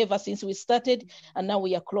us ever since we started, and now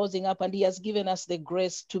we are closing up. And he has given us the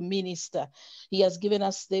grace to minister. He has given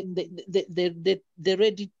us the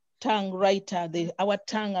ready tongue writer. Our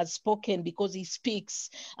tongue has spoken because he speaks,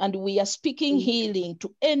 and we are speaking healing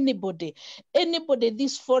to anybody.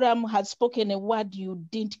 This forum has spoken a word you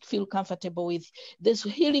didn't feel comfortable with. This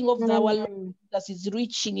healing of our Lord is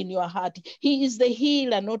reaching in your heart. He is the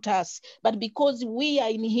healer, not us. But because we are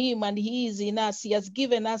in him and he is in us, he has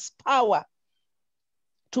given us power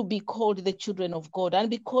to be called the children of God. And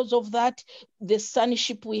because of that, the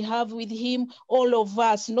sonship we have with him, all of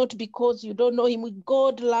us, not because you don't know him,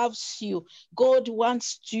 God loves you. God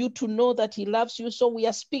wants you to know that he loves you. So we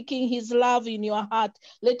are speaking his love in your heart.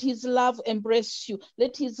 Let his love embrace you.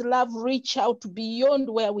 Let his love reach out beyond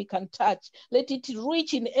where we can touch. Let it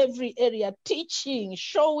reach in every area, teaching,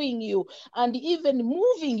 showing you, and even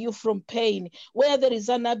moving you from pain. Where there is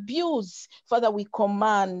an abuse, Father, we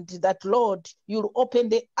command that, Lord, you'll open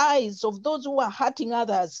the eyes of those who are hurting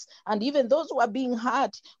others, and even those who are being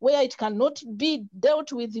hurt, where it cannot be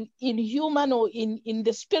dealt with in human or in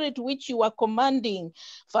the spirit which you are commanding.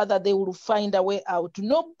 Father, they will find a way out.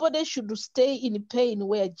 Nobody should stay in pain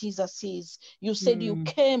where Jesus is. You said you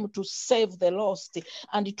came to save the lost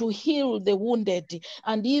and to heal the wounded,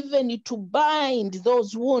 and even to bind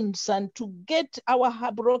those wounds and to get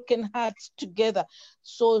our broken hearts together.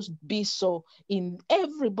 So be so in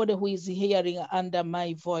everybody who is hearing under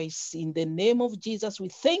my voice. In the name of Jesus, we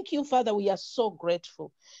thank you, Father. We are so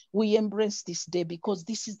grateful. We embrace this day because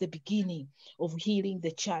this is the beginning of healing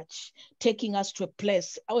the church, taking us to a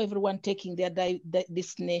place, everyone taking their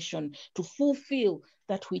destination to fulfill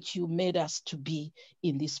that which you made us to be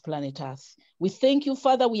in this planet Earth. We thank you,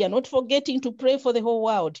 Father. We are not forgetting to pray for the whole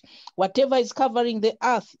world. Whatever is covering the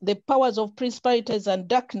earth, the powers of principalities and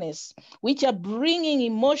darkness, which are bringing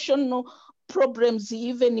emotional problems,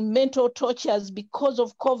 even mental tortures because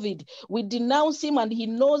of COVID. We denounce him and he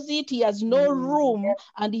knows it. He has no room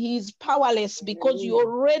and he is powerless because you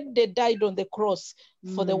already died on the cross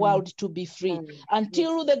for the world to be free.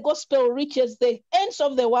 Until the gospel reaches the ends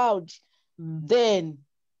of the world, then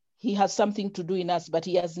he has something to do in us, but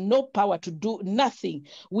he has no power to do nothing.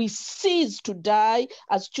 We cease to die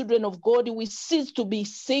as children of God. We cease to be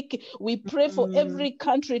sick. We pray for every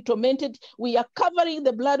country tormented. We are covering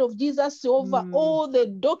the blood of Jesus over all the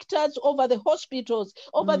doctors, over the hospitals,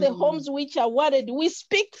 over the homes which are worried. We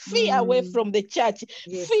speak fear away from the church.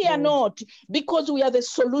 Yes, fear not, because we are the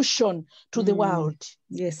solution to the world.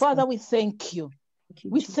 Yes, Father, we thank you.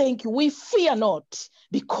 We thank you. We fear not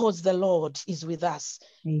because the Lord is with us.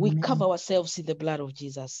 Amen. We cover ourselves in the blood of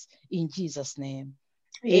Jesus. In Jesus' name.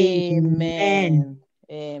 Amen.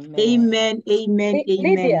 Amen. Amen. Amen.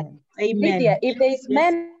 Amen. Lydia, if there is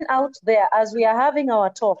men out there, as we are having our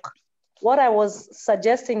talk, what I was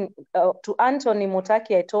suggesting to Anthony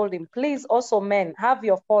Mutaki, I told him, please also men, have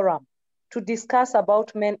your forum to discuss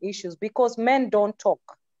about men issues, because men don't talk.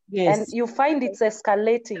 Yes. And you find it's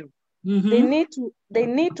escalating. They need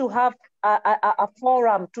to have a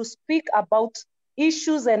forum to speak about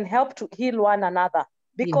issues and help to heal one another.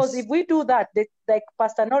 Because if we do that, like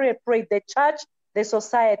Pastor Nore prayed, the church, the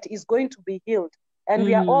society is going to be healed, and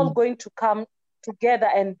we are all going to come together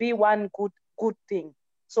and be one good thing.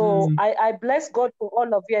 So I bless God for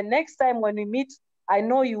all of you. And next time when we meet, I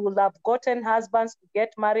know you will have gotten husbands to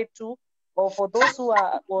get married to, or for those who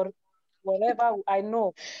are or whatever. I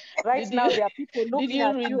know right now there are people looking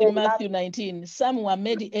at you. Did you read Matthew 19? Some were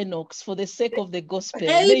made eunuchs for the sake of the gospel.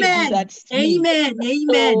 Amen. That's amen. Me.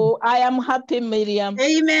 Amen. So I am happy, Miriam.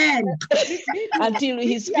 Amen. Until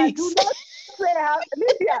he speaks.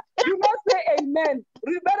 Lydia, do not say amen.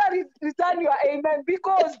 You better return your amen,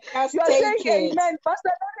 because you are saying amen.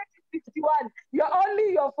 Pastor Nore is 51. You're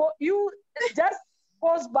only you just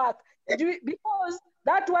pause back, because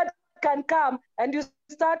that word can come and you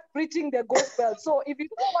start preaching the gospel. So if you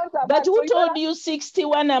don't want to, but who told you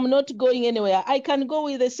 61? I'm not going anywhere. I can go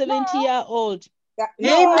with a 70-year-old.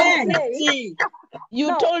 Amen.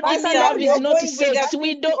 You told me love is not sex.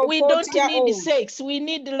 We don't need sex. We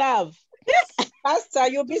need love. Pastor,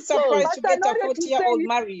 you'll be surprised to get a 40-year-old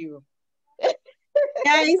marry you.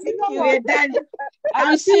 Guys, we're done.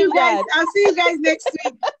 I'll see you guys next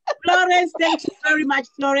week. Florence, thank you very much,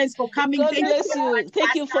 Florence, for coming. God bless you.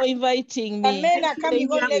 Thank you for inviting me. And men are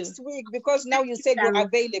coming on next week, because now you said you're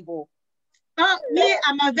available. Me,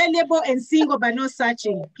 I'm available and single, but not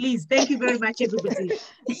searching. Please, thank you very much, everybody.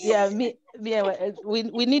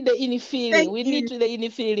 We need the inner feeling. We need the inner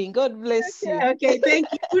feeling. God bless you. Okay,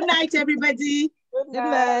 thank you. Good night, everybody. Good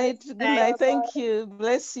night. Good night. Thank you.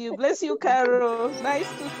 Bless you. Bless you, Carol. Nice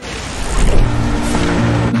to see you.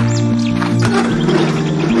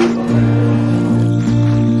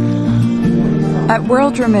 At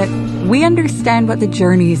World Remit, we understand what the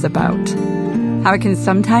journey is about, how it can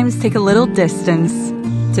sometimes take a little distance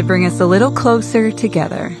to bring us a little closer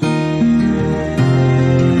together.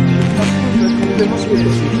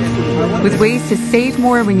 With ways to save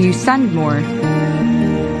more when you send more,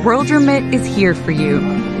 World Remit is here for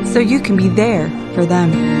you, so you can be there for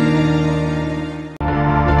them.